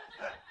 okay.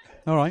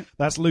 All right.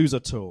 That's loser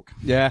talk.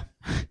 Yeah,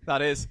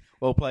 that is.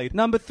 Well played.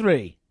 Number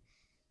 3.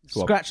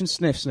 Go on. Scratch and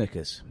sniff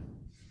Snickers.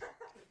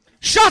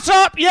 Shut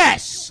up!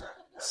 Yes!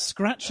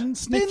 Scratch and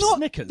sniff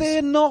Snickers.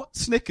 They're not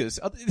Snickers.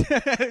 Scratch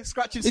and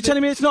You're sniff.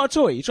 telling me it's not a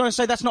toy? You're trying to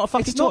say that's not a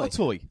fucking It's toy? not a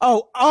toy.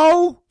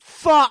 Oh,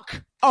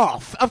 fuck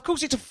off. Of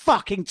course it's a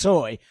fucking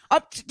toy.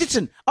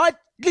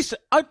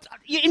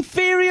 Your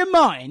inferior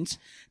mind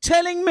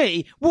telling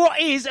me what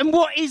is and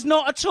what is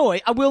not a toy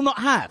I will not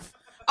have.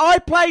 I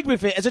played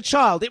with it as a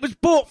child. It was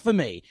bought for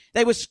me.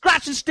 They were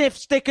scratch and sniff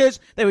stickers.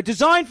 They were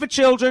designed for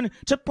children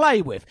to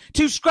play with,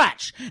 to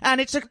scratch. And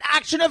it's an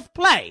action of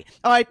play.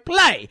 I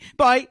play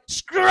by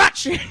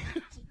scratching.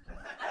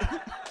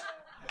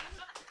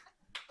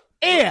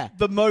 Ear.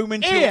 The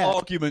moment Ear. your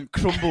argument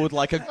crumbled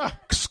like a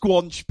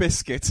squanch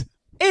biscuit.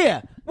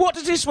 Ear. What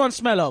does this one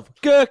smell of?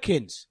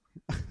 Gherkins.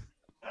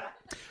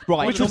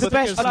 Right. Which was the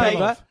best okay,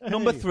 flavour.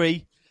 Number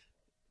 3,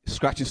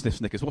 scratch and sniff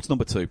Snickers. What's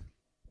number 2?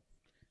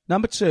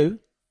 Number 2.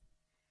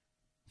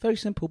 Very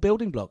simple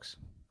building blocks.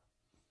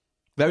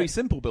 Very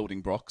simple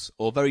building blocks,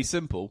 or very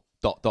simple ...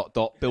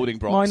 building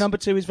blocks. My number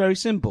 2 is very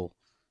simple.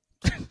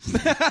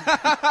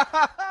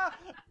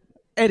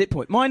 Edit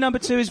point. My number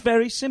 2 is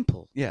very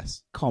simple.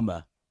 Yes.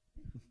 Comma.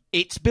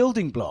 It's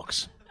building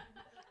blocks.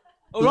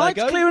 All right,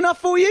 Lego? clear enough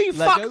for you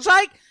Lego? fuck's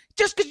sake?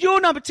 Just because your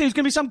number 2 is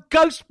going to be some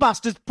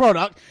Ghostbusters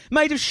product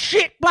made of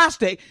shit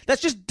plastic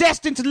that's just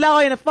destined to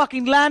lie in a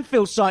fucking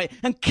landfill site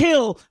and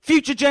kill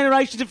future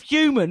generations of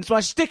humans by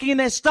sticking in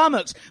their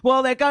stomachs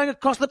while they're going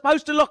across the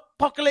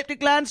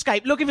post-apocalyptic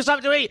landscape looking for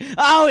something to eat.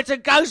 Oh, it's a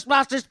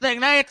Ghostbusters thing.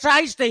 They're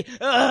tasty.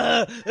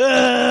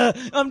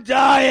 I'm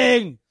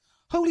dying.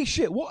 Holy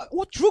shit,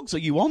 what drugs are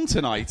you on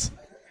tonight?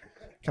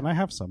 Can I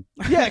have some?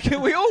 Yeah, can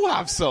we all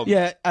have some?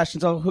 Yeah,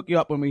 Ashens, I'll hook you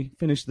up when we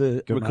finish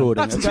the man.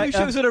 recording. That's okay? 2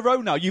 shows in a row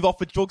now. You've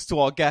offered drugs to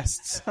our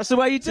guests. That's the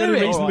way you It's the do only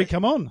it. reason All we right.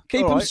 come on.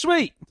 Keep All them right.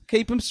 sweet.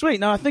 Keep them sweet.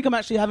 Now, I think I'm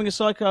actually having a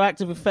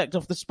psychoactive effect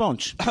off the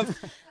sponge.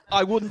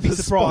 I wouldn't be The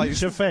surprised.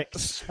 Sponch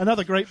Effects.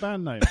 Another great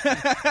band name.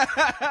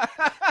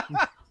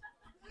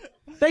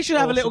 They should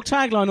have a little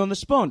tagline on the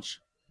sponge.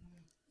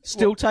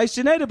 Still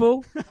tasting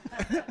edible.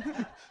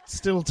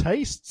 Still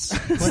tastes?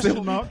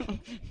 Question mark.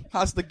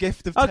 Has the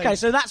gift of Okay,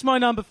 taste. so that's my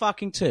number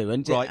fucking 2,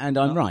 and Right. and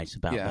I'm right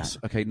about Yes.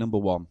 that. Okay, number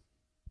 1.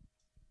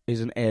 Is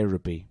an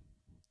Araby.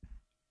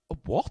 A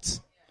what?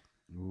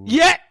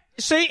 Yet!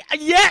 See? A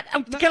yet!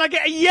 Can I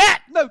get a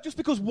yet? No, just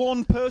because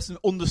one person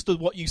understood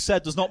what you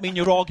said does not mean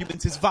your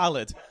argument is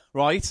valid,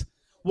 right?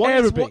 What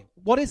is Araby.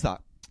 what is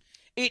that?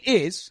 It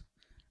is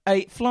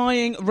a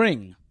flying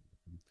ring.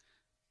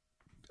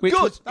 Which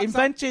Good. was That's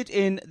invented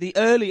in the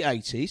early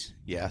 80s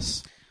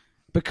Yes.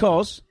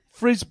 because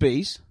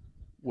Frisbees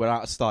We're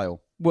out of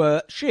style.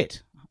 were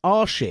shit.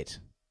 Are shit.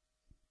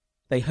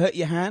 They hurt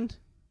your hand.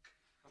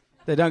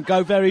 They don't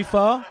go very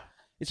far.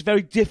 It's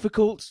very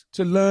difficult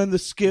to learn the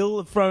skill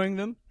of throwing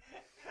them.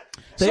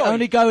 They Sorry.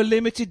 only go a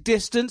limited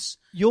distance.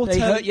 They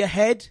hurt your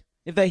head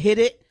if they hit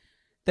it.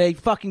 They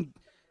fucking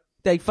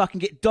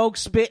get dog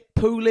spit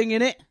pooling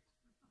in it.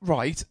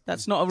 Right.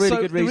 That's not a really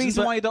good reason. The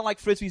reason but- why you don't like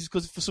frisbees is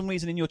because for some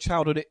reason in your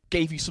childhood it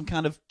gave you some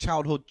kind of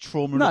childhood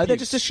trauma. No, and they're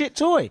abuse. just a shit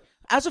toy.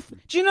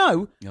 Do you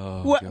know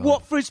Oh, what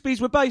God. Frisbees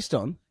were based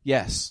on?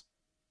 Yes.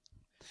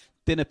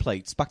 Dinner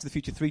plates. Back to the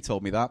Future 3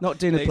 told me that. Not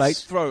dinner They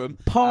plates. Throw them.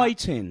 Pie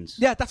tins.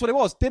 Yeah, that's what it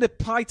was. Dinner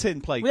pie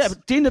tin plates. Yeah,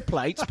 but dinner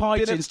plates, pie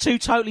Dinner- tins, two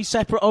totally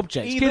separate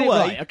objects. Either Get it way,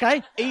 right,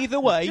 okay? Either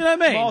way, Do you know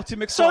what I mean? Martin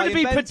McFly Sorry to be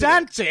invented it.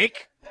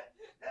 pedantic.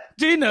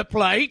 Dinner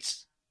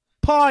plates,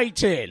 pie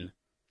tin,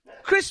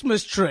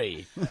 Christmas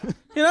tree.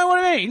 You know what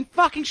I mean?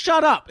 Fucking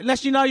shut up,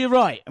 unless you know you're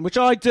right, and which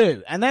I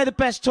do. And they're the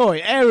best toy,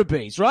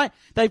 Aerobees, right?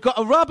 They've got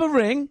a rubber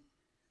ring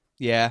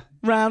Yeah.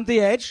 round the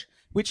edge,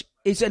 which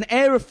is an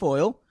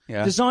aerofoil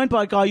Yeah. designed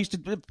by a guy who used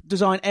to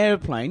design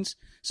airplanes,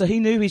 so he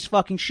knew his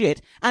fucking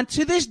shit. And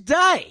to this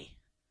day,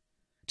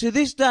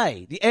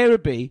 the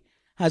Aerobee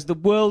has the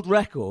world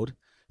record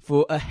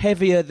for a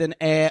heavier than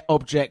air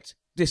object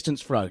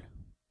distance thrown.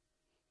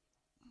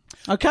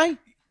 Okay?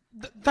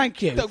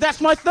 Thank you.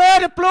 That's my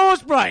third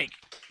applause break.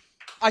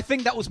 I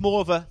think that was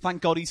more of a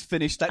thank God he's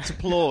finished, let's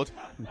applaud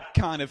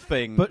kind of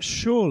thing. But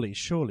surely,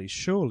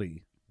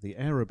 the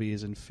Aerobee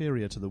is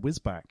inferior to the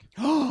Whizback.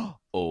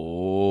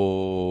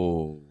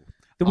 oh.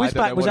 The I don't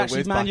know Whizback was what a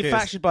actually Whizback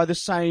manufactured by the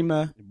same.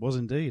 It was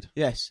indeed.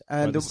 Yes, By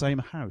and the same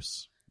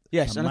house.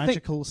 yes, A and I think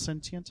magical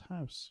sentient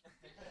house.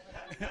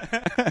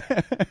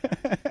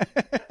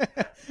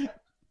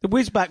 the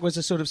Whizback was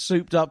a sort of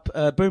souped-up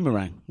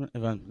boomerang.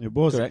 If I'm It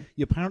was. correct.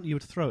 Apparently you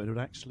would throw it, it would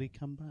actually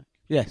come back.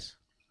 Yes.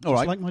 All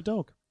Just right. like my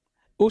dog.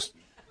 Also,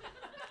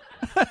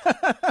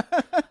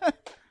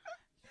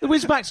 the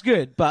Whizback's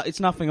good, but it's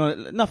nothing on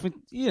it. Nothing.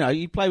 You know,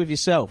 you play with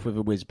yourself with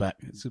a Whizback.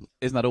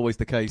 Isn't that always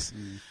the case?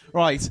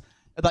 Right.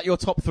 Are that your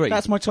top three?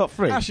 That's my top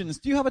three.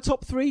 Ashens, do you have a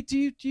top three?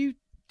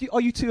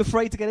 Are you too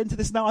afraid to get into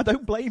this now? I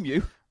don't blame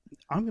you.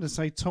 I'm going to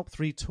say top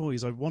 3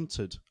 toys I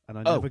wanted and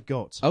I Oh, never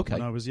got okay.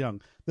 when I was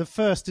young. The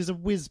first is a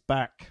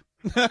Whizback.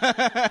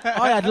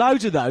 I had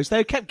loads of those.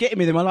 They kept getting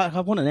me them. I'm like, I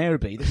want an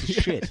Aerobee. This is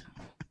shit.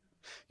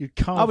 You'd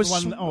carve I was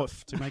one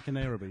off to make an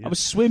Aerobee. I was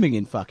swimming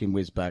in fucking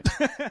Whizback.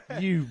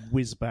 You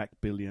Whizback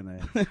billionaire.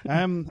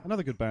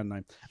 Another good band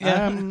name.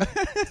 Yeah.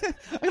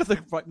 I have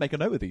to make a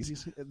note of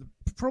these.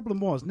 The problem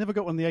was, never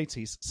got one in the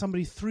 80s.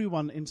 Somebody threw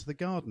one into the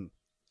garden.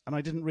 And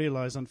I didn't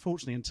realise,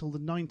 unfortunately, until the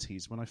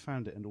 90s when I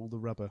found it and all the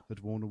rubber had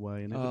worn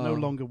away and it would no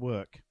longer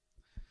work.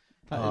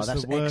 That is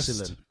that's the worst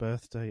excellent.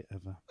 birthday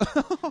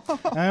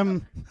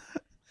ever.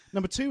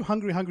 Number 2,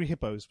 Hungry Hungry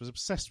Hippos. Was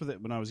obsessed with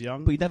it when I was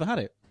young. But you never had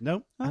it.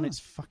 No, and it's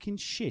fucking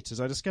shit,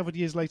 as I discovered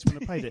years later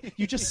when I played it.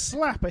 You just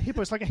slap a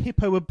hippo. It's like a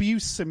hippo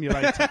abuse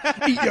simulator.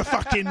 Eat your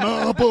fucking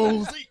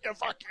marbles. Eat your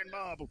fucking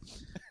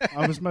marbles.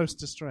 I was most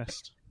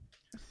distressed.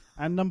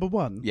 And number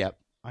 1, Yep.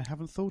 I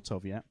haven't thought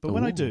of yet. But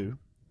when I do,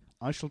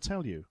 I shall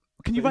tell you.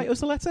 Can you write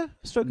us a letter?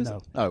 Stroke us?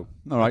 No. Oh,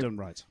 all I right. don't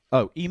write.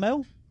 Oh,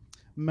 email?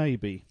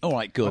 Maybe. All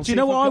right, good. I'll Do you see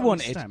know if what I've I got any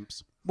wanted?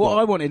 Stamps. What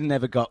I wanted and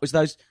never got was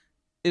those.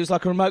 It was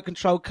like a remote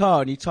control car,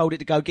 and you told it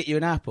to go get you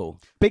an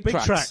apple. Big Big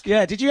tracks. track.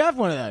 Yeah, did you have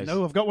one of those?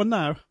 No, I've got one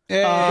now.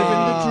 Yeah.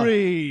 Living the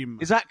dream.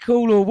 Is that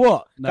cool or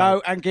what? No.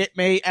 Go and get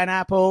me an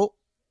apple.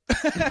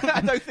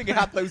 I don't think it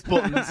had those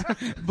buttons.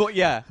 But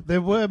yeah.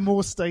 There were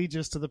more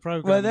stages to the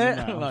program Were there?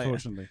 than that, Like-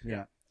 unfortunately.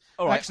 Yeah.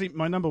 All right. Actually,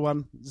 my number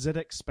 1,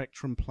 ZX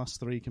Spectrum Plus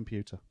 3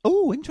 computer.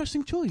 Oh,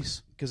 interesting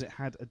choice. Because it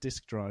had a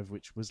disk drive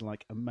which was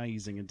like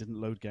amazing and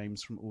didn't load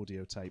games from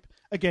audio tape.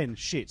 Again,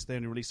 shit, they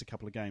only released a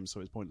couple of games,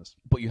 so it's pointless.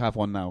 But you have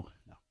one now.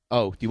 No.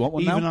 Oh, do you want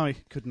one Even now? I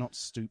could not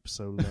stoop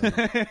so low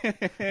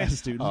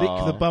as to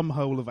lick the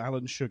bumhole of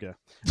Alan Sugar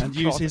and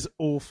use his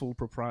awful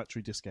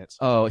proprietary diskettes.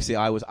 Oh, see,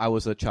 I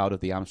was a child of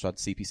the Amstrad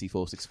CPC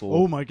 464.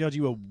 Oh my god,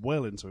 you were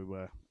well into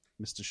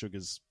Mr.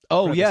 Sugar's.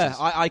 Oh yeah,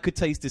 crevices. I could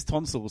taste his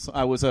tonsils.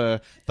 I was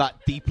that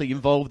deeply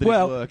involved in his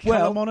work.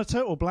 Colour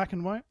monitor or black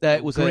and white?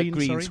 It was a Green,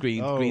 green sorry?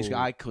 screen. Oh. Green screen.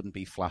 I couldn't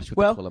be flashed with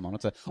Well- the colour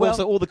monitor. well-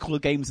 Also, all the colour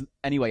games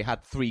anyway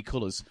had 3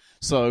 colours,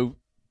 so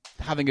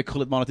having a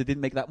coloured monitor didn't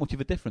make that much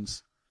of a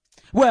difference.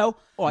 Well,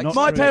 Not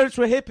my true. parents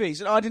were hippies,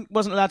 and I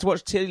wasn't allowed to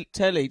watch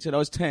telly till I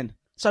was 10.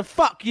 So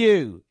fuck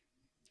you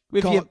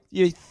with Can't-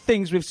 your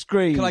things with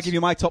screens. Can I give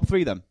you my top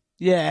 3 then?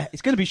 Yeah,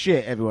 it's going to be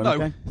shit, everyone. No,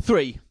 Okay?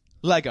 3.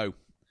 Lego.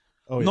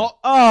 Oh, yeah. Not.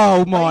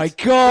 Oh my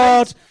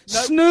god! No.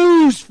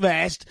 Snooze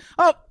fest.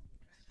 Oh,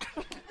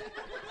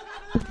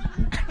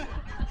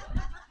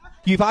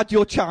 You've had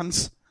your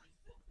chance.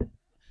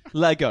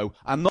 Lego,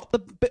 and not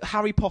the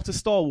Harry Potter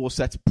Star Wars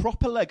sets,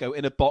 proper Lego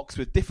in a box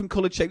with different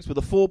coloured shapes, with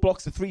the 4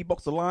 blocks, the 3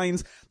 blocks, the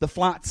lines, the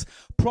flats,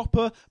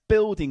 proper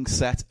building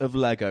set of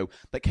Lego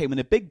that came in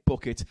a big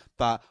bucket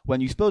that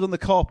when you spilled on the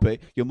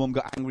carpet, your mum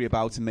got angry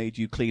about and made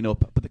you clean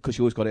up, but because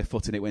she always got her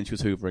foot in it when she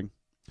was hoovering.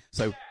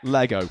 So,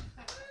 Lego.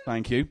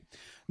 Thank you.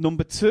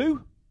 Number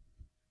 2,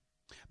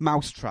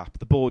 Mousetrap,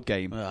 the board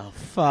game. Oh,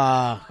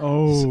 fuck.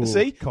 Oh,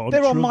 See?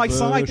 They're on my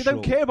side. They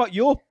don't care about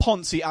your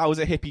Ponzi, I was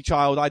a hippie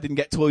child, I didn't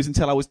get toys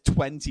until I was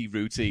 20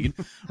 routine,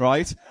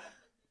 right?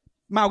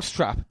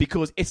 Mousetrap,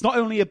 because it's not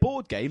only a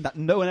board game that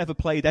no one ever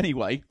played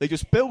anyway, they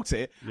just built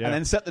it and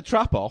then set the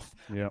trap off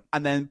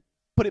and then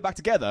put it back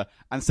together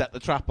and set the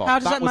trap off. How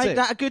does that make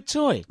that a good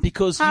toy?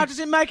 Because how does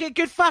it make it a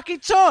good fucking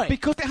toy?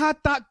 Because it had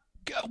that...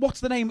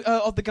 What's the name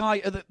of the guy?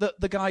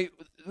 The guy...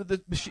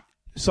 The machine...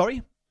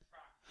 Sorry?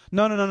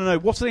 No.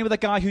 What's the name of the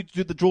guy who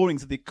did the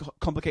drawings of the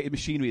complicated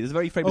machinery? There's a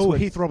very famous word.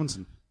 Heath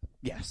Robinson.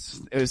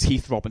 Yes, it was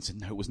Heath Robinson.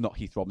 No, it was not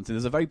Heath Robinson.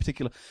 There's a very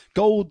particular...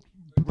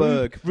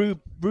 Goldberg.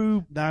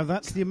 Rube... Now,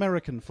 that's the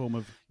American form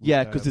of...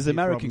 Yeah, because there's an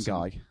American Robinson.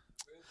 guy.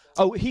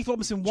 Oh, Heath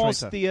Robinson was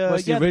Traitor. the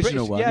original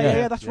British, one.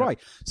 Yeah, that's right.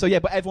 So, yeah,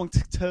 but everyone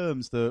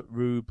terms the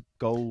Rube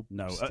Gold...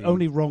 No,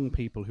 only wrong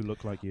people who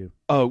look like you.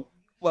 Oh,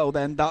 well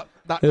then, that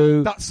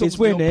sums is it up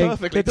winning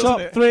perfectly, the doesn't top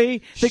it?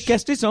 3. The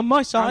guest is on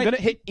my side. I'm going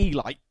to hit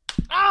Eli.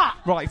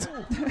 Right.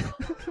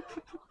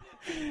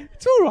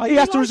 It's all right. He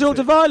has to resort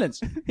to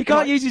violence. He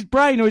can't use his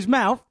brain or his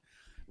mouth.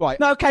 Right.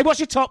 No, okay, what's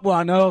your top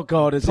 1? Oh,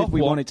 God, as Top if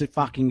we one. wanted to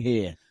fucking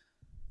hear.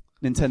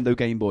 Nintendo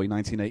Game Boy,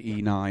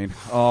 1989.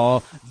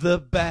 Oh, the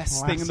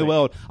best thing in the Classic.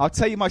 world. I'll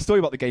tell you my story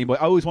about the Game Boy.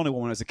 I always wanted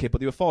one when I was a kid, but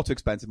they were far too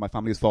expensive. My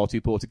family was far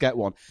too poor to get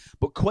one.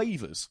 But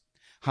Quavers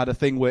had a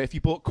thing where if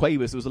you bought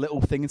Quavers, there was a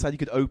little thing inside you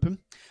could open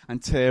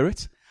and tear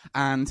it.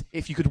 And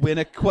if you could win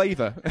a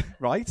Quaver,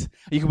 right?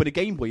 You could win a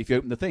Game Boy if you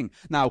opened the thing.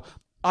 Now,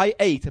 I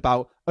ate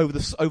about, over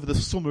the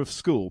summer of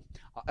school,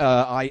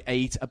 I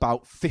ate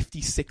about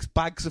 56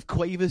 bags of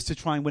Quavers to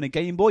try and win a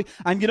Game Boy.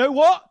 And you know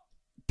what?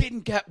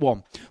 Didn't get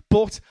one.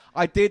 But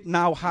I did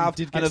now have...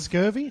 Did get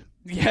scurvy?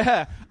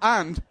 Yeah,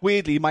 and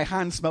weirdly, my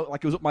hand smelled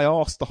like it was up my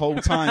arse the whole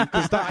time,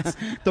 because that's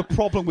the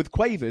problem with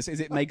Quavers, is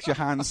it makes your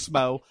hands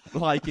smell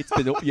like it's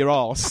been up your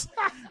arse.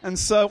 And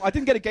so I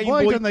didn't get a Game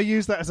Why Boy. don't they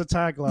use that as a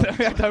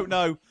tagline? I don't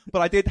know,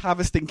 but I did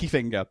have a stinky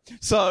finger.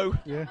 So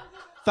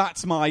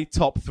that's my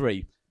top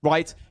 3.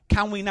 Right,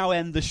 can we now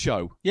end the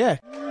show? Yeah.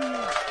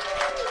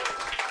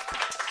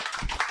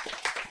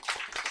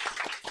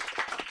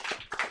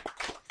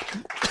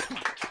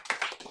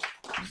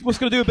 We're just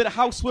going to do a bit of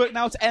housework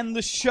now to end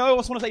the show. I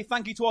just want to say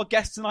thank you to our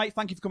guest tonight.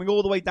 Thank you for coming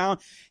all the way down.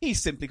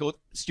 He's simply called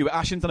Stuart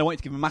Ashens, and I want you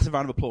to give him a massive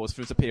round of applause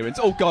for his appearance.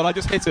 Oh, God, I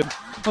just hit him.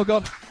 Oh,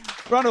 God.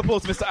 Round of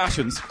applause to Mr.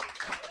 Ashens.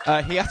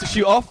 He has to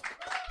shoot off.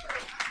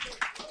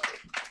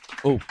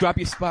 Oh, grab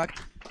your bag.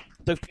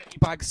 Don't forget your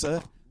bag,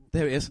 sir.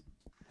 There it is.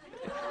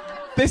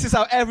 This is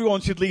how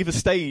everyone should leave a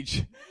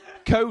stage.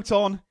 Coat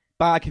on,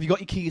 bag. Have you got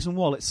your keys and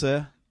wallet,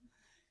 sir?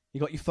 You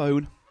got your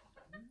phone?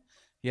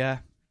 Yeah.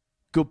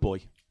 Good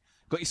boy.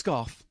 Got your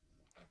scarf?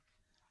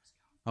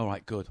 All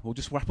right, good. We'll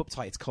just wrap up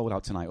tight. It's cold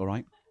out tonight, all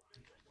right?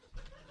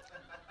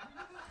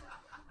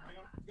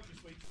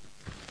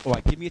 All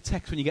right, give me a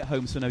text when you get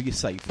home so I know you're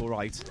safe, all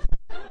right?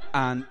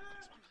 And...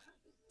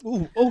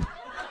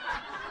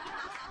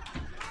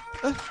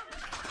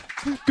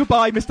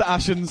 Goodbye, Mr.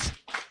 Ashens.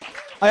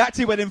 I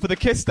actually went in for the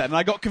kiss then, and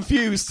I got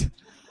confused.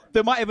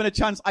 There might have been a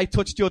chance I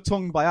touched your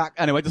tongue by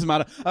accident. Anyway, it doesn't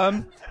matter.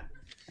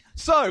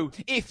 So,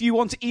 if you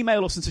want to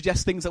email us and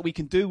suggest things that we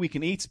can do, we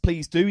can eat,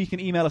 please do. You can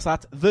email us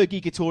at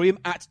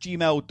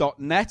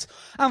thegeekatorium@gmail.net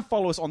and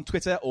follow us on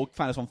Twitter or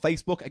find us on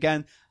Facebook,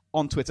 again,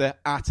 on Twitter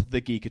at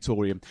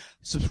thegeekatorium.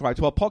 Subscribe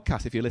to our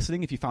podcast if you're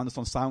listening. If you found us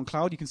on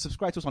SoundCloud, you can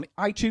subscribe to us on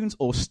iTunes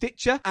or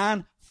Stitcher.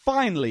 And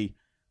finally,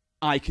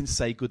 I can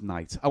say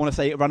goodnight. I want to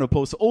say a round of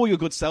applause to all your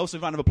good selves. A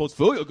round of applause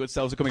for all your good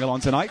selves who are coming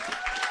along tonight.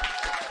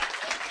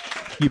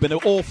 You've been an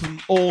awesome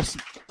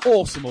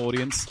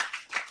audience.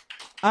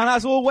 And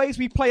as always,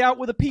 we play out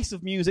with a piece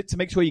of music to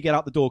make sure you get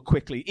out the door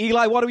quickly.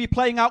 Eli, what are we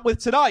playing out with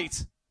tonight? It's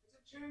a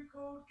tune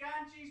called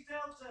Ganges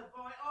Delta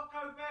by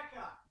Ocko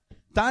Becker.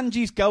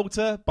 Danji's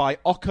Gelter by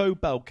Ocko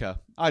Belka.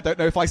 I don't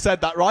know if I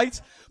said that right,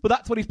 but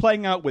that's what he's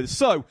playing out with.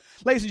 So,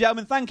 ladies and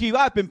gentlemen, thank you.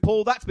 I've been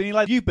Paul. That's been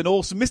Eli. You've been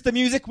awesome. Mr.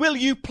 Music, will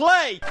you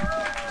play?